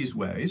all of these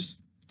ways,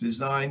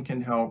 design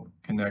can help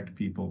connect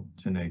people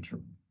to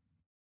nature.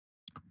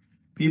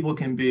 People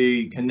can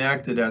be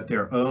connected at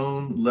their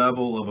own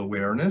level of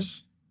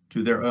awareness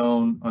to their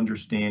own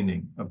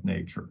understanding of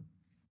nature.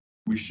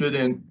 We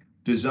shouldn't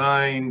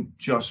design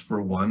just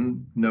for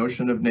one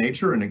notion of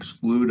nature and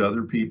exclude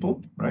other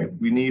people, right?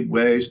 We need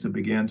ways to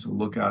begin to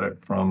look at it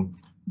from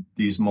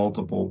these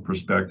multiple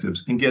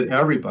perspectives and get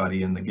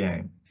everybody in the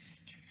game.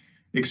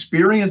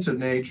 Experience of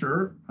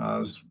nature,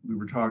 as we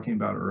were talking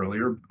about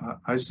earlier,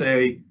 I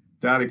say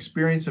that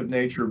experience of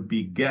nature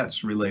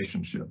begets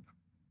relationship,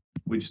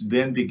 which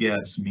then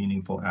begets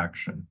meaningful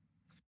action.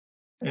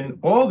 And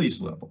all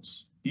these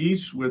levels,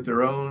 each with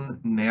their own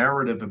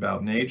narrative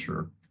about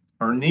nature,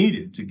 are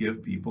needed to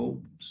give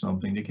people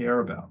something to care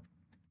about.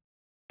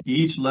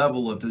 Each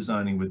level of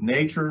designing with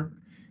nature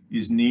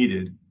is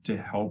needed to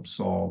help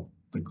solve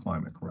the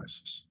climate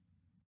crisis.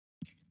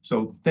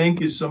 So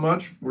thank you so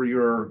much for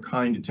your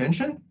kind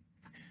attention.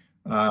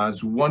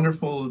 It's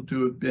wonderful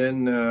to have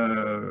been,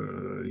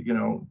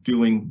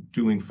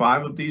 doing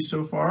 5 of these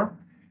so far,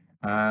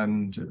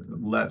 and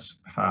let's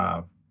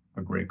have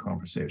a great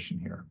conversation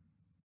here.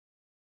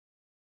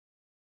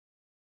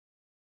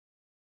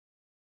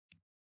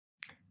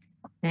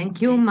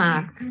 Thank you,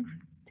 Mark.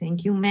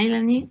 Thank you,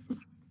 Melanie.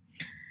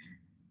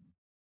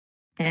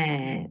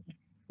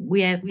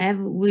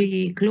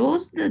 We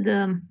closed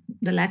the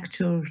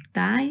lecture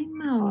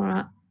time,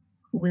 or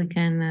we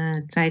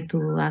can try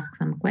to ask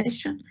some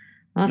questions?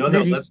 No,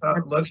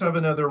 let's have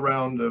another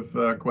round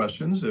of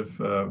questions if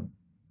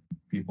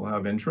people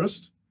have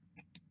interest.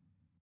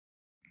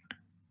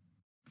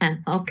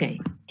 Okay.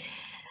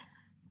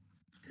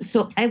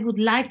 So I would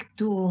like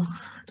to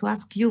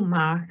ask you,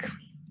 Mark,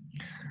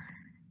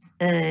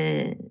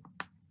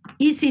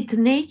 is it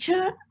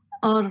nature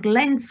or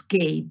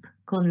landscape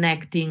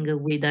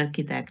connecting with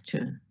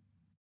architecture?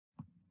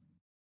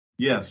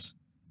 Yes.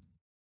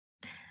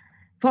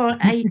 For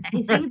I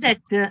think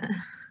that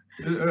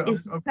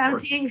is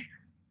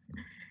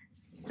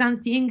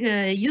something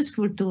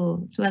useful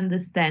to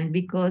understand,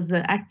 because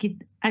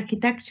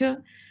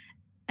architecture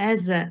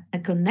has a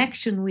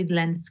connection with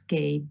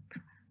landscape.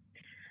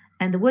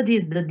 And what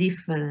is the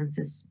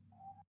differences?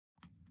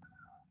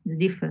 The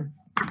difference,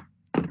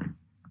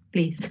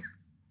 please.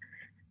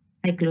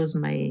 I close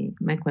my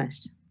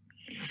question.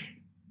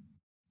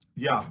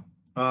 Yeah,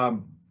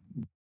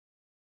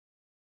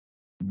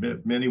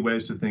 many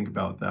ways to think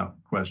about that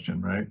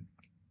question, right?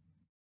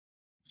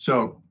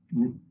 So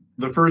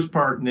the first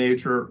part,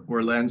 nature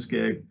or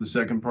landscape, the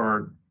second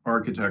part,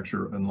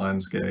 architecture and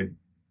landscape.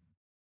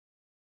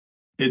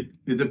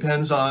 It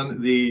depends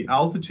on the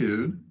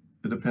altitude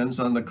It depends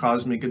on the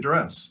cosmic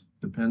address,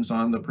 depends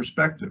on the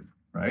perspective,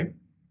 right?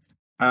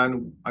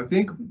 And I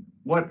think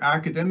what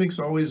academics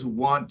always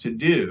want to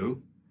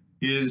do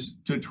is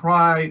to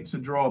try to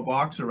draw a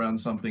box around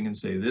something and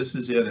say, this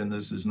is it and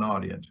this is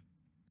not it,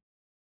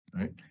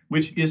 right?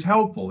 Which is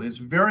helpful. It's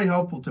very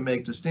helpful to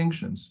make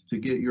distinctions, to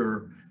get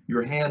your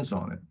hands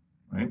on it,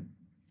 right?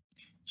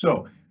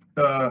 So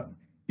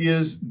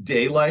is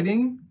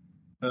daylighting,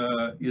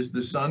 is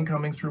the sun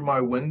coming through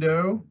my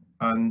window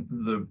and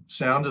the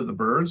sound of the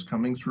birds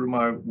coming through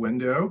my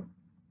window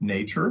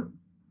nature?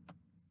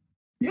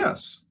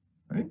 Yes,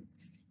 right?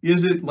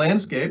 Is it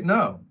landscape?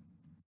 No,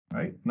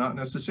 right? Not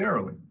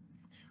necessarily.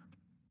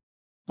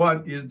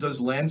 But does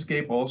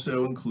landscape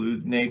also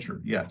include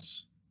nature?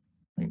 Yes.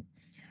 Right?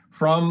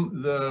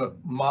 From the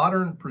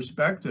modern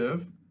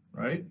perspective,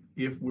 right,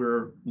 if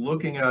we're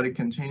looking at a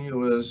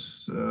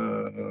continuous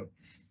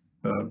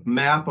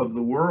map of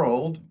the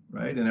world,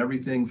 right, and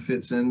everything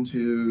fits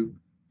into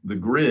the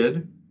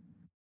grid,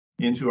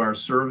 into our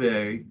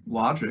survey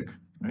logic,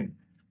 right,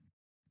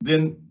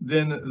 then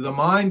the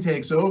mind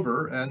takes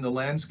over and the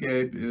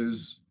landscape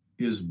is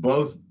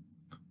both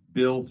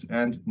built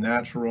and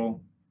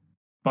natural,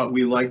 but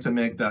we like to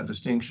make that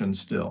distinction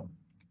still,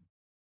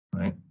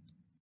 right?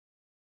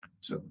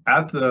 So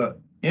at the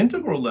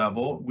integral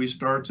level, we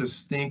start to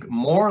think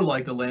more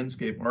like a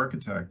landscape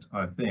architect,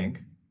 I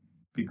think,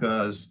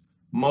 because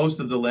most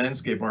of the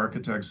landscape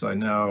architects I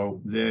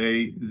know,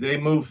 they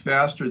move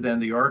faster than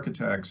the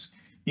architects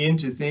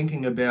into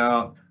thinking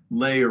about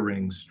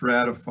layering,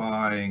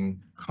 stratifying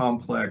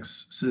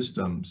complex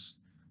systems.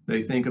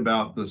 They think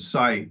about the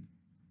site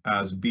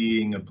as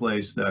being a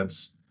place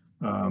that's,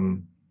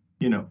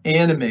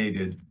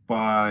 animated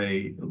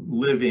by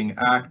living,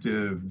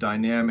 active,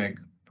 dynamic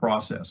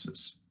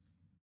processes.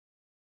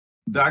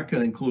 That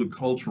can include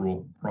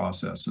cultural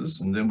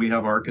processes, and then we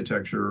have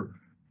architecture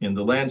in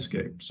the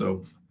landscape.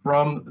 So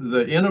from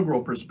the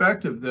integral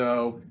perspective,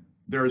 though,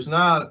 there's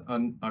not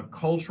a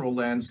cultural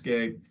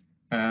landscape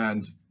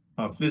and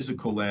a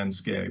physical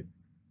landscape,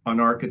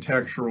 an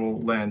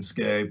architectural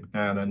landscape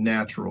and a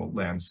natural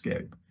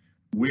landscape.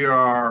 We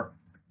are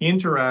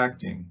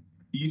interacting,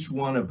 each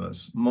one of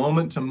us,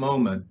 moment to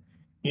moment,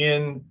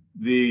 in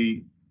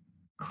the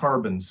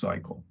carbon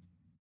cycle,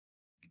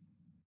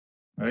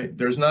 right?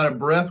 There's not a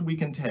breath we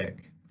can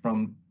take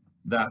from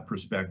that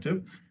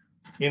perspective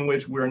in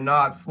which we're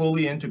not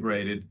fully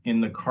integrated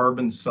in the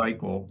carbon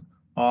cycle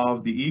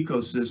of the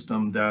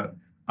ecosystem that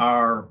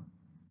our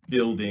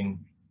building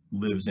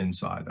lives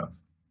inside of.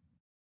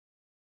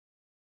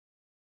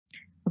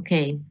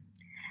 Okay,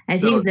 I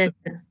think that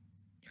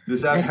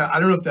does that I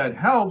don't know if that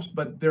helps,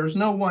 but there's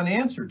no one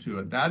answer to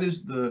it. That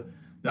is the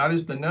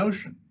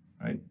notion,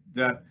 right?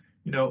 That,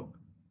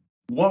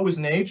 what was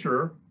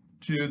nature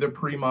to the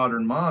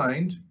pre-modern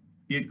mind?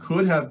 It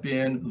could have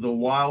been the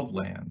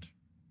wildland,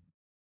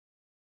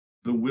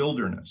 the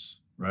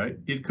wilderness, right?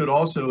 It could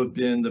also have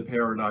been the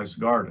paradise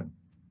garden.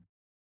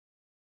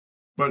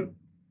 But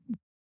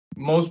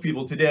most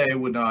people today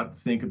would not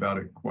think about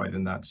it quite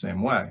in that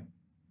same way.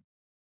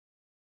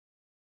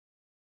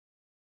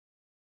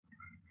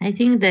 I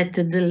think that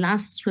the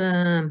last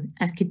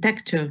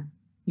architecture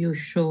you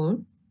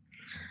showed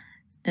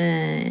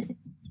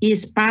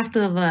is part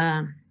of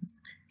a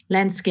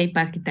landscape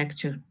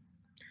architecture.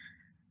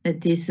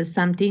 That is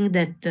something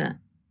that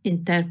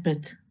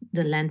interprets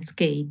the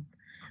landscape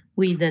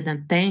with an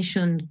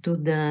attention to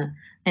the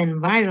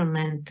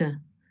environment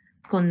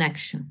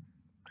connection.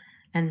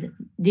 And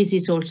this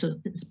is also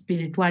the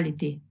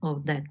spirituality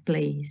of that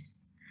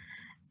place.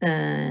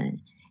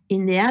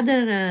 In the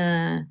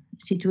other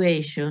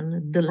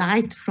situation, the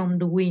light from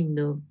the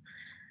window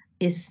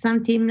is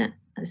something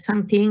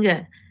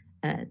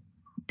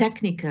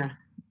technical,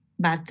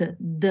 but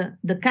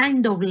the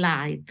kind of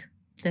light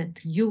that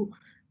you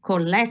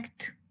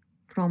collect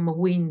from a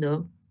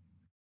window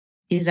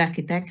is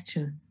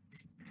architecture.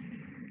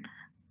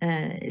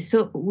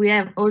 So we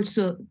have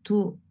also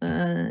to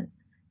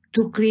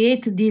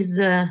create this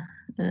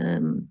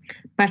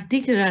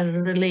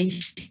particular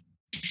relationship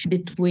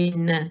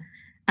between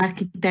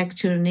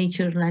architecture,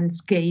 nature,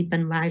 landscape,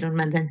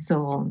 environment, and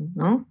so on.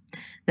 No,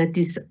 that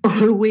is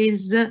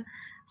always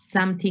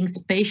something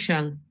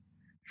special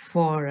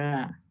for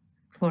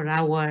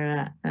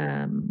our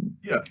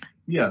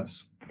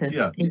yes.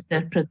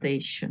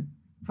 interpretation.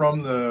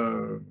 From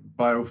the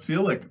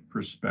biophilic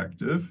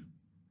perspective,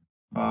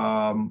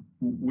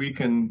 we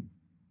can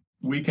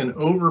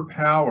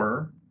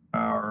overpower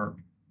our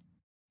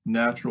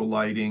natural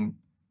lighting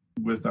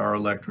with our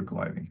electric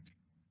lighting.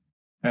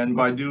 And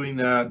by doing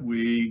that,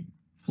 we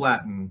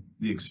flatten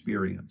the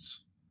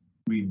experience.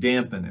 We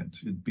dampen it.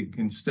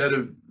 Instead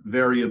of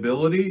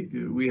variability,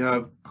 we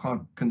have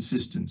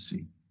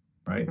consistency,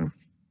 right?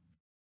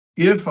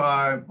 If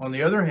I, on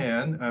the other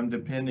hand, I'm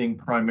depending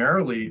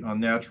primarily on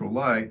natural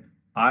light,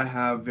 I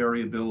have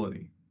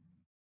variability.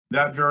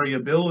 That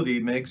variability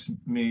makes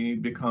me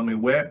become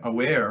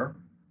aware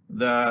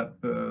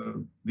that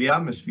the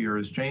atmosphere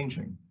is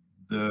changing.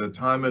 The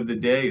time of the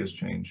day is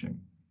changing.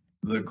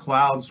 The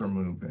clouds are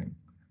moving.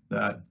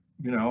 That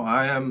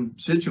I am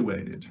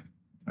situated,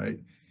 right,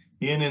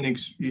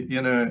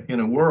 in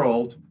a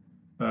world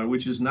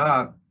which is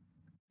not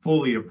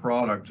fully a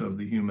product of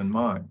the human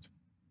mind.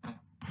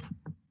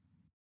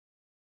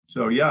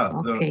 So yeah,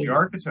 Okay. the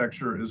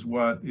architecture is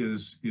what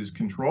is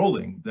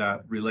controlling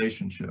that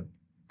relationship,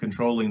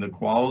 controlling the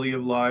quality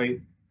of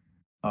light.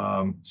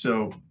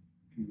 So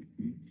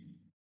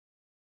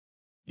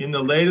in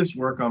the latest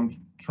work I'm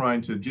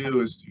trying to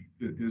do is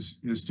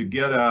to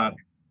get at,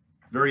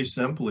 very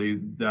simply,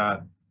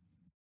 that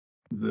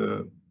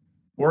the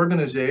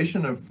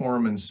organization of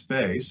form and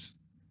space,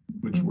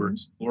 which we're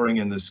exploring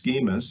in the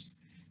schemas,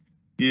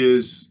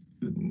 is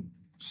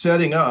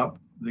setting up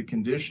the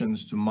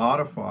conditions to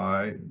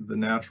modify the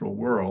natural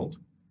world.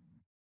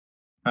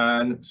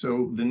 And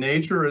so the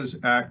nature is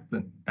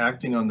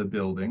acting on the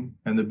building,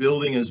 and the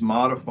building is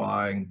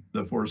modifying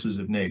the forces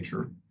of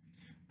nature.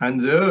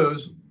 And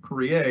those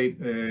create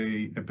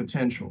a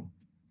potential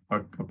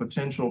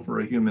for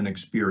a human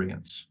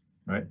experience,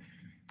 right?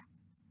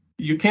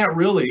 You can't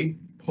really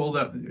pull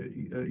that,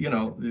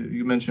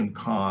 you mentioned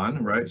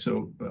Kahn, right?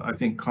 So I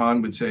think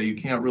Kahn would say you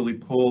can't really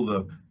pull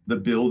the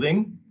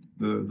building,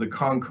 the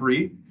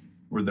concrete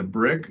or the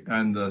brick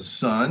and the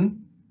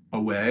sun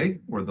away,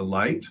 or the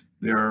light.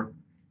 They're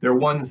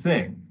one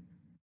thing.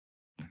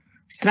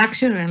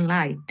 Structure and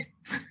light.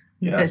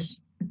 Yes.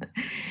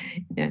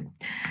 Yeah.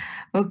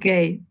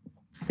 Okay.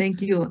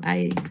 Thank you.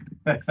 I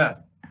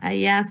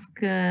ask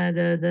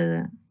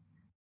the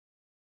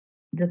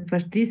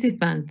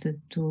participant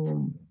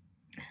to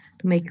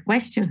make a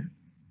question.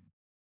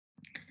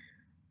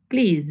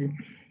 Please.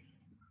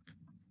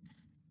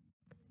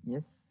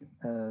 Yes.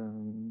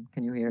 Can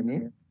you hear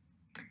me?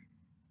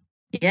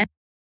 Yes.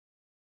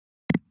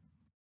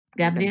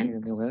 Gabriel? Can you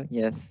hear me well?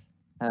 Yes.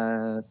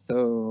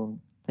 So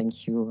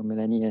thank you,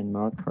 Melanie and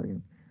Mark,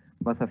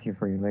 both of you,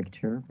 for your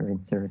lecture. Very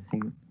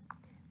interesting.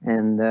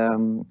 And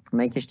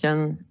my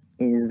question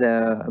is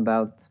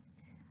about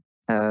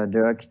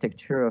the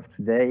architecture of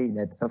today,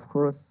 that of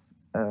course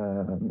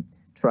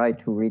try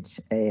to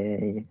reach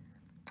a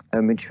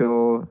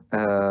mutual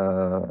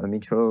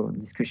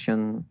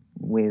discussion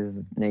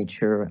with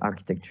nature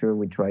architecture.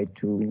 We try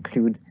to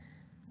include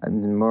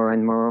more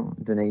and more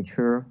the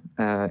nature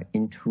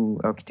into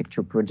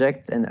architecture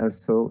project, and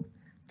also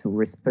to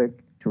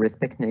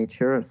respect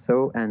nature.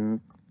 So, and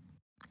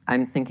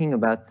I'm thinking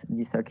about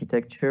this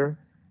architecture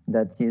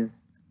that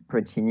is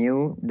pretty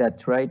new, that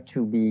try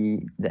to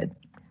be that.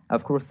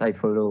 Of course, I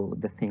follow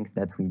the things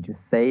that we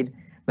just said,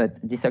 but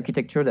this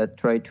architecture that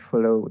try to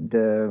follow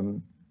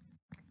the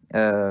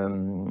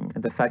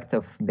fact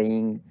of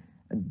being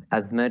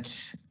as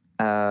much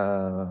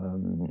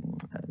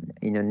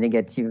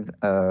negative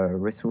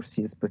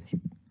resources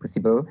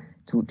possible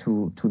to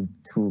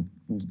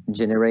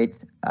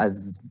generate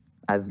as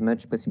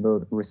much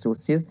possible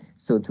resources,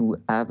 so to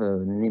have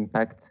an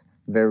impact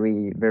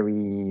very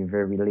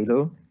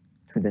little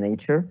to the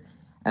nature.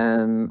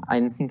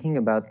 I'm thinking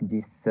about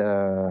this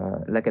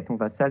Lacaton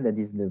Vassal, that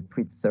is the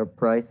Pulitzer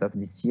Prize of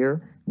this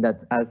year,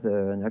 that has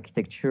an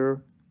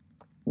architecture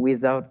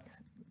without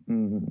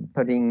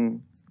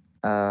putting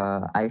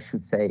I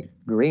should say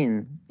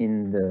green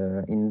in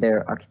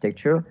their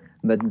architecture,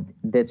 but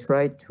they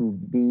try to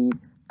be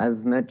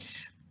as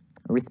much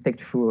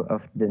respectful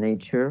of the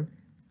nature,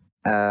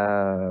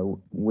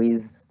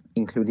 with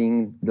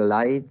including the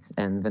light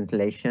and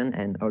ventilation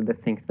and all the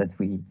things that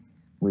we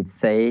would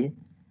say.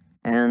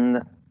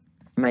 And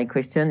my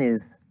question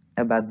is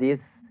about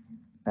this.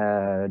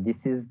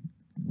 This is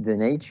the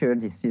nature,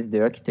 this is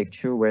the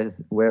architecture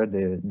where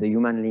the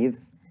human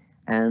lives.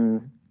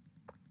 And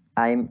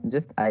I'm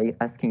just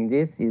asking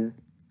this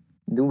is,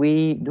 do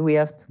we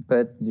have to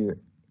put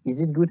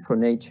is it good for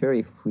nature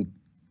if we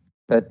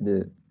put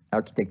the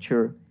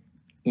architecture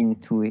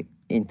into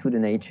the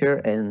nature,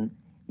 and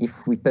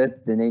if we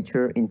put the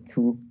nature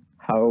into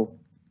how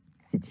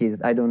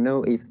cities? I don't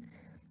know if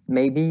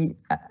maybe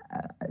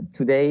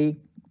today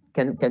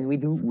can we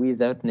do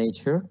without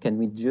nature? Can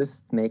we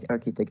just make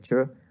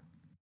architecture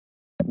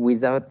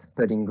without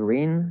putting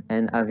green,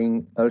 and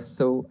having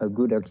also a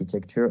good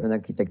architecture, an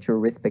architecture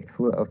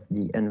respectful of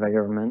the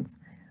environment,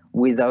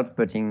 without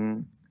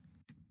putting,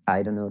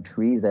 I don't know,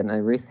 trees and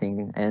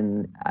everything?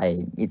 And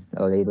it's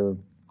a little,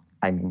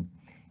 I mean,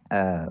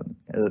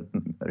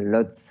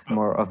 lots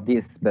more of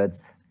this, but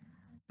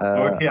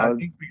okay,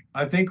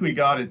 I think we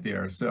got it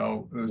there.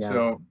 So Yeah.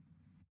 so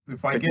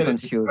if I Pretty get it, the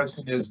confused.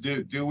 question is,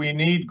 do we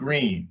need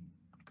green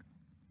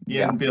in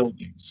Yes.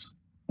 buildings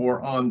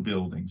or on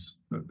buildings?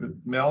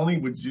 Melanie,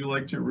 would you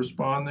like to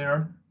respond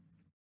there?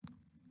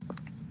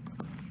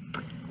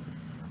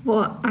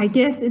 Well, I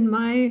guess in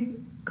my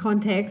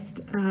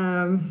context,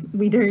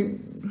 nature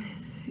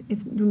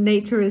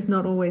is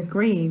not always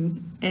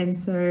green. And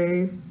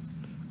so,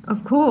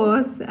 of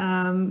course,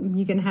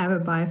 you can have a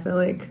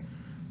biophilic,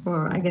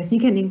 or I guess you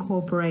can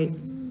incorporate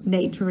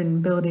nature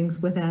in buildings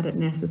without it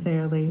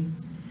necessarily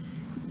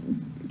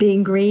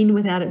being green,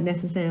 without it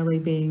necessarily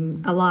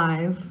being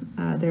alive.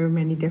 There are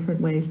many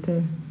different ways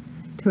to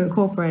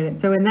incorporate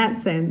it. So in that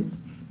sense,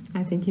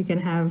 I think you can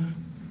have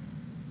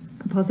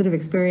positive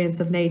experience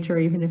of nature,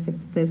 even if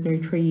there's no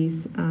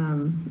trees.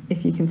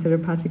 If you consider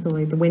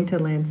particularly the winter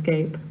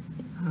landscape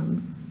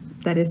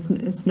that is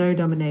snow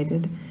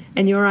dominated.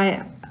 And you're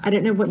right, I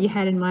don't know what you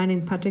had in mind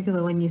in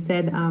particular when you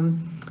said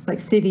like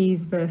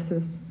cities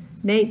versus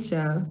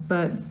nature,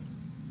 but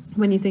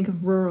when you think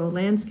of rural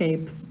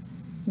landscapes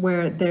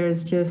where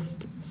there's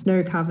just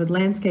snow-covered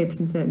landscapes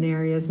in certain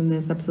areas and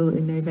there's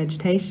absolutely no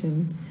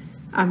vegetation,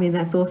 I mean,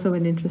 that's also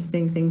an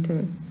interesting thing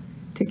to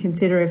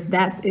consider if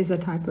that is a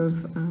type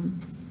of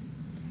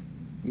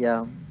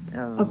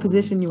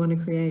opposition you want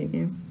to create.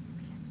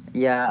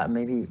 Yeah,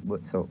 maybe.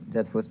 So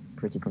that was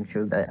pretty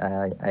confused.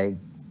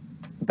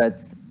 But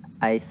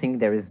I think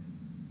there is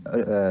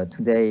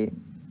today,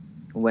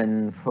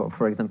 when,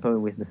 for example,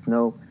 with the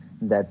snow,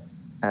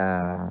 that's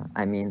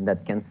I mean,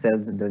 that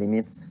cancels the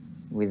limits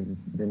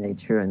with the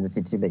nature and the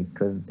city,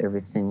 because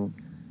everything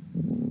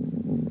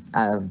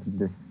have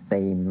the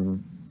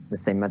same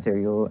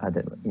material at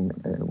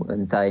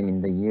one time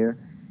in the year.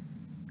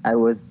 I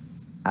was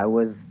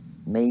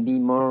maybe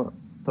more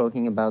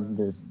talking about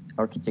the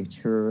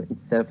architecture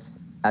itself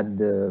at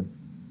the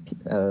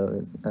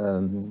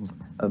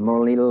a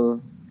more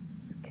little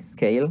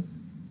scale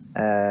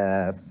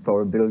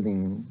for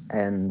building,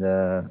 and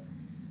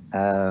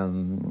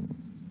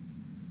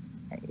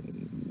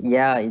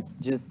yeah, it's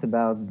just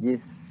about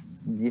this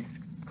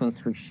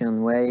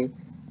construction way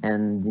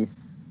and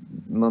this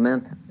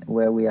moment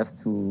where we have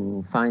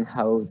to find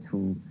how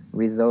to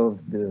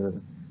resolve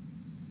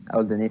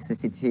all the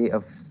necessity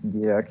of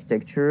the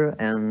architecture,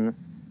 and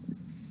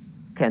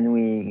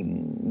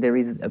there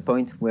is a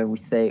point where we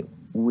say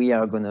we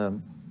are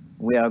gonna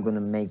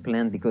make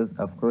plans, because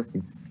of course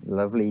it's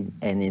lovely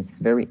and it's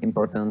very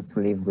important to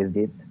live with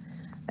it,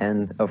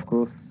 and of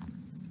course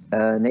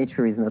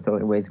nature is not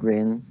always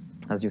green,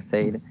 as you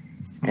said,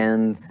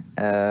 and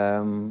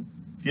in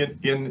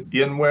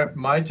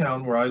my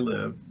town where I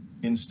live,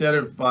 instead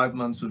of 5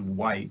 months of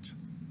white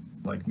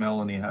like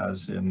Melanie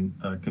has in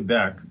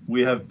Quebec,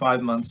 we have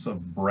 5 months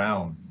of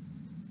brown.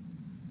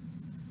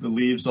 The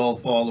leaves all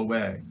fall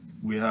away.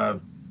 We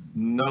have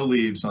no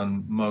leaves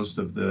on most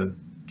of the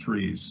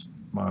trees.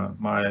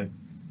 My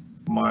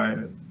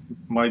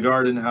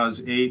garden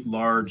has 8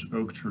 large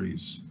oak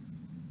trees.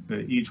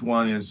 Each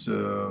one is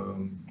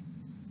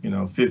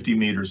 50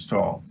 meters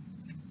tall.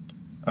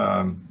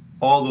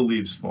 All the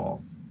leaves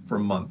fall for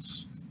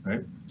months,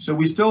 right? So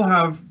we still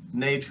have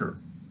nature,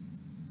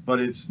 but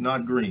it's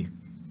not green.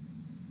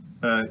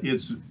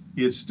 It's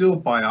still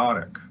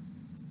biotic.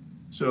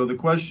 So the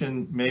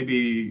question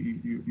maybe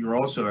you're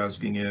also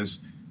asking is,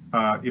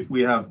 if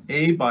we have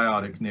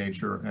abiotic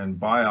nature and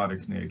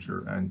biotic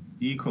nature and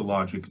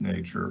ecologic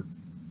nature,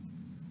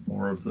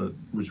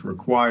 which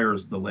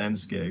requires the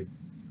landscape,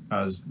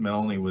 as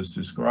Melanie was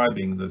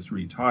describing the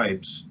 3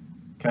 types,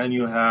 can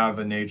you have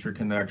a nature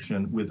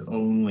connection with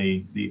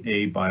only the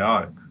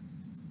abiotic,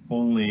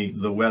 only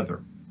the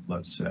weather,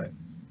 let's say,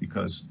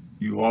 because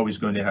you're always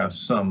going to have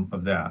some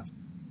of that.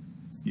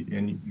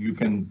 And you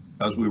can,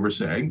 as we were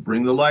saying,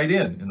 bring the light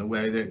in a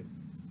way that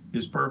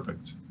is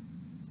perfect.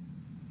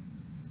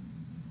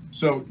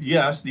 So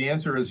yes, the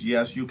answer is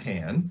yes, you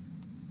can.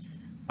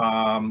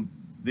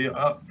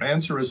 The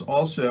answer is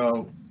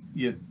also,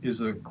 it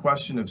is a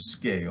question of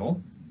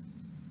scale.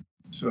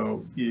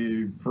 So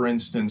for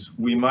instance,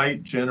 we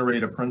might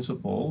generate a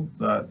principle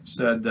that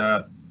said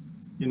that,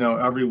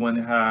 everyone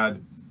had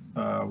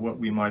what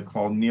we might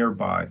call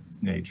nearby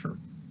nature.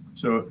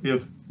 So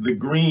if the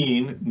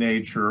green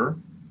nature,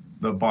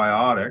 the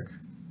biotic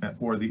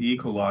or the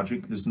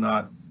ecologic, is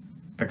not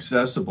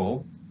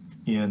accessible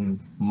in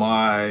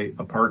my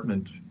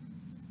apartment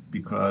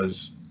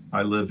because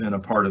I live in a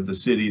part of the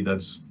city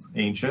that's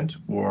ancient,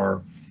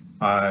 or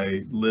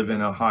I live in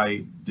a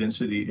high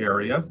density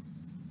area,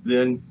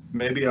 then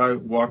maybe I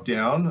walk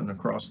down and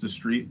across the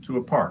street to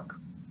a park.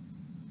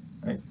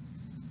 Right?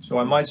 So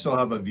I might still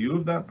have a view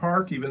of that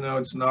park, even though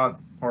it's not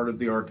part of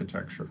the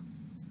architecture.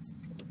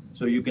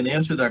 So you can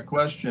answer that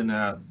question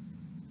at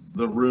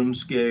the room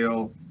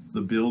scale,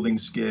 the building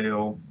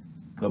scale,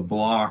 the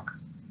block,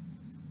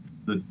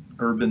 the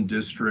urban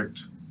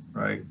district,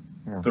 right?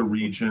 Yeah. The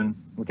region.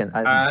 We can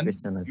ask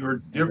this question. Your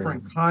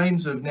different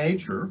kinds of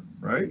nature,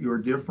 right? Your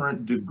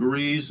different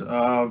degrees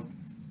of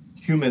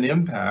human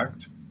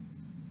impact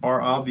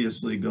are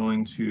obviously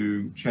going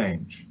to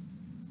change.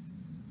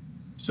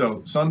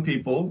 So some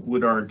people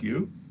would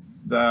argue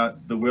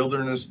that the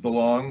wilderness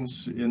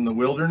belongs in the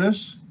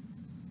wilderness,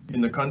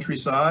 in the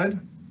countryside,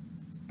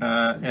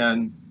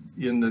 and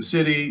in the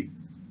city,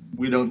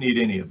 we don't need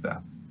any of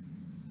that.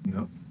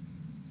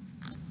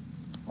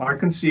 I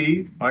can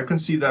see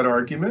that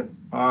argument.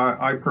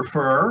 I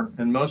prefer,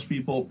 and most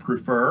people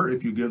prefer,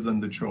 if you give them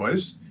the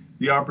choice,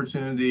 the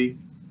opportunity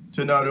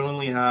to not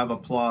only have a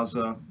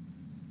plaza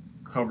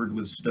covered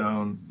with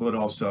stone, but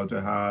also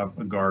to have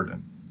a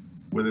garden,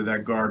 whether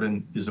that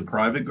garden is a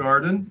private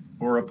garden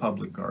or a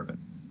public garden.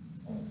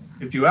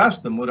 If you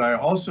ask them, would I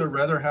also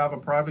rather have a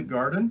private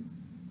garden?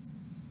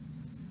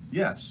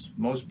 Yes,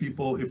 most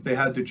people, if they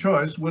had the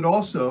choice, would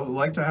also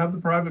like to have the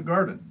private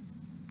garden.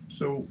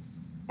 So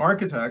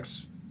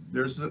architects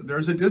there's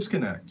a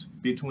disconnect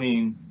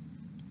between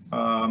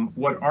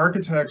what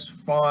architects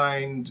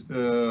find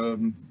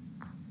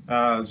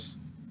as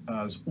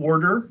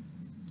order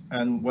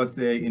and what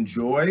they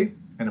enjoy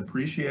and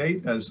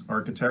appreciate as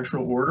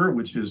architectural order,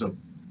 which is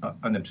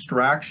an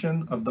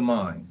abstraction of the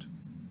mind.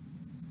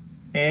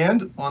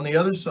 And on the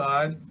other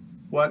side,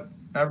 what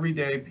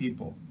everyday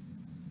people,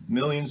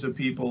 millions of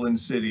people in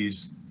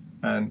cities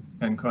and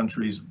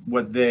countries,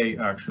 what they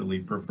actually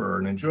prefer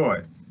and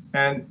enjoy.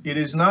 And it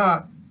is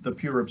not the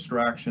pure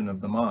abstraction of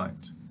the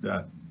mind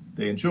that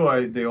they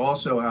enjoy. They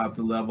also have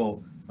the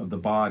level of the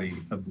body,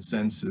 of the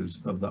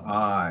senses, of the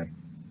eye,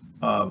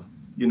 of,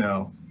 you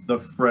know, the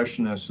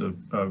freshness of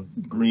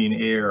green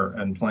air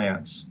and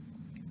plants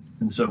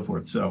and so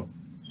forth. So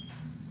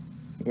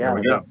yeah, there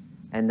we go.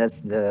 And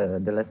that's the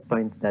last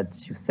point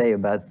that you say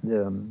about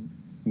the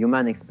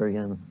human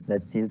experience.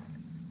 That is,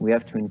 we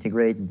have to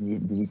integrate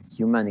this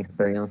human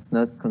experience,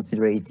 not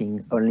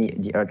considering only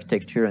the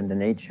architecture and the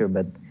nature,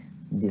 but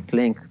this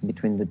link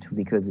between the two,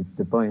 because it's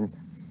the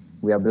point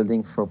we are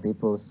building for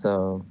people.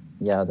 So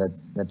yeah,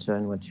 that's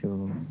John, what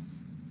you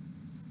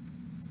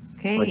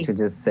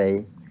just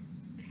say.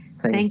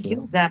 Thank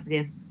you,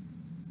 Gabriel.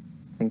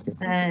 Thank you.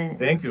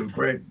 Thank you.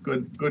 Great,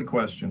 good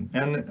question,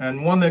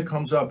 and one that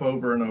comes up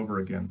over and over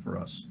again for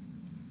us.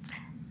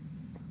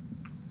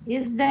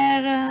 Is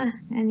there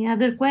any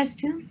other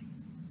question?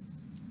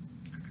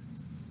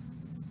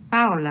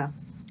 Paola.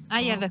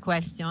 I have a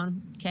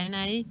question. Can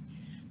I?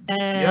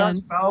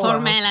 Yes, Paola. For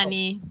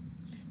Melanie.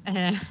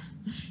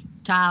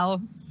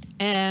 Ciao.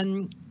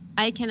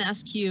 I can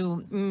ask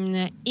you,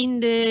 in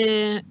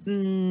the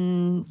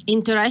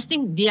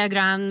interesting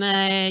diagram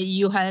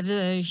you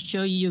have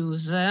shown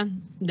us,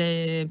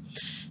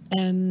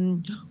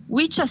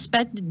 which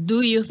aspect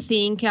do you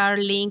think are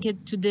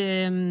linked to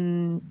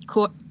the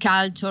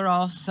culture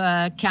of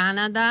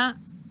Canada,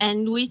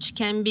 and which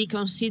can be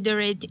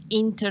considered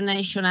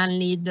international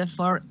need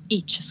for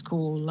each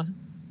school?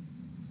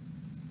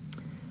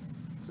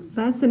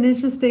 That's an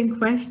interesting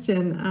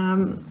question.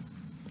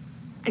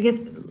 I guess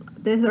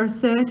there are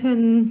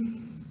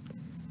certain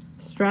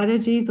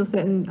strategies or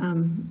certain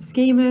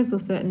schemas or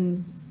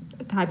certain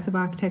types of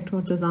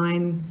architectural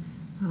design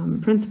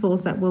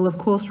principles that will of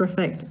course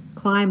reflect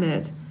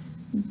climate,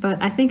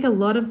 but I think a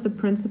lot of the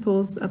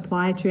principles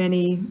apply to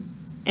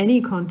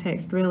any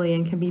context really,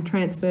 and can be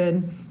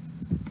transferred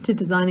to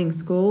designing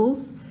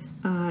schools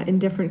in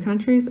different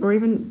countries, or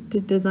even to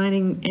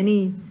designing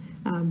any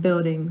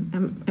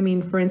building. I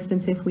mean, for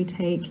instance, if we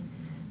take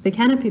the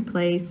Canopy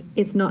Place,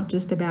 it's not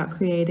just about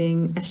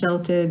creating a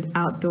sheltered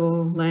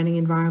outdoor learning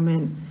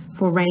environment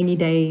for rainy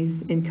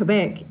days in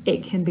Quebec.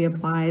 It can be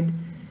applied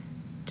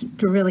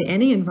to really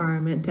any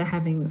environment, to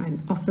having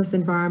an office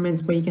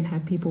environments where you can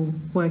have people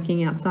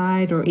working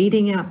outside or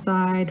eating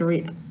outside, or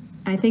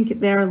I think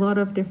there are a lot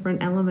of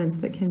different elements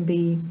that can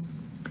be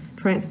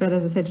transferred,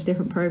 as I said, to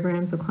different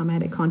programs or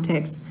climatic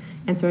contexts.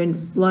 And so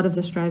in a lot of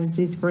the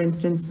strategies, for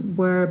instance,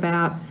 were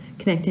about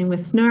connecting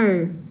with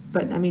snow.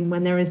 But I mean,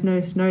 when there is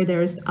no snow,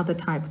 there is other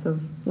types of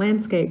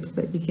landscapes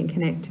that you can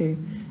connect to.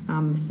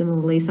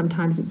 Similarly,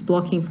 sometimes it's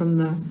blocking from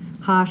the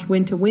harsh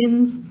winter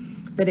winds,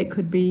 but it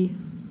could be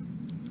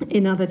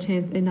in other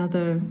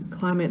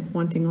climates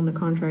wanting, on the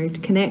contrary, to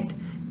connect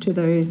to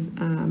those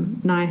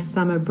nice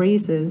summer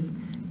breezes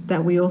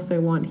that we also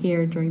want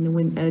here during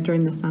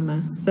the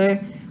summer. So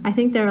I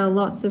think there are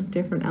lots of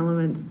different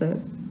elements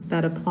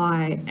that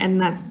apply, and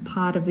that's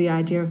part of the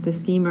idea of the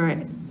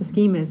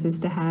schemas is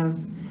to have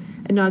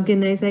an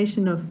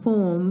organization of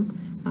form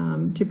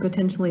to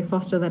potentially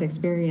foster that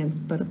experience,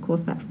 but of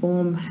course that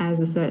form has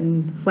a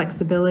certain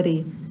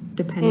flexibility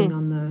depending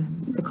on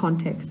the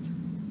context.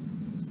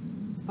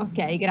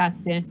 Okay,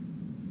 grazie.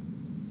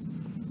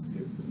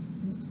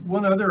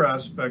 One other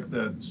aspect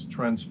that's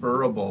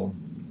transferable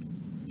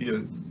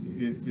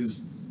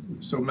is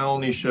so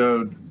Melanie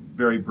showed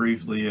very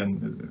briefly,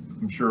 and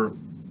I'm sure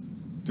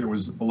there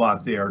was a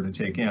lot there to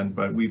take in,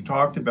 but we've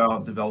talked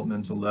about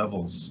developmental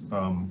levels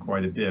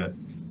quite a bit.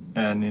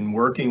 And in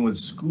working with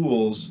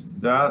schools,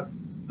 that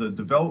the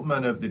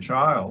development of the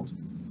child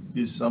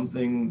is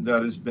something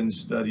that has been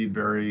studied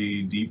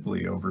very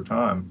deeply over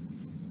time.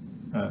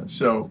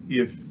 So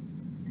if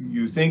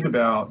you think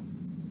about,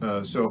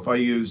 so if I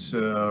use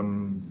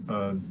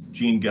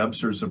Gene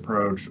Gebser's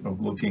approach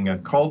of looking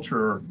at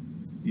culture,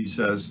 he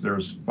says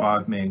there's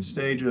 5 main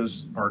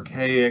stages: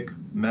 archaic,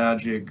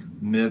 magic,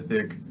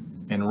 mythic,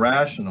 and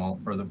rational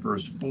are the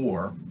first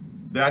 4.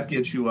 That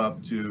gets you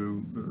up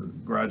to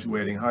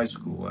graduating high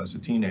school as a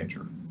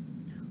teenager.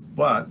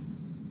 But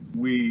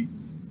we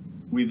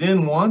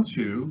then want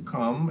to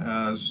come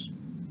as,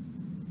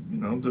 you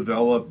know,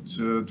 developed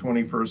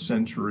 21st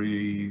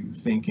century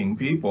thinking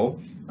people,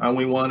 and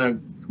we want to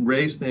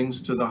raise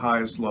things to the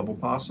highest level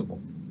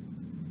possible.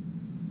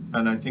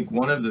 And I think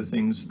one of the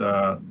things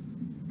that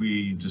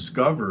we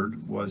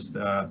discovered was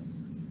that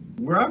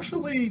we're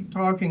actually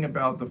talking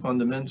about the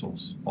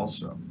fundamentals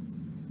also.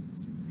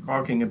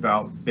 Talking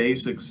about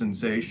basic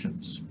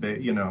sensations,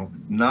 you know,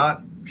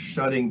 not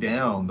shutting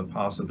down the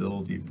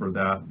possibility for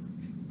that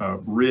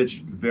rich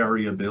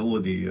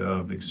variability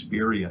of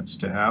experience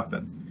to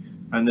happen.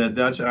 And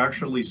that's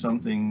actually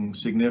something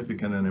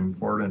significant and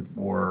important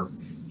for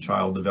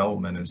child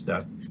development, is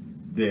that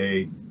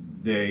they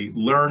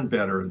learn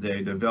better,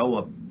 they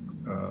develop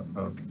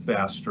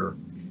faster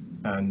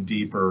and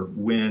deeper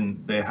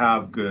when they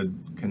have good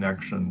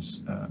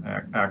connections,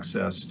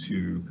 access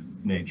to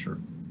nature.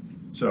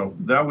 So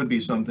that would be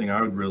something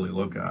I would really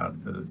look at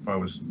if I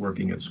was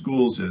working at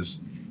schools, is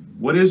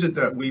what is it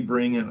that we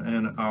bring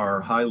in our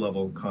high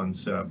level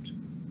concept?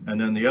 And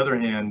then the other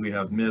hand, we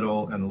have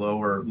middle and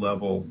lower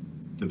level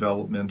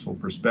developmental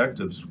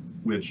perspectives,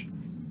 which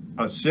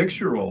a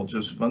 6-year-old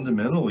just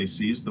fundamentally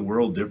sees the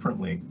world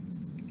differently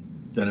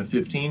than a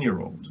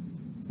 15-year-old,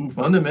 who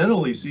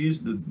fundamentally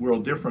sees the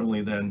world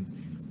differently than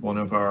one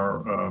of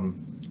our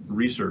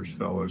research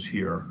fellows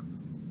here,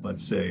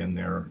 let's say in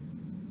their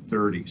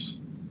 30s.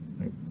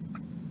 Right?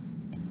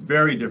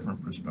 Very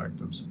different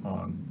perspectives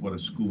on what a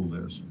school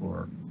is,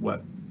 or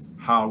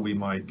how we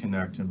might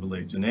connect and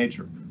relate to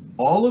nature.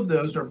 All of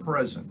those are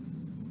present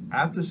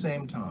at the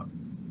same time.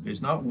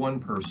 There's not one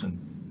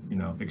person,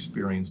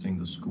 experiencing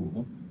the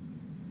school.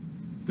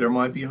 There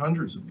might be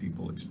hundreds of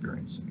people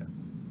experiencing it,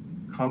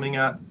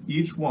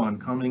 each one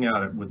coming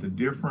at it with a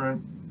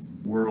different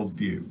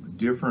worldview, a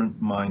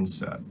different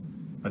mindset,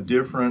 a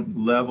different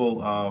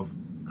level of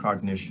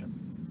cognition.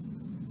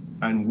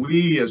 And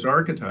we as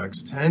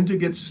architects tend to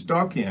get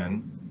stuck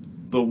in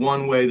the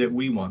one way that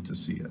we want to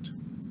see it.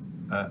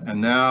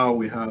 And now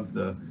we have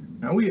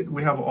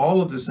we have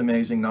all of this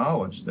amazing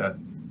knowledge that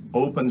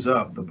opens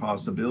up the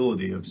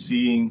possibility of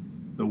seeing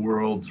the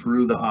world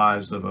through the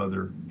eyes of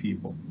other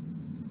people.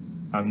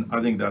 And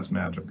I think that's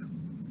magic.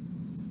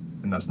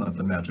 And that's not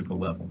the magical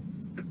level.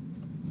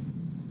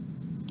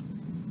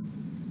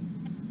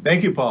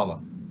 Thank you, Paula.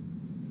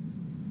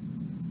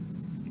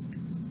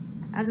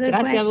 Other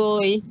Grazie a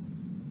voi.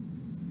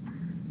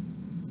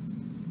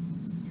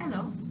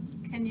 Hello,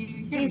 can you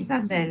hear me?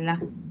 Isabella.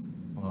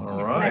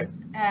 All right.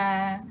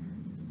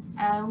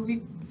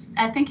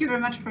 I thank you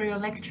very much for your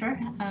lecture.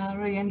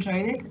 Really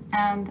enjoyed it.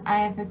 And I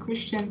have a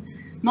question.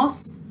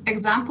 Most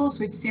examples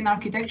we've seen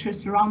architecture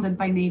surrounded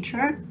by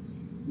nature,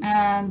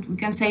 and we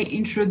can say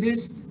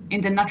introduced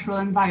in the natural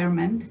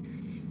environment.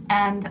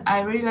 And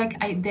I really like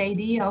the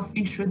idea of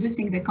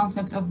introducing the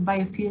concept of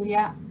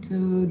biophilia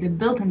to the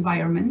built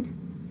environment,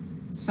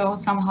 so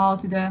somehow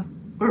to the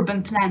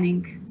urban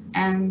planning.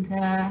 And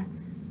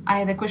I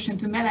had a question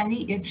to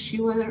Melanie, if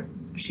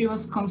she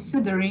was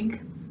considering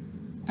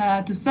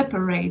to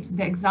separate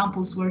the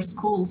examples where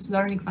schools,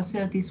 learning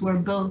facilities were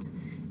built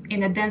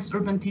in a dense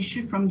urban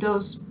tissue from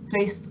those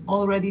placed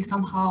already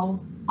somehow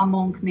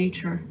among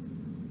nature.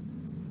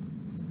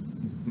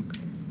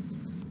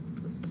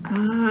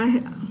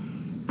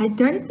 I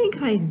don't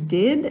think I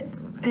did,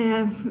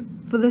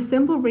 for the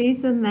simple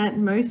reason that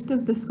most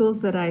of the schools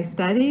that I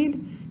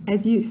studied,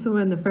 as you saw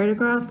in the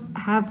photographs,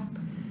 I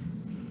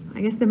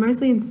guess they're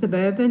mostly in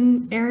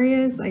suburban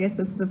areas. I guess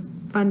that's the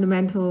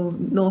fundamental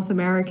North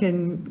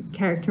American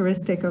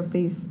characteristic of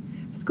these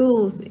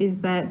schools, is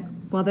that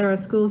while there are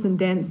schools in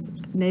dense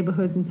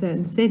neighborhoods in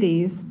certain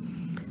cities,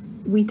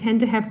 we tend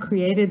to have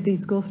created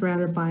these schools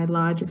surrounded by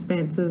large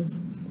expanses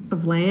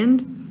of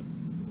land.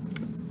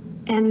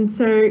 And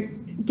so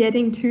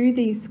getting to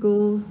these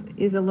schools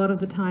is a lot of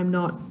the time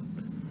not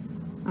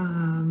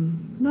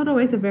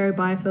always a very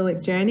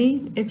biophilic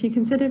journey, if you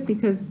consider,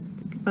 because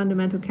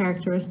fundamental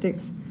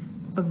characteristics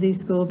of these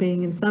schools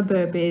being in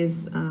suburb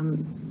is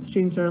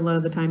students are a lot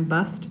of the time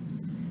bused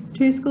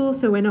to school,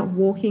 so we're not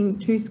walking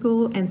to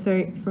school. And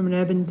so from an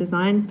urban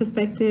design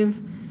perspective,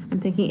 I'm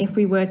thinking if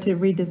we were to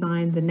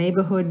redesign the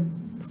neighborhood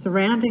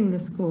surrounding the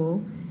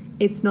school,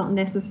 it's not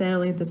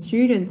necessarily the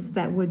students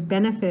that would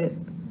benefit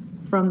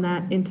from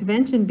that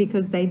intervention,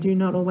 because they do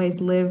not always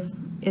live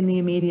in the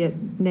immediate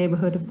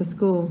neighborhood of the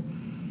school.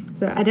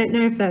 So I don't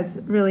know if that's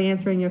really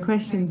answering your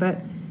question, but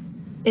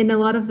in a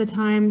lot of the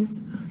times,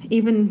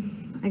 even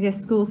I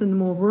guess schools in the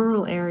more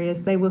rural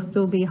areas, they will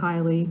still be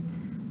highly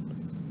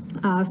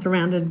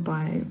surrounded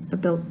by a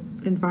built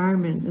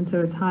environment, and so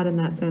it's hard in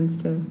that sense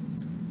to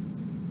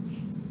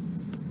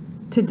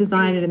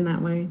design it in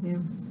that way. Yeah.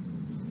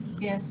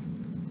 Yes.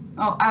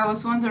 Oh, I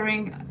was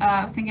wondering,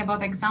 I was thinking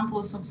about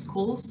examples of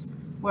schools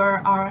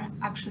where are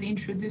actually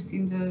introduced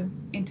into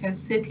a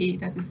city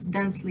that is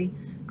densely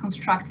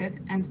constructed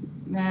and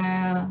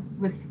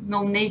with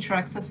no nature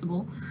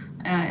accessible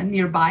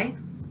nearby.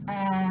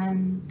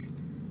 And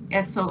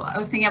yes, so I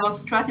was thinking about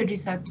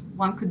strategies that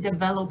one could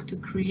develop to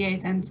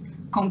create and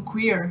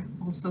conquer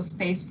also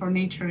space for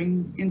nature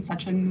in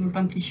such an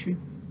urban tissue.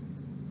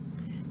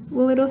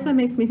 Well, it also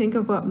makes me think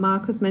of what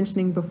Mark was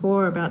mentioning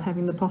before about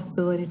having the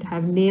possibility to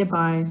have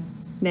nearby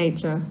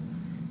nature,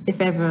 if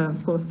ever,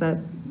 of course, that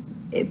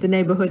the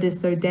neighborhood is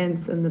so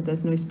dense and that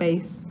there's no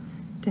space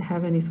to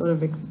have any sort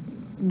of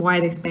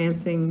wide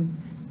expansing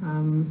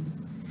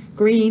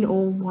green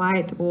or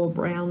white or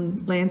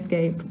brown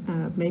landscape.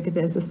 Maybe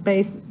there's a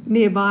space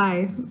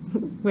nearby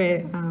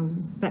where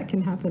that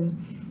can happen.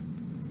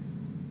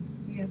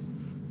 Yes,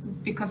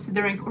 be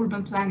considering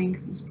urban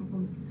planning is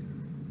probably.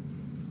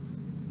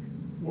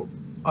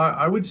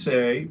 I would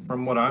say,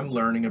 from what I'm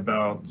learning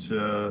about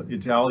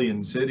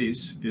Italian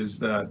cities, is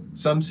that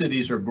some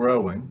cities are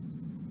growing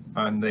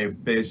and they're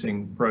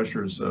facing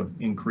pressures of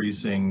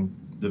increasing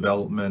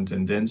development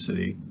and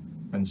density.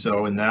 And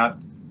so in that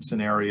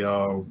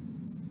scenario,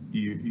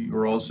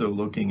 you're also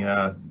looking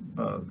at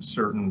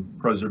certain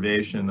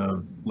preservation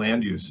of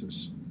land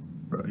uses,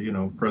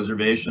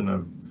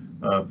 preservation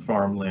of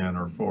farmland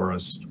or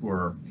forest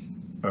or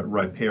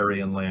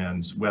riparian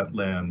lands,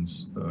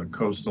 wetlands,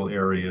 coastal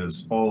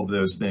areas, all of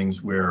those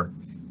things where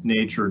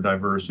nature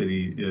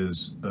diversity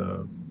is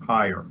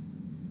higher.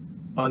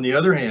 On the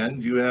other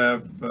hand, you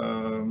have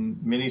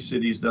many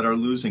cities that are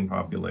losing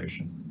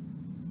population.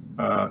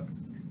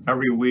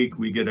 Every week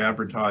we get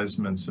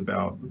advertisements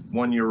about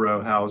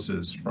 €1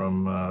 houses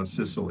from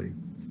Sicily,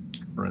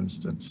 for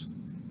instance.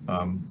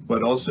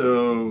 But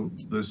also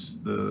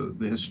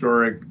the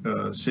historic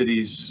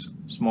cities,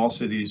 small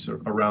cities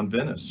around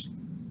Venice.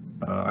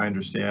 I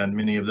understand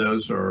many of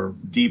those are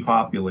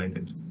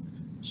depopulated.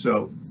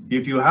 So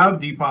if you have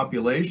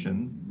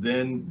depopulation,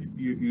 then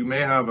you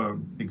may have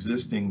an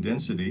existing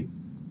density,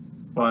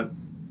 but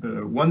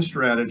one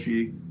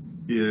strategy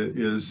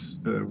is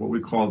what we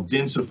call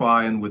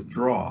densify and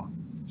withdraw.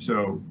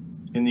 So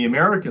in the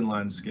American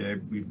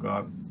landscape, we've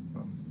got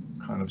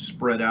kind of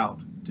spread out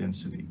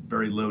density,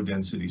 very low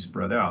density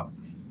spread out.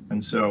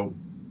 And so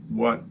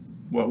what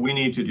we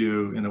need to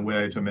do in a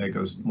way to make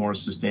a more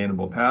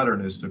sustainable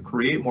pattern is to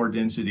create more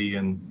density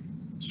in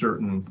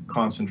certain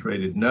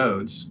concentrated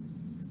nodes,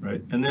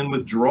 right? And then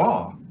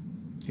withdraw,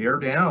 tear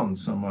down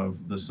some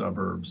of the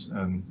suburbs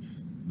and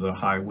the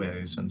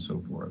highways and so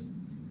forth,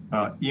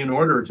 in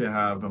order to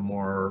have a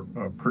more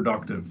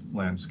productive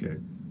landscape,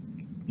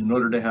 in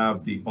order to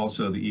have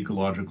also the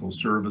ecological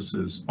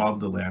services of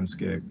the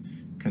landscape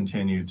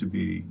continue to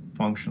be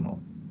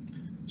functional.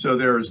 So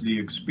there's the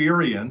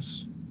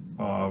experience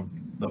of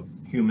the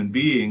human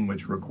being,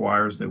 which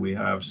requires that we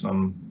have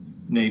some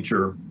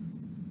nature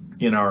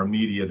in our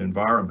immediate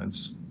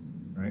environments,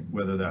 right?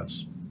 Whether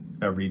that's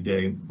every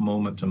day,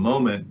 moment to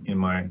moment in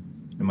my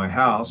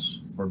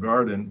house or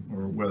garden,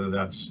 or whether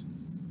that's,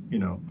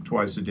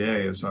 twice a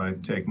day as I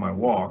take my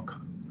walk.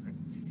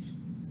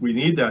 We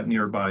need that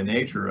nearby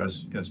nature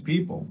as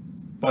people,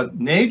 but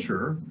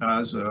nature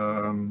as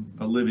a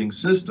living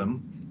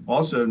system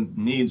also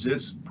needs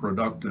its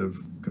productive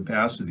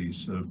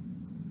capacities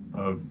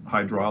of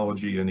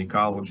hydrology and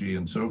ecology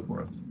and so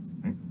forth.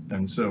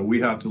 And so we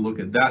have to look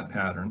at that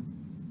pattern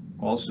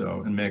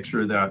also and make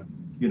sure that,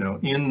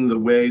 in the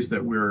ways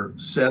that we're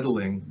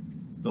settling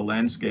the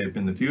landscape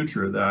in the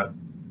future, that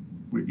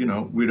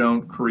we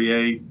don't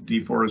create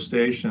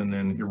deforestation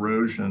and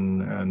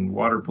erosion and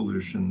water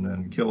pollution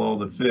and kill all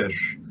the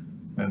fish.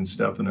 And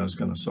Stefano's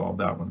going to solve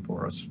that one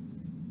for us.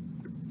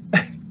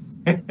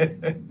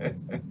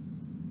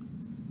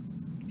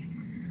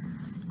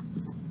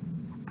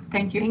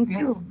 Thank you. Thank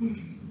Yes. you.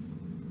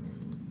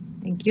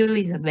 Thank you,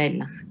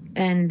 Isabella.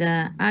 And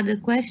other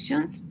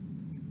questions?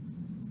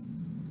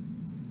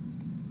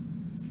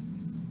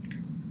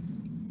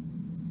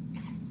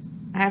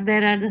 Are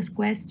there other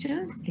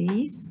questions,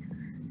 please?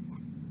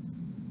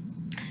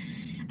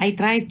 I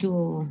try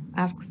to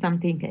ask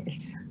something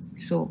else,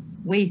 so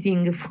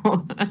waiting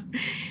for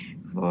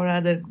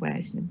other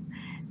questions.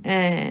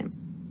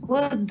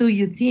 What do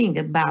you think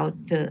about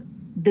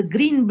the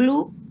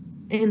green-blue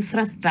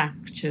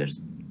infrastructures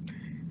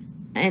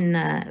and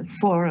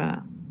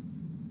for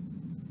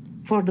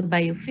the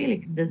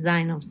biophilic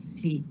design of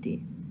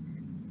city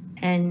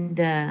and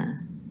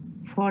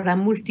for a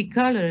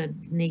multicolored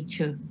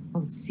nature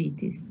of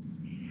cities?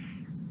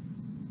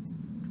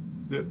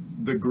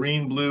 The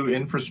green-blue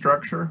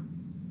infrastructure?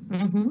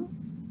 Mm-hmm.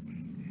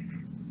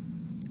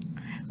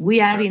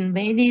 We are in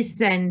Venice,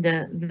 and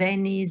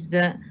Venice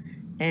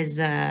has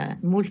a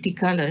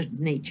multicolored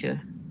nature.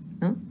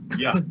 Huh?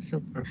 Yeah.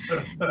 So,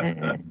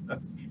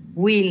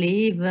 we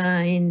live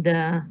in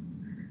the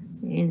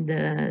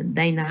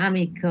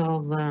dynamic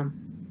of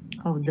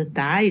the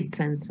tides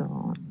and so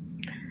on.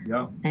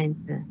 Yeah.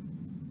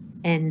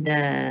 And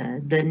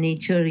the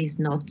nature is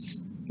not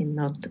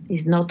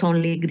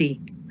only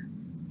green.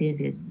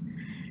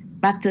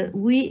 But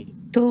we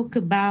talk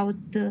about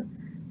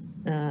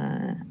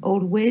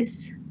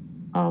always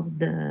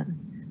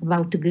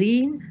about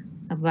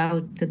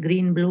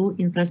green-blue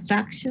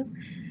infrastructure,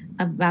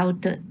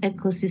 about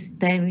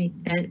ecosystemic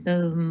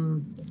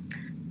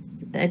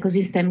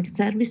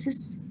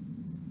services,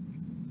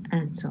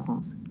 and so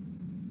on.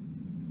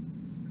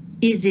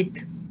 Is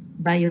it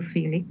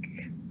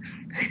biophilic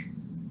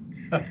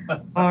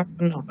or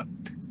not?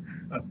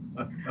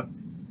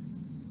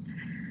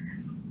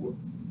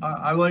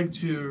 I like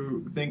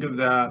to think of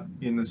that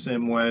in the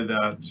same way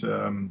that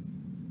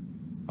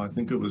I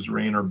think it was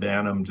Rainer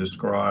Banham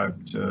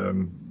described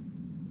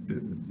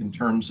in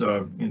terms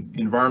of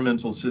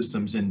environmental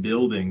systems in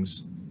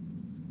buildings,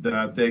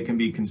 that they can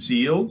be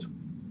concealed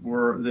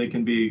or they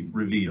can be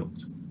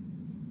revealed.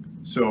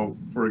 So,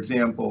 for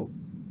example,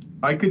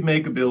 I could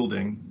make a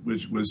building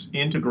which was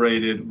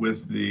integrated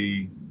with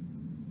the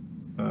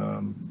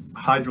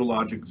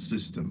hydrologic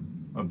system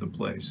of the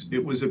place.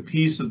 It was a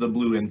piece of the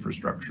blue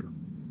infrastructure.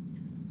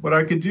 But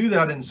I could do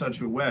that in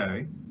such a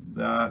way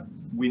that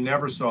we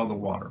never saw the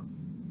water.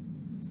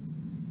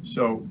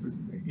 So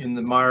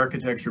in my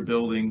architecture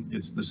building,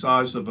 it's the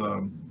size of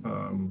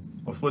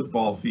a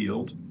football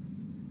field.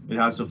 It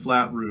has a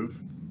flat roof.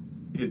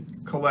 It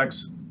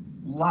collects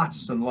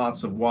lots and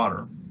lots of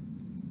water,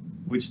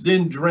 which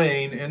then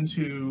drain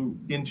into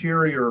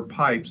interior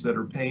pipes that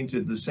are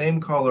painted the same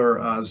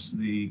color as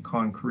the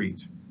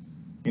concrete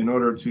in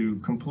order to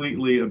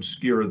completely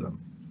obscure them.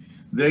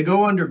 They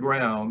go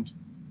underground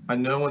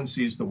and no one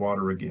sees the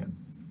water again.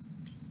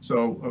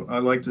 So I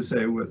like to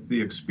say with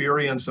the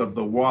experience of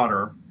the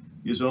water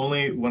is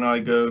only when I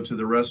go to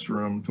the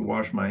restroom to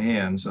wash my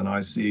hands and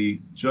I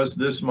see just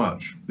this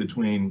much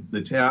between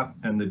the tap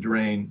and the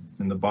drain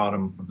in the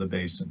bottom of the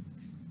basin.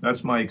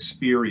 That's my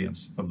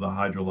experience of the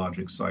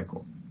hydrologic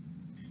cycle.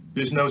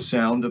 There's no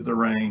sound of the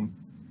rain.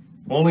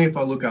 Only if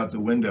I look out the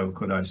window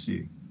could I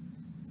see.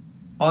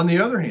 On the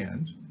other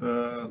hand,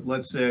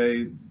 let's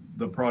say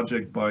the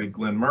project by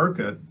Glenn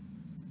Murcutt,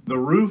 the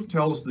roof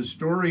tells the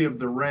story of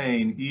the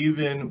rain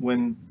even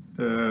when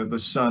the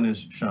sun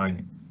is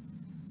shining.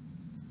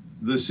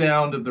 The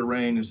sound of the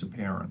rain is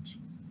apparent.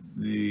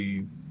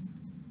 The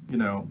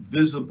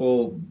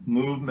visible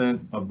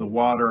movement of the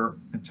water,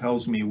 it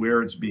tells me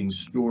where it's being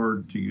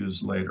stored to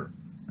use later.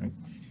 Right?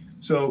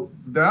 So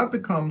that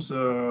becomes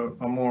a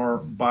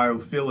more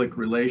biophilic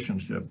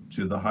relationship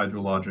to the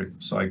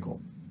hydrologic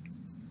cycle.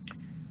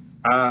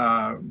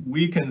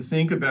 We can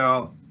think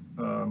about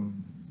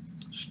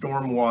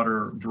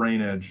stormwater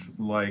drainage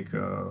like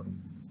a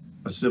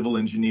civil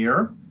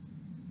engineer.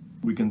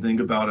 We can think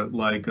about it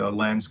like a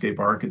landscape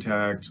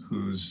architect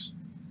who's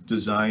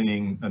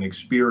designing an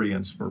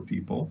experience for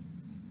people.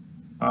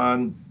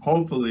 And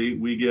hopefully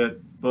we get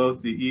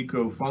both the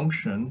eco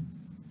function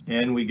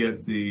and we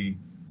get the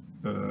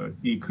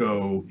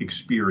eco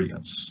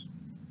experience.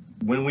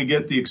 When we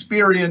get the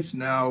experience,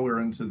 now we're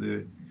into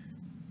the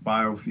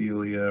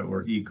biophilia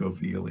or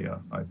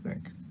ecophilia, I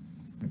think.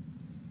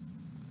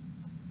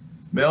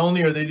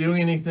 Melanie, are they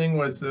doing anything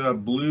with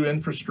blue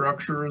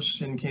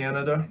infrastructures in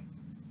Canada?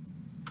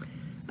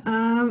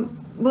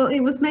 Well,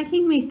 it was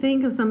making me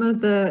think of some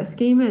of the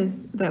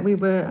schemas that we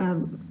were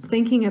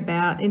thinking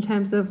about in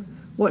terms of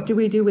what do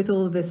we do with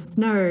all of this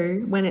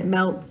snow when it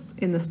melts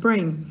in the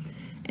spring.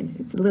 And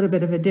it's a little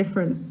bit of a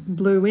different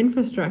blue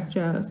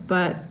infrastructure,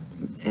 but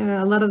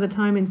a lot of the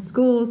time in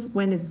schools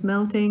when it's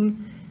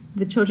melting,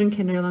 the children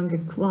can no longer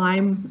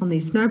climb on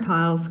these snow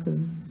piles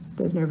because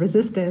there's no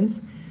resistance.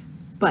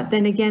 But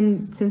then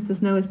again, since the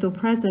snow is still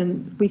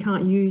present, we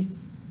can't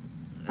use,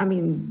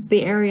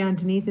 the area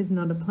underneath is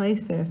not a play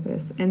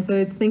surface. And so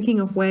it's thinking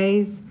of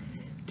ways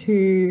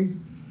to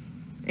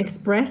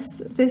express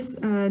this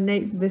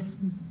this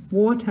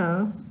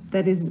water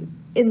that is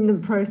in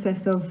the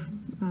process of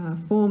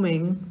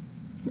forming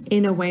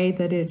in a way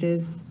that it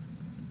is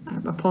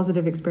a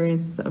positive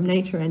experience of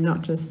nature and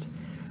not just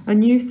a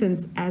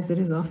nuisance as it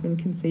is often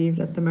conceived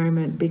at the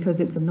moment because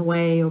it's in the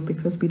way or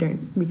because we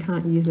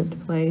can't use it to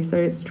play. So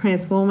it's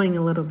transforming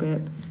a little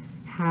bit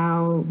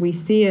how we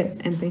see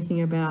it and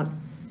thinking about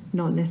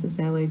not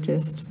necessarily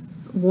just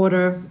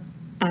water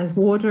as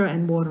water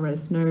and water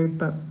as snow,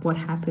 but what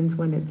happens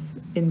when it's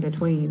in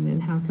between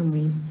and how can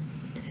we,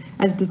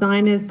 as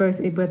designers, both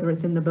whether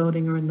it's in the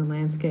building or in the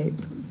landscape,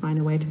 find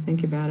a way to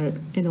think about it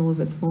in all of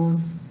its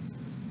forms.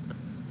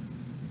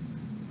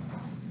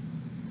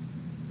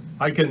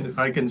 I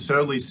can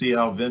certainly see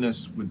how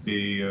Venice would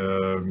be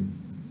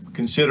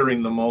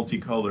considering the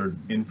multicolored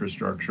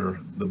infrastructure,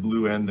 the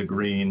blue and the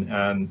green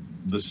and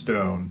the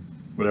stone,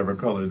 whatever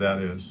color that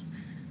is.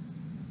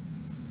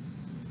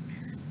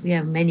 We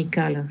have many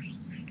colors.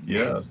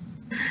 Yes.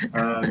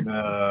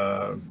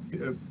 But,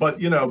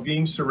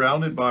 being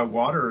surrounded by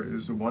water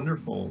is a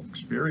wonderful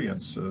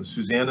experience.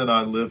 Suzanne and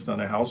I lived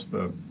on a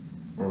houseboat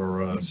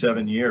for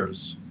 7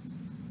 years,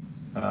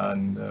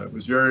 and it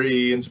was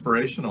very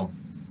inspirational.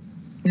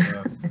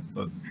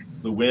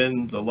 The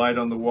wind, the light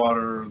on the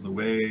water, the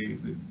way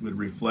it would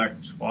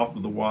reflect off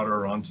of the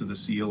water onto the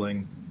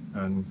ceiling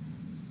and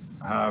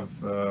have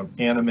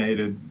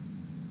animated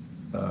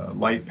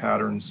light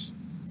patterns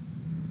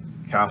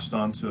cast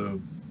onto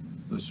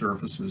the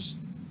surfaces.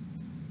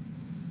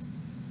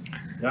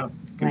 Yeah,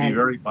 it can be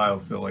very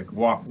biophilic.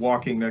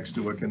 Walking next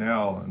to a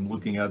canal and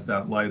looking at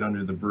that light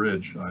under the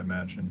bridge, I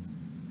imagine.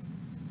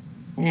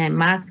 And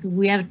Mark,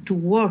 we have to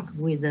work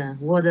with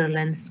water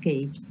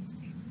landscapes.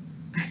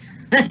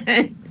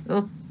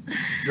 So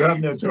you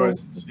have no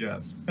choices,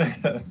 yes.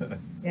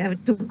 You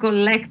have to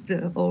collect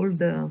all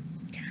the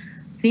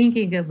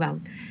thinking about.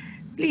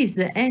 Please,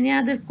 any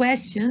other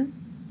question?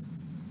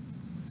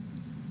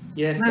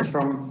 Yes,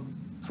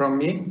 from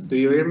me. Do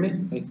you hear me?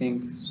 I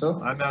think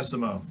so. I'm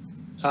Massimo.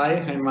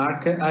 Hi,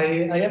 Mark.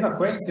 I have a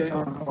question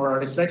or a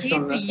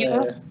reflection.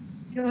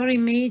 Your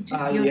image,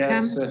 your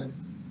yes, camera.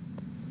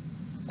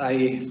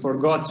 I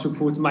forgot to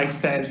put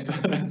myself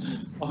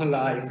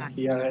online.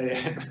 Here I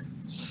am.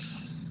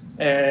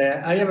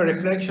 I have a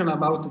reflection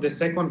about the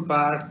second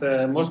part,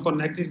 most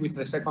connected with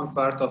the second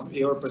part of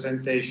your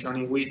presentation,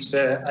 in which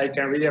I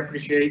can really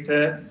appreciate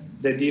the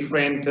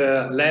different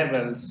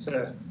levels,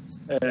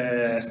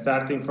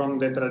 starting from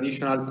the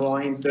traditional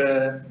point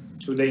to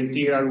the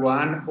integral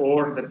one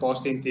or the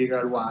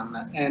post-integral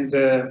one. And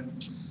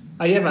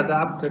I have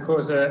adapted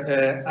because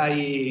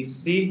I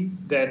see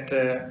that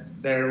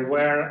there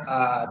were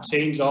a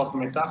change of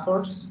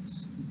metaphors,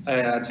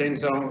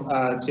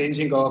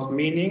 changing of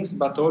meanings,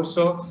 but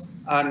also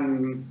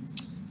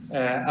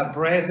a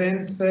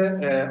presence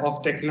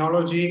of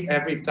technology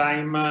every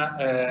time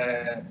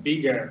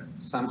bigger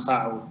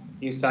somehow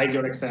inside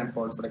your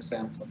example, for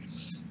example.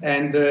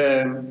 And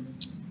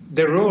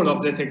the role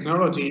of the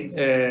technology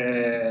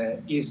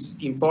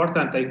is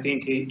important, I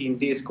think, in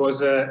this,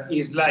 because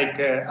it's like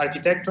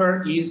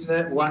architecture is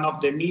one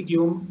of the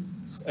medium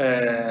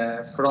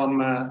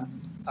from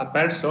a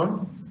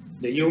person,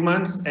 the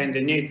humans, and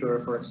the nature,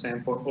 for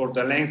example, or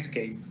the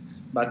landscape.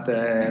 But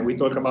we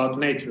talk about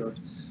nature.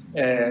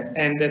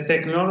 And the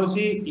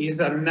technology is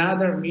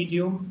another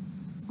medium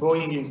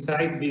going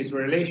inside this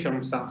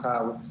relation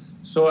somehow.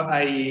 So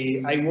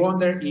I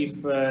wonder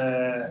if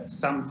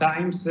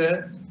sometimes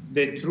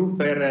the true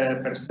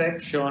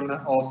perception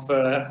of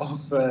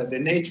the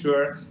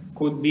nature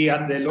could be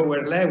at the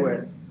lower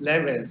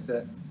levels.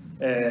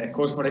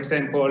 Because, for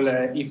example,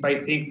 if I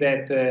think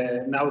that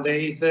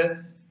nowadays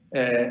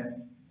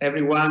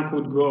everyone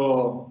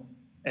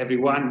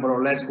more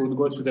or less could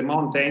go to the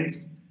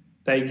mountains,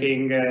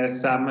 taking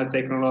some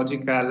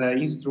technological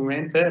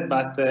instrument,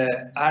 but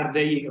are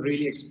they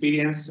really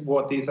experience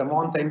what is a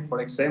mountain, for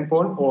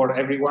example, or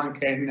everyone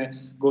can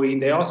go in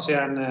the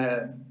ocean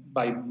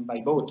by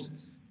boat?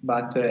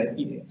 But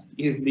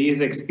is this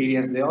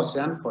experience the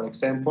ocean, for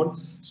example?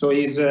 So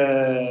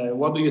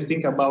what do you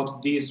think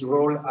about this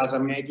role as a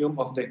medium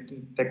of the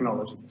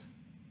technology?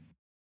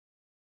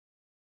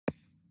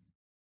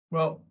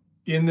 Well,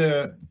 in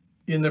the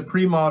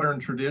pre-modern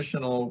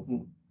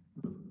traditional,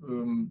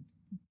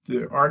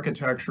 the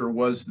architecture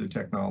was the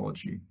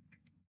technology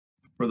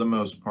for the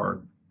most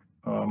part.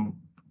 Of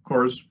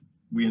course,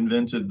 we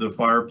invented the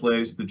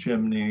fireplace, the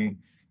chimney,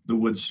 the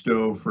wood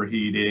stove for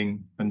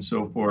heating, and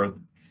so forth.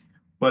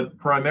 But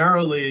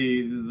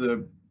primarily,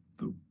 the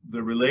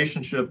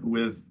relationship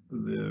with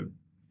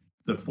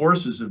the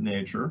forces of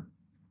nature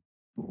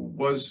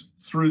was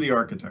through the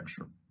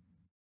architecture.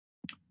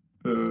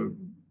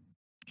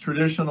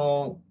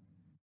 Traditional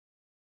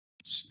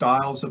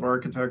styles of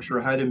architecture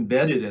had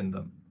embedded in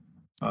them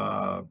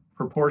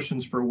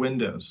proportions for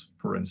windows,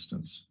 for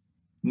instance.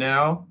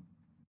 Now,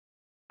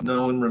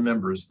 no one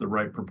remembers the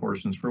right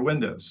proportions for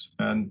windows,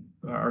 and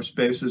our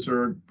spaces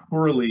are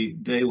poorly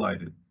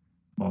daylighted,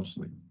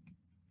 mostly.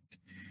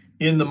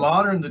 In the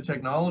modern, the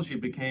technology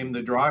became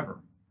the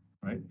driver,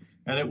 right?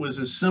 And it was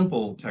a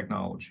simple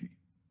technology,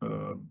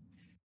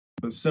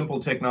 the simple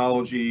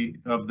technology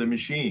of the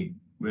machine,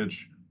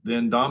 which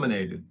then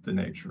dominated the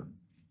nature.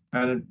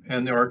 And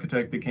the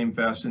architect became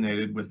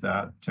fascinated with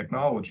that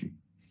technology.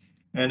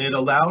 And it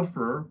allowed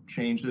for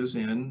changes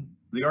in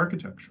the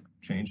architecture,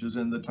 changes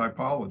in the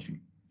typology,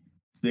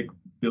 thick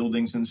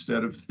buildings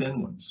instead of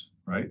thin ones,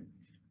 right?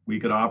 We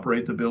could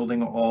operate the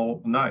building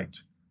all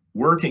night.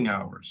 Working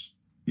hours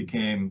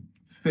became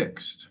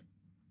fixed,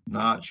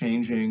 not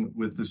changing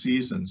with the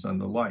seasons and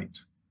the light.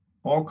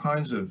 All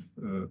kinds of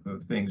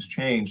things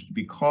changed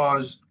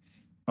because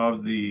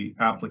of the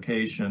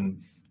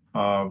application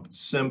of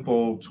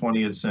simple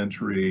 20th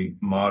century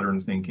modern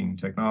thinking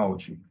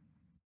technology.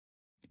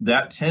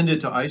 That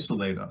tended to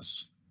isolate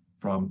us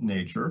from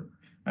nature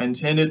and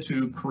tended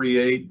to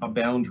create a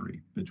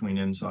boundary between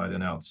inside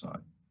and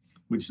outside,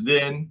 which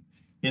then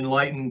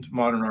enlightened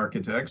modern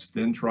architects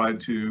then tried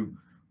to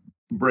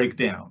break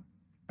down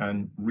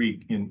and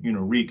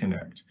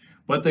reconnect.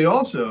 But they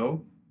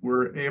also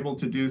were able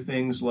to do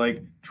things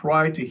like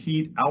try to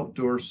heat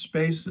outdoor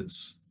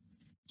spaces.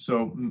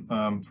 So,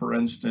 for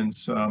instance,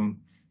 some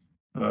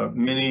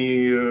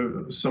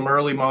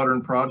early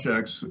modern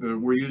projects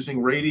were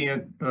using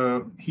radiant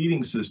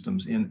heating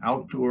systems in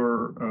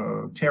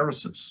outdoor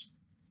terraces,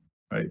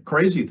 right?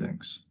 Crazy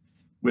things,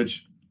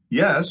 which,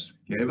 yes,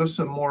 gave us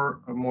a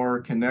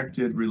more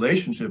connected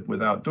relationship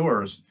with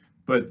outdoors,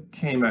 but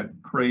came at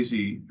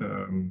crazy,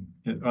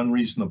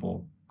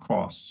 unreasonable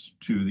costs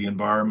to the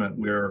environment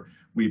where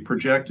we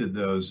projected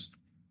those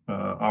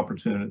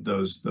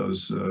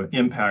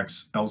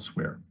impacts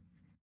elsewhere.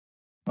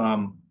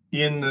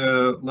 In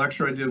the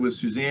lecture I did with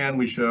Suzanne,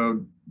 we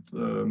showed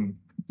the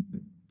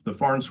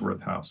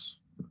Farnsworth House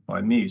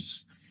by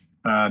Mies.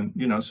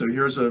 So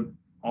here's a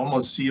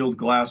almost sealed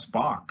glass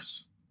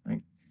box,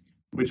 right,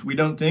 which we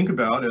don't think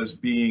about as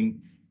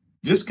being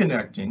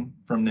disconnecting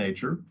from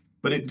nature,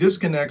 but it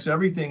disconnects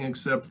everything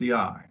except the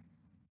eye,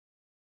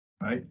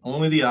 right?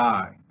 Only the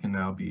eye can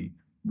now be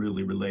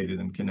really related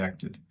and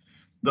connected.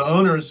 The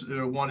owners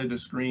wanted a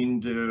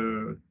screened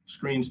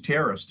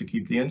terrace to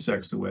keep the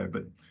insects away,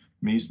 but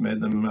Mies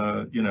made them,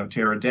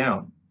 tear it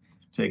down,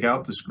 take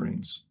out the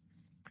screens,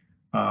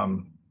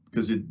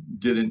 because it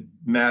didn't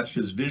match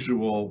his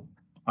visual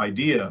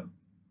idea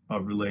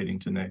of relating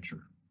to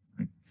nature.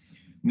 Right?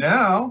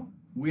 Now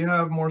we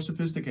have more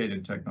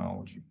sophisticated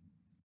technology.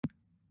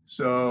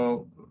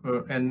 So,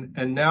 and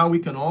now we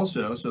can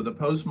also, so the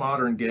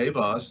postmodern gave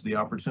us the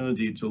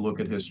opportunity to look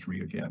at history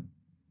again.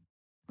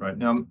 Right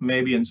now,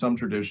 maybe in some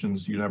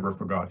traditions you never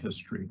forgot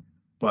history,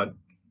 but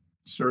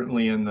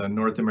certainly in the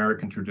North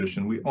American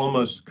tradition, we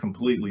almost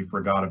completely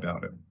forgot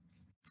about it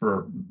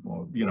for,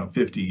 well,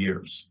 50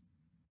 years.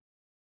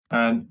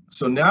 And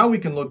so now we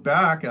can look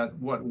back at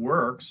what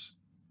works,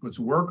 what's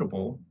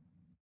workable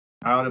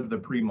out of the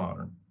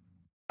pre-modern,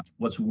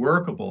 what's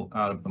workable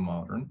out of the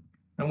modern,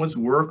 and what's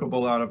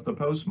workable out of the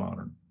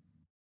postmodern.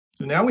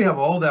 So now we have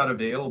all that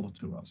available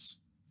to us.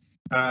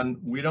 And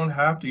we don't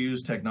have to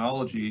use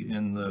technology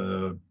in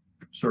the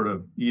sort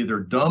of either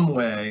dumb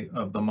way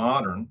of the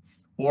modern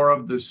or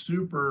of the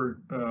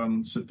super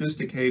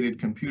sophisticated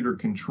computer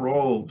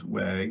controlled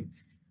way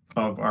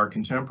of our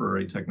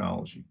contemporary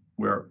technology,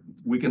 where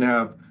we can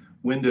have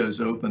windows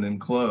open and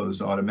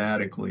close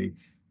automatically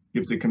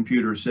if the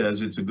computer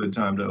says it's a good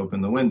time to open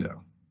the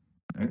window.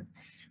 Right?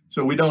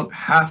 So we don't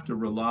have to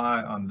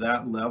rely on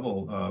that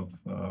level of,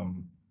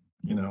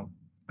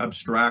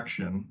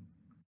 abstraction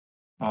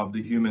of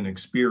the human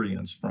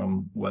experience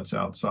from what's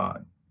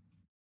outside.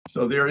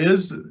 So there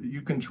is,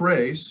 you can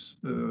trace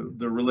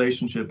the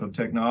relationship of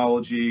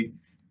technology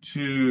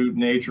to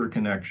nature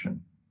connection.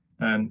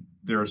 And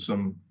there are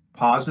some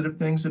positive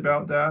things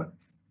about that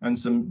and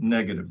some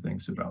negative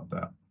things about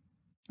that.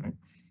 Right?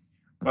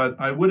 But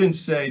I wouldn't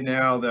say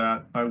now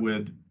that I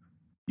would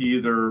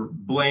either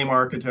blame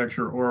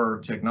architecture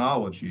or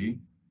technology.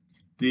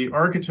 The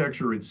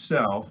architecture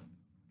itself,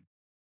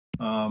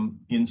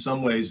 in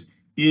some ways,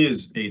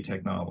 is a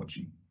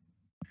technology.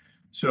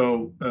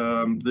 So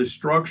the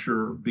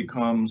structure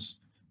becomes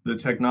the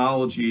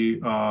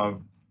technology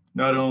of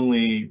not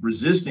only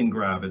resisting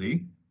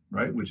gravity,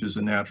 right, which is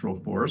a natural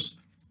force,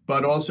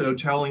 but also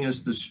telling us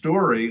the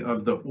story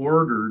of the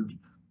ordered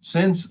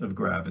sense of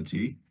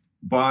gravity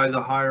by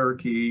the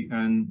hierarchy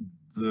and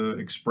the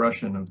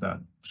expression of that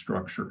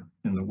structure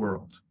in the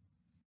world.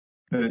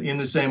 In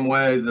the same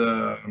way,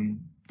 the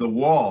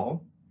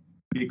wall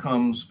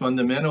becomes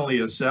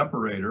fundamentally a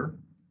separator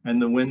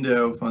and the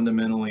window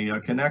fundamentally a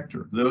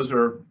connector. Those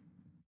are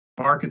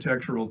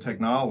architectural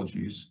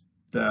technologies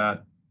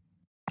that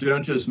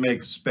don't just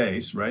make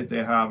space, right?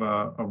 They have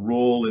a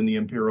role in the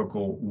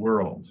empirical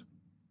world.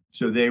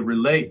 So they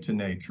relate to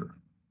nature.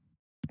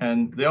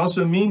 And they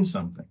also mean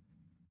something.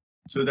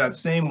 So that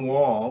same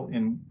wall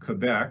in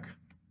Quebec,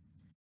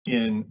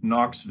 in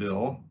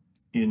Knoxville,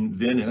 in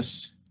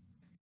Venice,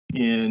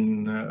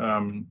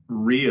 in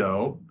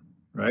Rio,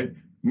 right,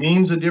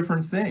 means a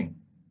different thing,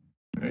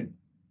 right?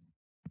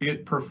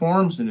 It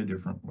performs in a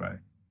different way.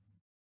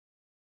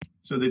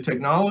 So the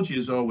technology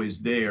is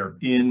always there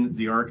in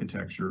the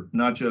architecture,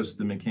 not just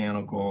the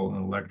mechanical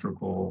and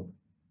electrical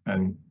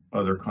and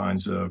other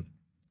kinds of,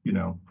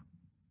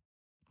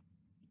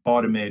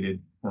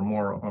 automated or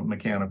more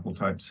mechanical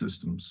type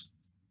systems.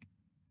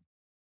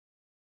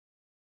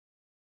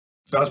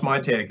 That's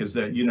my take, is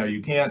that,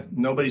 you can't,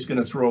 nobody's going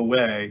to throw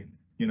away,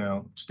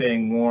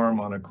 staying warm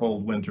on a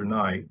cold winter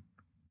night,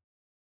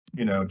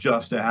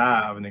 just to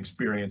have an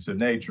experience of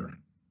nature.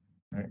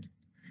 Right?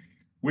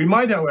 We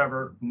might,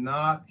 however,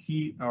 not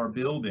heat our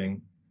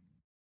building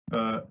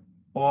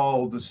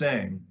all the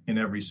same in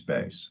every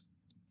space.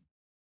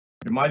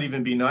 It might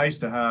even be nice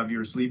to have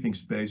your sleeping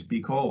space be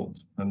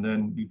cold, and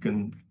then you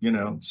can,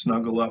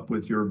 snuggle up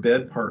with your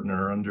bed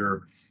partner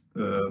under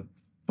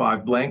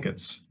 5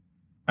 blankets.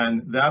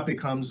 And that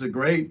becomes a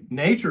great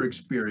nature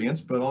experience,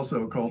 but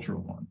also a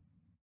cultural one.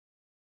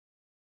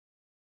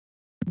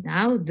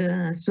 Now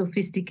the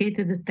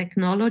sophisticated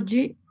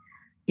technology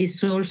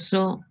is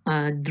also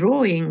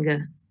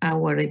drawing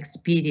our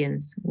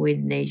experience with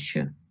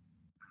nature,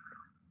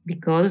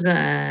 because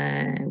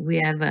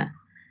we have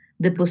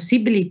the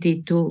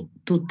possibility to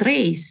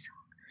trace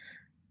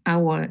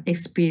our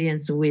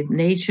experience with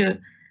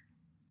nature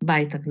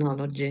by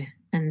technology.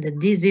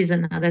 And this is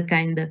another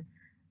kind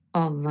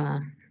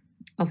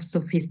of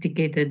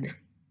sophisticated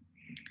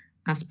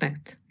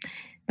aspect.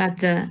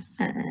 But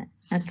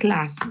at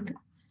last,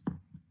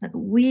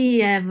 we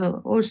have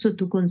also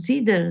to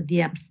consider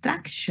the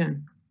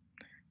abstraction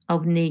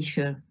of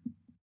nature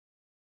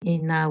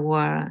in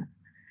our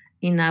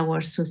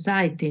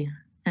society,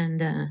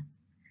 and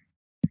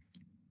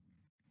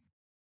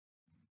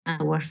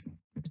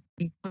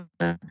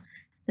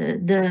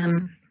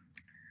the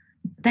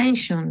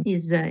tension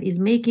is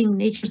making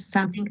nature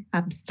something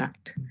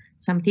abstract,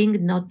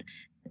 something not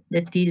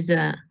that is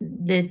a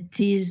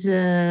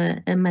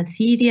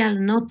material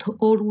not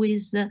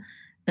always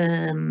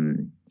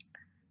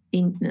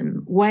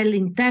well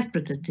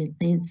interpreted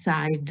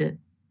inside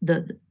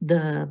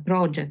the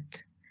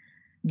project.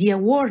 The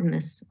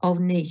awareness of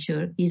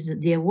nature is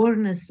the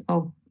awareness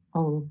of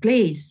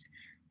place.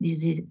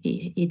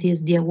 It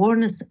is the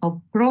awareness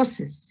of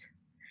process,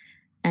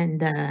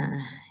 and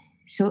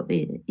so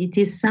it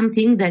is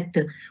something that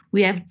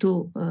we have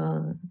to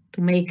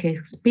make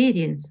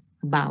experience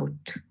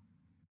about.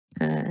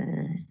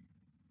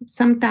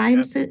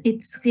 sometimes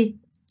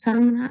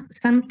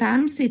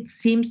sometimes it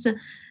seems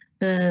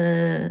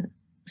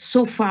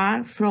so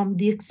far from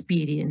the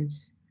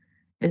experience.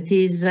 It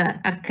is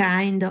a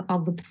kind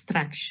of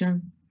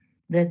abstraction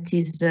that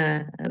is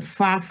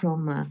far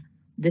from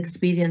the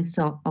experience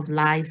of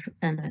life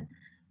and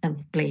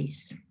of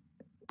place.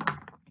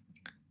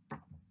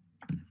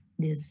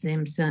 This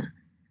seems a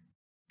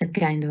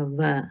kind of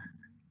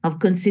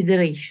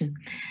consideration.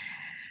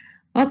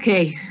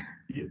 Okay.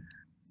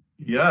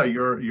 Yeah,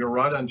 you're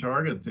right on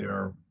target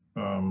there.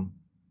 And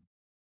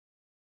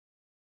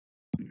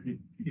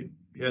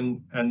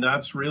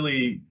that's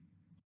really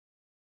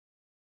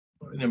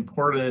an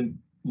important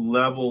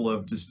level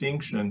of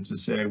distinction to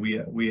say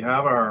we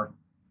have our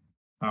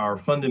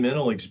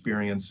fundamental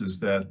experiences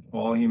that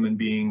all human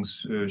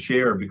beings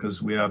share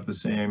because we have the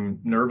same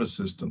nervous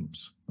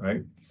systems,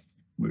 right?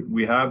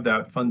 We have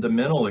that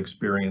fundamental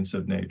experience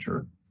of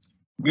nature.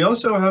 We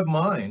also have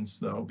minds,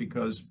 though,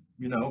 because,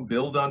 you know,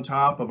 built on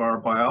top of our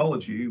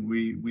biology,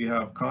 we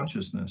have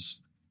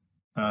consciousness.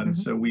 And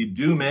so we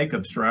do make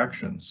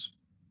abstractions.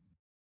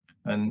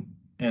 And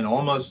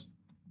almost,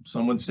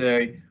 some would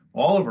say,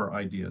 all of our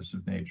ideas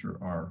of nature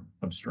are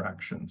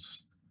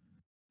abstractions,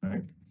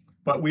 right?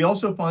 But we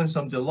also find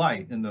some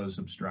delight in those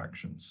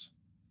abstractions,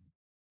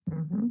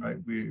 right?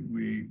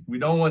 We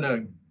don't want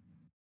to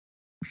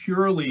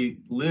purely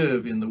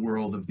live in the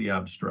world of the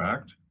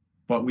abstract,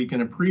 but we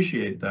can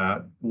appreciate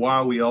that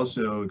while we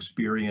also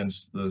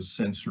experience the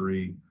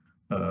sensory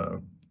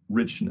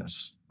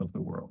richness of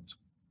the world.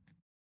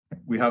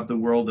 We have the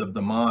world of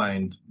the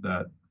mind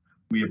that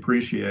we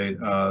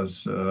appreciate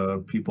as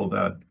people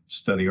that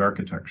study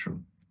architecture.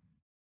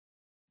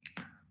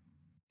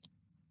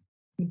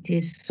 It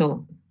is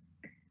so.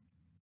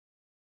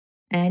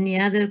 Any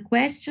other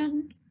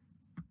question?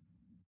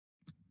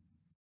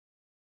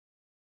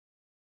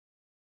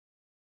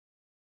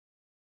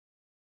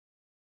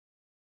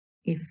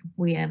 If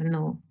we have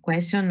no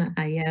question,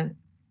 I have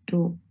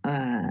to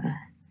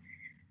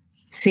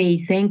say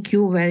thank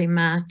you very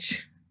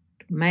much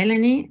to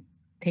Melanie.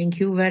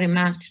 Thank you very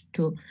much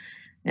to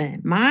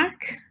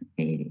Mark.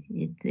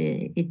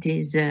 It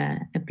is a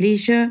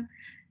pleasure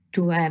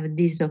to have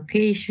this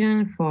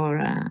occasion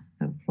for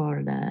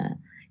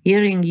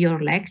hearing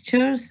your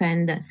lectures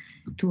and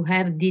to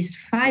have these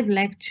 5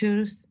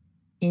 lectures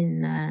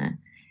in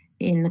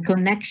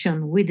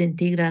connection with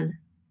integral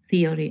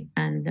theory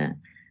and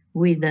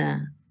with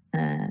the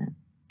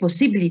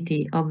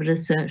possibility of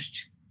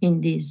research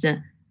in this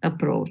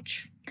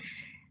approach.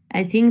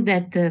 I think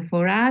that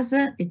for us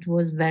it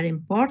was very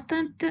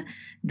important.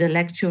 The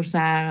lectures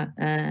are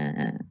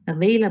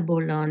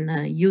available on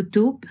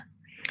YouTube,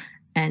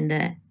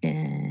 and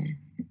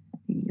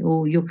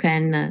you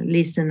can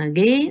listen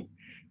again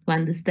to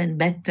understand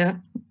better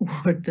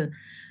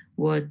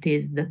what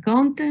is the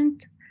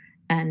content.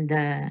 And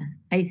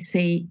I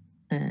say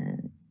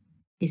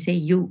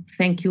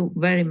thank you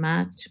very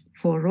much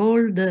for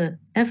all the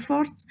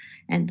efforts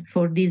and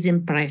for this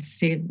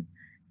impressive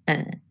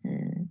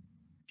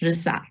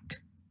result.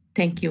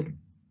 Thank you.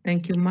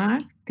 Thank you,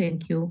 Mark.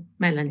 Thank you,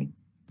 Melanie.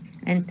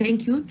 And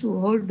thank you to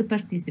all the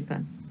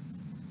participants.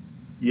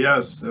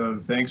 Yes,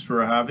 thanks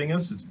for having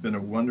us. It's been a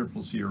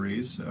wonderful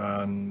series,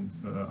 and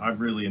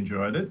I've really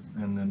enjoyed it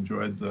and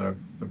enjoyed the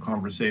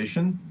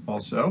conversation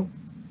also.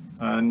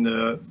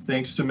 And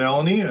thanks to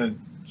Melanie, I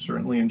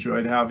certainly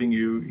enjoyed having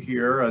you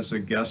here as a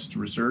guest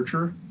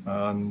researcher,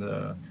 and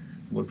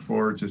look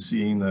forward to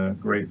seeing the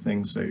great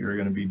things that you're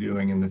going to be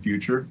doing in the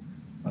future.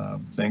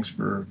 Thanks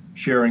for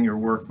sharing your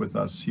work with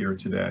us here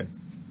today.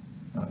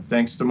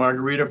 Thanks to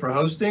Margarita for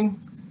hosting,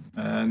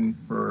 and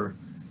for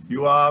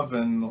Yoav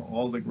and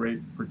all the great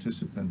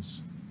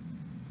participants.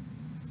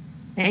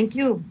 Thank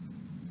you.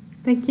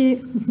 Thank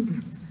you.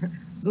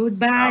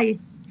 Goodbye.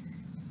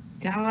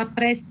 Ciao, a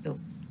presto.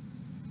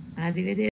 Arrivederci.